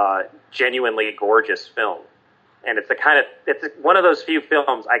 genuinely gorgeous film. And it's one of those few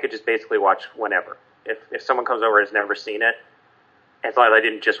films I could just basically watch whenever. If someone comes over and has never seen it, as long as I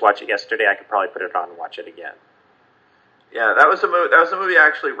didn't just watch it yesterday, I could probably put it on and watch it again. Yeah, that was a movie I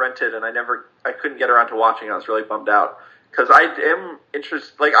actually rented, and I couldn't get around to watching. I was really bummed out. Because I am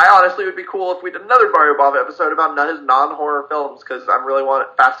interested, I honestly would be cool if we did another Mario Bava episode about his non-horror films, because I'm really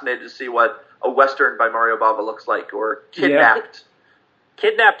fascinated to see what a Western by Mario Bava looks like, or Kidnapped. Yeah.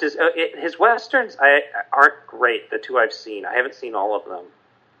 Kidnapped is, his Westerns aren't great, the 2 I've seen. I haven't seen all of them.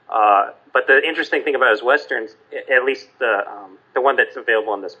 But the interesting thing about his Westerns, at least the one that's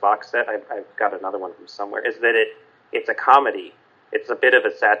available in this box set, I've got another one from somewhere, is that it's a comedy. It's a bit of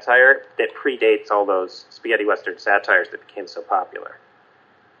a satire that predates all those spaghetti Western satires that became so popular.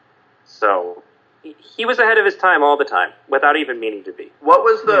 So he was ahead of his time all the time, without even meaning to be. What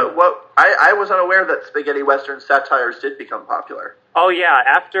was I was unaware that spaghetti Western satires did become popular. Oh yeah,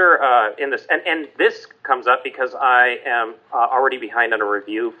 after in this, and this comes up because I am already behind on a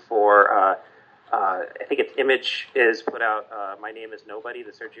review for I think it's Image is put out. My Name is Nobody,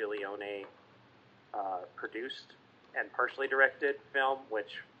 the Sergio Leone produced and partially directed film,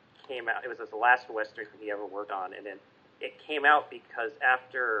 which came out. It was the last Western he ever worked on, and then it came out because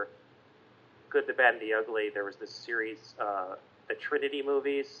after Good, the Bad, and the Ugly, there was this series, the Trinity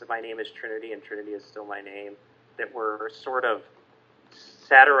movies. My Name is Trinity, and Trinity is Still My Name, that were sort of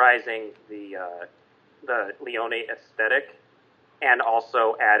satirizing the Leone aesthetic, and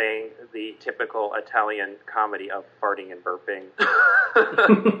also adding the typical Italian comedy of farting and burping.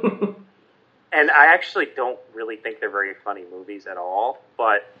 And I actually don't really think they're very funny movies at all,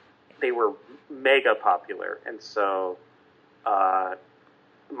 but they were mega popular. And so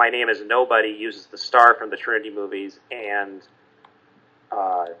My Name is Nobody uses the star from the Trinity movies and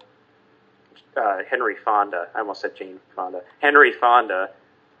Henry Fonda. I almost said Jane Fonda. Henry Fonda,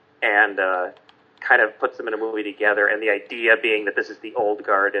 and kind of puts them in a movie together. And the idea being that this is the old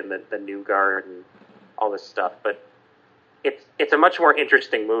guard and the new guard and all this stuff. But it's a much more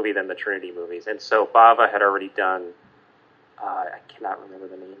interesting movie than the Trinity movies. And so Bava had already done, I cannot remember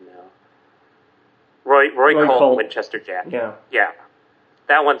the name now. Roy Colt, Winchester Jack. Yeah.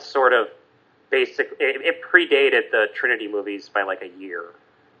 That one's sort of basic. It predated the Trinity movies by like a year,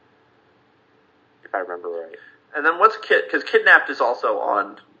 if I remember right. And then because Kidnapped is also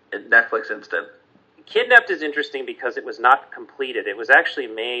on Netflix instant. Kidnapped is interesting because it was not completed. It was actually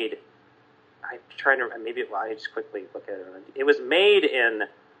made. I'm trying to maybe. Well, I just quickly look at it. It was made in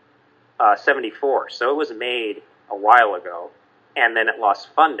 '74, so it was made a while ago, and then it lost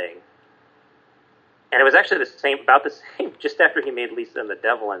funding. And it was actually about the same, just after he made Lisa and the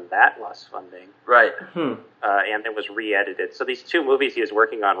Devil, and that lost funding. Right. And it was re-edited. So these two movies he was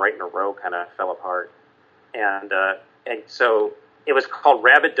working on right in a row kind of fell apart. And so it was called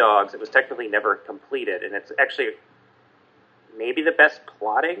Rabid Dogs. It was technically never completed, and it's actually maybe the best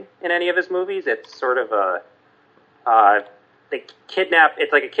plotting in any of his movies. It's sort of it's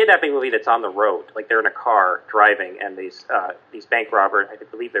like a kidnapping movie that's on the road. Like they're in a car driving, and these bank robbers, I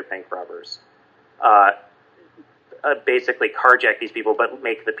believe they're bank robbers, basically carjack these people, but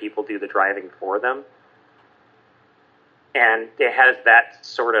make the people do the driving for them. And it has that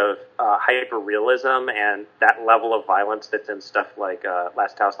sort of hyper-realism and that level of violence that's in stuff like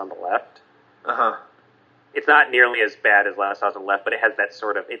Last House on the Left. Uh-huh. It's not nearly as bad as Last House on the Left, but it has that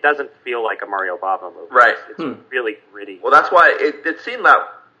sort of... It doesn't feel like a Mario Bava movie. Right. It's really gritty. Well, that's why it seemed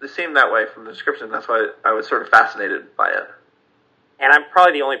that way from the description. That's why I was sort of fascinated by it. And I'm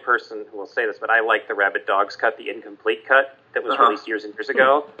probably the only person who will say this, but I like the Rabid Dogs cut, the incomplete cut that was released years and years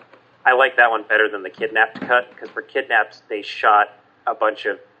ago. I like that one better than the Kidnapped cut, because for Kidnapped, they shot a bunch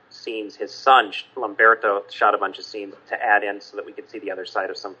of scenes. His son, Lamberto, shot a bunch of scenes to add in so that we could see the other side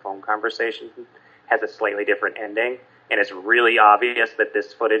of some phone conversation. It has a slightly different ending, and it's really obvious that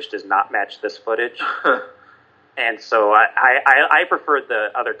this footage does not match this footage. And so I preferred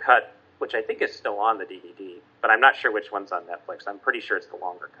the other cut, which I think is still on the DVD, but I'm not sure which one's on Netflix. I'm pretty sure it's the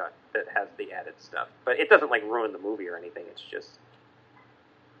longer cut that has the added stuff. But it doesn't ruin the movie or anything. It's just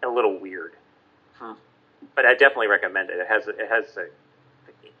a little weird. But I definitely recommend it.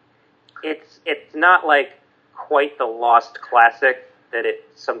 It's not like quite the lost classic that it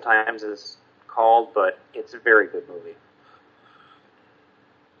sometimes is called, but it's a very good movie.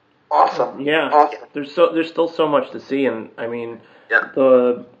 Awesome. Yeah. Awesome. There's still so much to see, and I mean,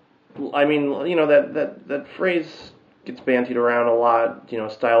 that phrase gets bandied around a lot,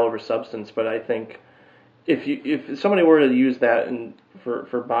 style over substance, but I think if somebody were to use that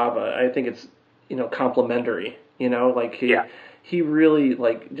for Bava, I think it's complimentary. He really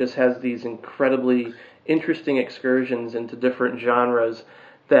just has these incredibly interesting excursions into different genres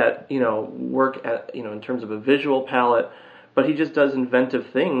that work at in terms of a visual palette, but he just does inventive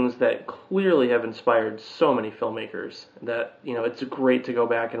things that clearly have inspired so many filmmakers that it's great to go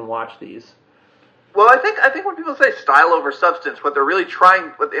back and watch these. Well, I think when people say style over substance, what they're really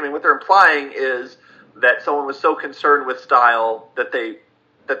what they're implying is that someone was so concerned with style that they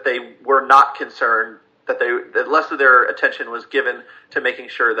were not concerned, that less of their attention was given to making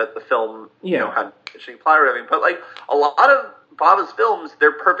sure that the film had interesting plot or whatever. But a lot of Bava's films,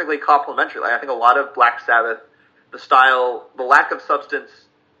 they're perfectly complementary. I think a lot of Black Sabbath, the style, the lack of substance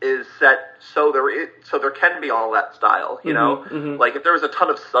is set so there can be all that style. Like if there was a ton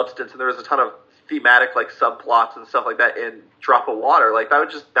of substance and there was a ton of thematic subplots and stuff like that in Drop of Water, that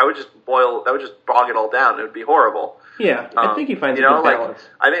would just bog it all down. It would be horrible. Yeah, I think he finds a good balance.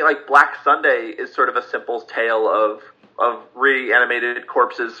 I think Black Sunday is sort of a simple tale of reanimated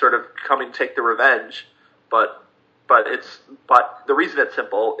corpses sort of coming to take their revenge, but the reason it's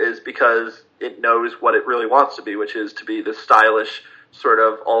simple is because it knows what it really wants to be, which is to be this stylish sort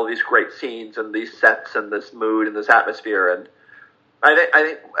of all these great scenes and these sets and this mood and this atmosphere. And I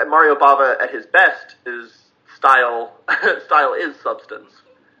think Mario Bava at his best is style. Style is substance.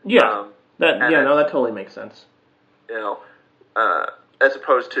 Yeah, that totally makes sense. As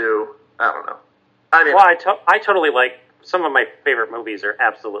opposed to, I don't know. I totally like, some of my favorite movies are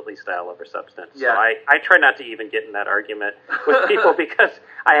absolutely style over substance. Yeah. So I try not to even get in that argument with people because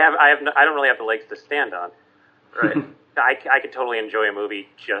I don't really have the legs to stand on. Right. I could totally enjoy a movie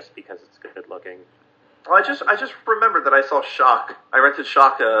just because it's good looking. Well, I just remembered that I saw Shock. I rented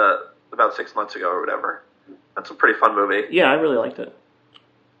Shock about 6 months ago or whatever. That's a pretty fun movie. Yeah, I really liked it.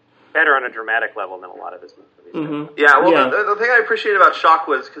 Better on a dramatic level than a lot of his movies. Mm-hmm. Yeah, well, yeah. The thing I appreciated about Shock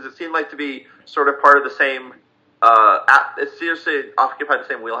was because it seemed like to be sort of part of the same. It seriously occupied the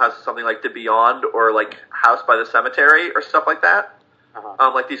same wheelhouse as something like The Beyond or House by the Cemetery or stuff like that.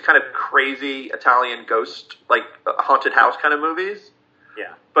 Uh-huh. These kind of crazy Italian ghost, haunted house kind of movies.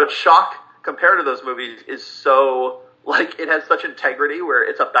 Yeah. But Shock, compared to those movies, is so it has such integrity where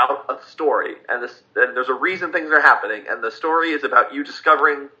it's about a story and there's a reason things are happening, and the story is about you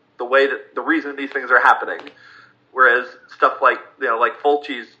discovering the reason these things are happening. Whereas stuff like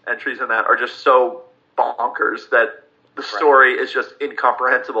Fulci's entries in that are just so bonkers that the story is just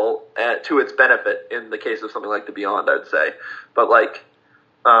incomprehensible to its benefit in the case of something like The Beyond, I'd say. But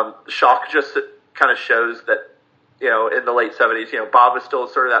Shock just kind of shows that, in the late 70s, Bob was still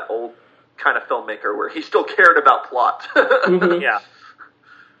sort of that old kind of filmmaker where he still cared about plot. Mm-hmm. Yeah.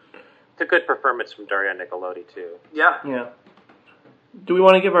 It's a good performance from Daria Nicolodi, too. Yeah. Yeah. Do we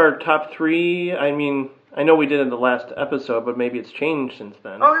want to give our top 3? I mean, I know we did in the last episode, but maybe it's changed since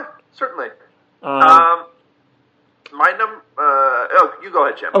then. Oh, yeah, certainly. My number... you go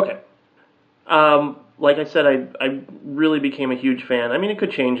ahead, Jim. Okay. Like I said, I really became a huge fan. I mean, it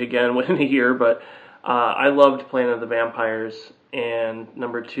could change again within a year, but I loved Planet of the Vampires, and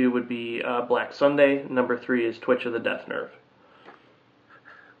number 2 would be Black Sunday. Number 3 is Twitch of the Death Nerve.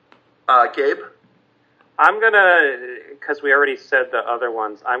 Gabe? I'm going to, because we already said the other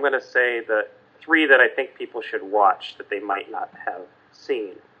ones, I'm going to say the 3 that I think people should watch that they might not have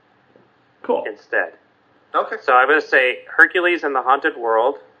seen. Cool. Instead. Okay. So I'm going to say Hercules and the Haunted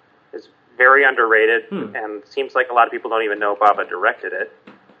World is very underrated, and seems like a lot of people don't even know Bava directed it.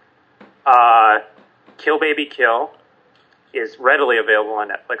 Kill Baby Kill is readily available on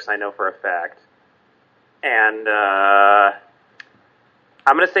Netflix, I know for a fact. And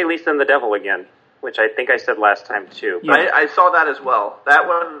I'm going to say Lisa and the Devil again, which I think I said last time too. Yeah. I saw that as well. That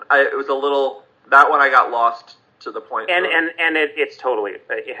one, that one I got lost to the point. And it's totally,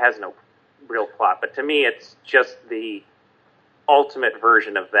 it has no real plot, but to me it's just the ultimate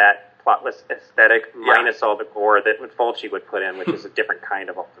version of that plotless aesthetic, minus all the gore that Fulci would put in, which is a different kind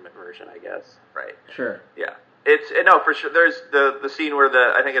of ultimate version, I guess. Right. Sure. Yeah. For sure. There's the scene where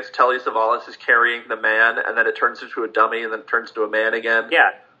I think it's Telly Savalas is carrying the man, and then it turns into a dummy, and then it turns into a man again.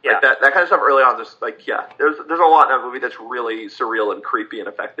 Yeah. Yeah. Like that kind of stuff early on. There's there's a lot in that movie that's really surreal and creepy and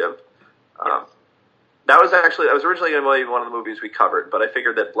effective. That was originally going to be one of the movies we covered, but I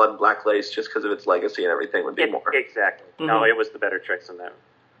figured that Blood and Black Lace, just because of its legacy and everything, would be more. Exactly. Mm-hmm. No, it was the better choice than that.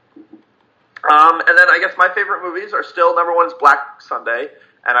 And then I guess my favorite movies are still, number 1 is Black Sunday,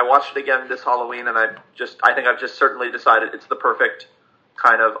 and I watched it again this Halloween, and I think I've just certainly decided it's the perfect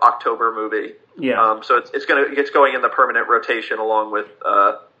kind of October movie. Yeah. So it's going in the permanent rotation along with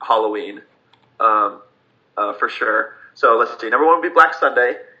Halloween, for sure. So let's see. Number 1 would be Black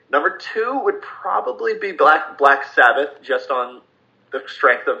Sunday. Number 2 would probably be Black Sabbath, just on the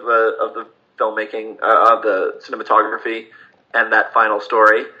strength of the filmmaking, of the cinematography, and that final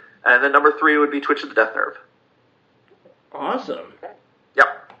story. And then number 3 would be Twitch of the Death Nerve. Awesome.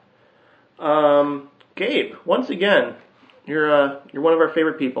 Yep. Gabe, once again, you're one of our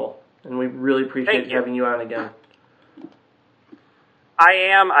favorite people, and we really appreciate having you on again. I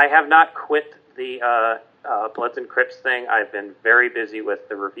am. I have not quit the Bloods and Crips thing. I've been very busy with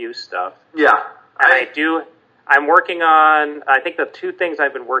the review stuff. Yeah. And I'm working on, I think the 2 things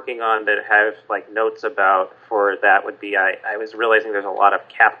I've been working on that have like notes about for that would be, I was realizing there's a lot of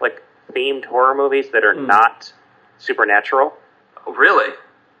Catholic themed horror movies that are not supernatural. Oh, really?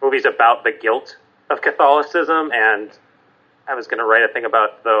 Movies about the guilt of Catholicism, and I was going to write a thing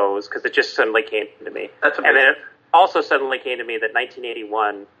about those because it just suddenly came to me. That's amazing. And then it also suddenly came to me that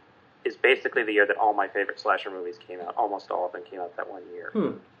 1981 is basically the year that all my favorite slasher movies came out. Almost all of them came out that one year.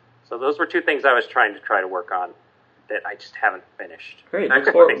 So those were 2 things I was trying to work on that I just haven't finished. Great.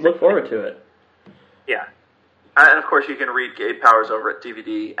 Look forward to it. Yeah. And of course you can read Gabe Powers over at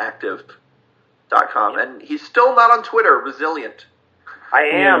DVDactive.com. Yeah. And he's still not on Twitter, resilient. I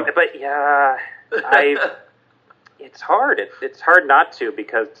am, but it's hard. It's hard not to,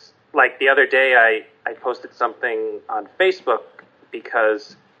 because like the other day I posted something on Facebook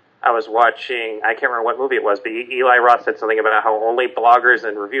because I was watching, I can't remember what movie it was, but Eli Roth said something about how only bloggers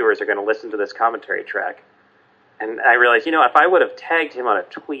and reviewers are going to listen to this commentary track. And I realized, if I would have tagged him on a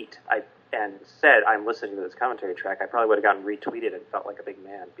tweet and said, I'm listening to this commentary track, I probably would have gotten retweeted and felt like a big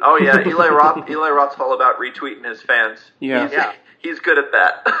man. Oh, yeah, Eli Roth's all about retweeting his fans. Yeah. He's good at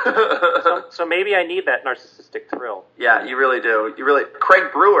that. so maybe I need that narcissistic thrill. Yeah, you really do.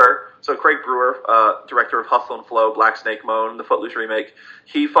 Craig Brewer, director of Hustle and Flow, Black Snake Moan, the Footloose remake,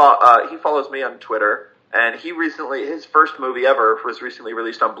 he follows me on Twitter, and his first movie ever was recently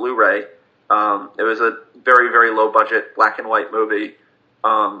released on Blu-ray. It was a very, very low budget black and white movie,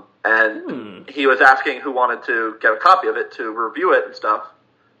 and he was asking who wanted to get a copy of it to review it and stuff.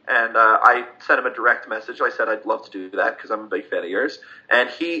 And I sent him a direct message. I said I'd love to do that because I'm a big fan of yours. And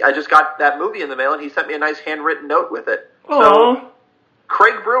I just got that movie in the mail, and he sent me a nice handwritten note with it. Aww. So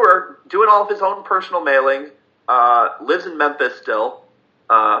Craig Brewer, doing all of his own personal mailing, lives in Memphis still.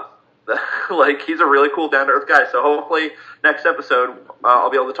 He's a really cool, down-to-earth guy. So hopefully next episode I'll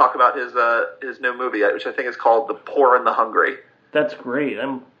be able to talk about his new movie, which I think is called The Poor and the Hungry. That's great.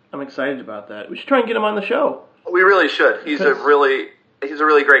 I'm excited about that. We should try and get him on the show. We really should. He's a really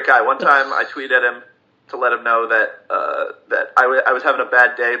great guy. One time I tweeted him to let him know that that I was having a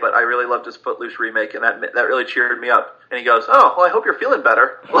bad day, but I really loved his Footloose remake, and that really cheered me up. And he goes, "Oh, well, I hope you're feeling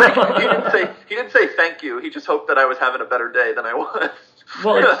better." Like he didn't say thank you. He just hoped that I was having a better day than I was.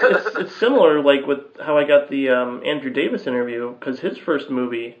 Well, it's similar, like with how I got the Andrew Davis interview, because his first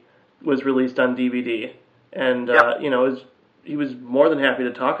movie was released on DVD, and he was more than happy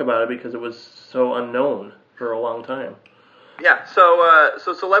to talk about it because it was so unknown for a long time. Yeah,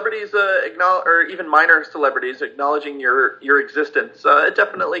 so celebrities acknowledge, or even minor celebrities acknowledging your existence, it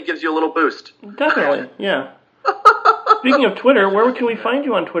definitely gives you a little boost. Definitely, yeah. Speaking of Twitter, where can we find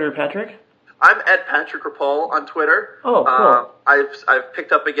you on Twitter, Patrick? I'm at Patrick Rapol on Twitter. Oh, cool. I've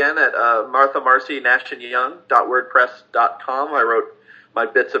picked up again at MarthaMarcyNashAndYoung.wordpress.com. I wrote my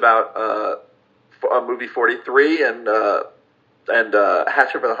bits about movie 43 and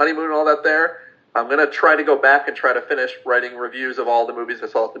Hatchet for the Honeymoon and all that there. I'm going to try to go back and try to finish writing reviews of all the movies I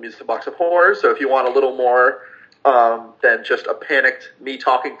saw at the Music Box of Horrors. So if you want a little more than just a panicked me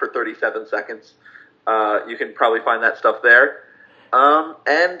talking for 37 seconds, you can probably find that stuff there.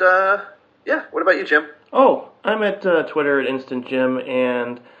 Yeah, what about you, Jim? Oh, I'm at Twitter at Instant Jim,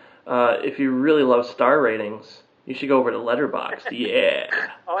 and if you really love star ratings, you should go over to Letterboxd. Yeah.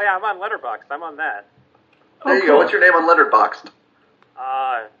 Oh yeah, I'm on Letterboxd. I'm on that. There you go. What's your name on Letterboxd?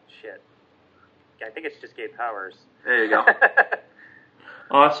 Shit. I think it's just Gabe Powers. There you go.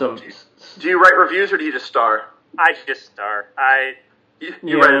 Awesome. Do you write reviews or do you just star? I just star.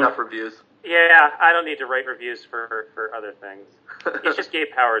 You write enough reviews. Yeah, I don't need to write reviews for other things. It's just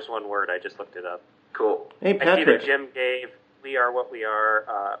Gabe Powers, one word. I just looked it up. Cool. Hey, Patrick. Either Jim gave We Are What We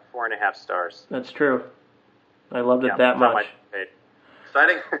Are 4.5 stars. That's true. I loved it that much.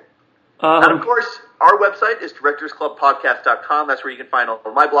 Exciting. And of course, our website is directorsclubpodcast.com. That's where you can find all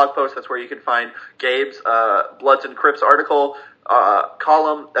of my blog posts. That's where you can find Gabe's Bloods and Crips article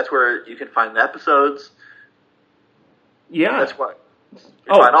column. That's where you can find the episodes. Yeah. That's what. You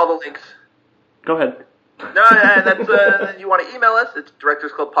find all the links. Go ahead. No, and that's you want to email us, it's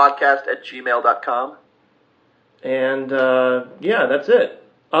directorsclubpodcast@gmail.com. And, that's it.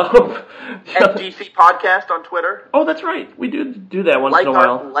 DC Podcast on Twitter. Oh, that's right. We do that once in a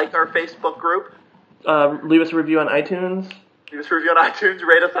while. Like our Facebook group. Leave us a review on iTunes. Leave us a review on iTunes.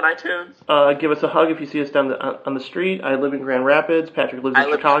 Rate us on iTunes. Give us a hug if you see us down on the street. I live in Grand Rapids. Patrick lives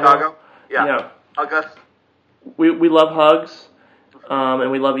in Chicago. I live in Chicago. Yeah. Hug us. We love hugs. And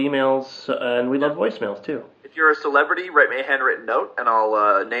we love emails, and we love voicemails, too. If you're a celebrity, write me a handwritten note, and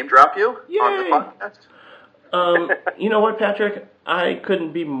I'll name drop you on the podcast. You know what, Patrick? I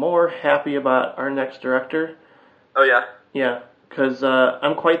couldn't be more happy about our next director. Oh, yeah? Yeah, because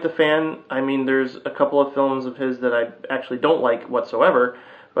I'm quite the fan. I mean, there's a couple of films of his that I actually don't like whatsoever,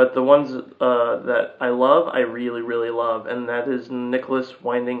 but the ones that I love, I really, really love, and that is Nicholas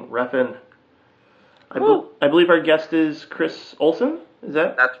Winding Refn. I believe our guest is Chris Olsen. Is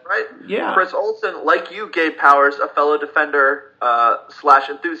that? That's right. Yeah. Chris Olsen, like you, Gabe Powers, a fellow defender /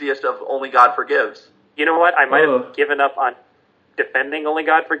 enthusiast of Only God Forgives. You know what? I might have given up on defending Only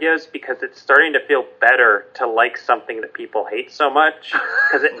God Forgives because it's starting to feel better to like something that people hate so much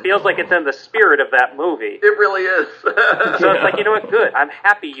because it feels like it's in the spirit of that movie. It really is. So it's like, you know what? Good. I'm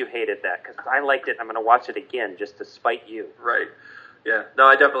happy you hated that because I liked it. I'm going to watch it again just to spite you. Right. Yeah, no,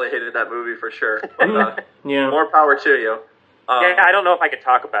 I definitely hated that movie for sure. But, yeah. More power to you. I don't know if I could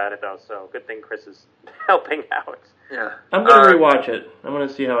talk about it, though, so good thing Chris is helping out. Yeah. I'm going to rewatch it. I'm going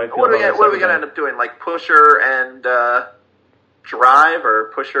to see how I feel what about it. What are we going to end up doing? Like Pusher and Drive,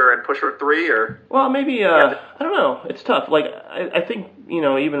 or Pusher and Pusher 3? Or? Well, maybe, I don't know. It's tough. Like, I think,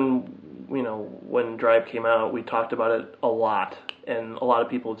 even, when Drive came out, we talked about it a lot, and a lot of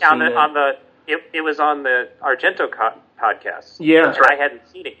people have seen it. It was on the Argento podcast. Yeah. That's right. I hadn't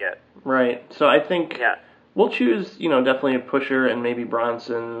seen it yet. Right. So I think we'll choose, definitely a Pusher and maybe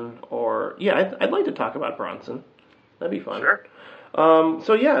Bronson, or, I'd like to talk about Bronson. That'd be fun. Sure.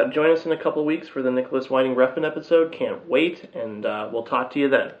 Join us in a couple weeks for the Nicholas Winding Refn episode. Can't wait, and we'll talk to you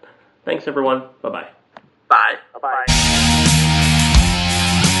then. Thanks, everyone. Bye-bye. Bye. Bye-bye.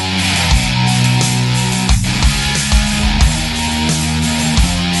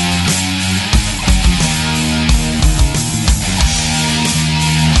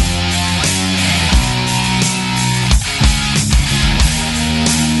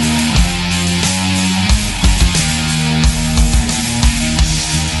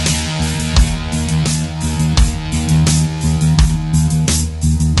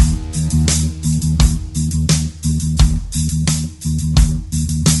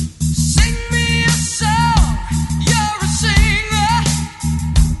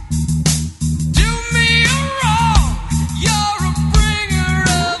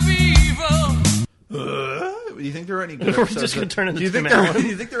 any good We're episodes? just going to turn into Do you Tim think Allen. do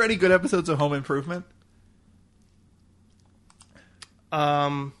you think there are any good episodes of Home Improvement?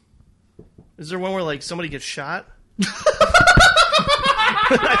 Is there one where like somebody gets shot?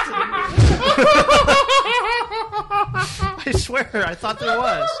 I swear, I thought there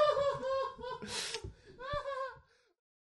was.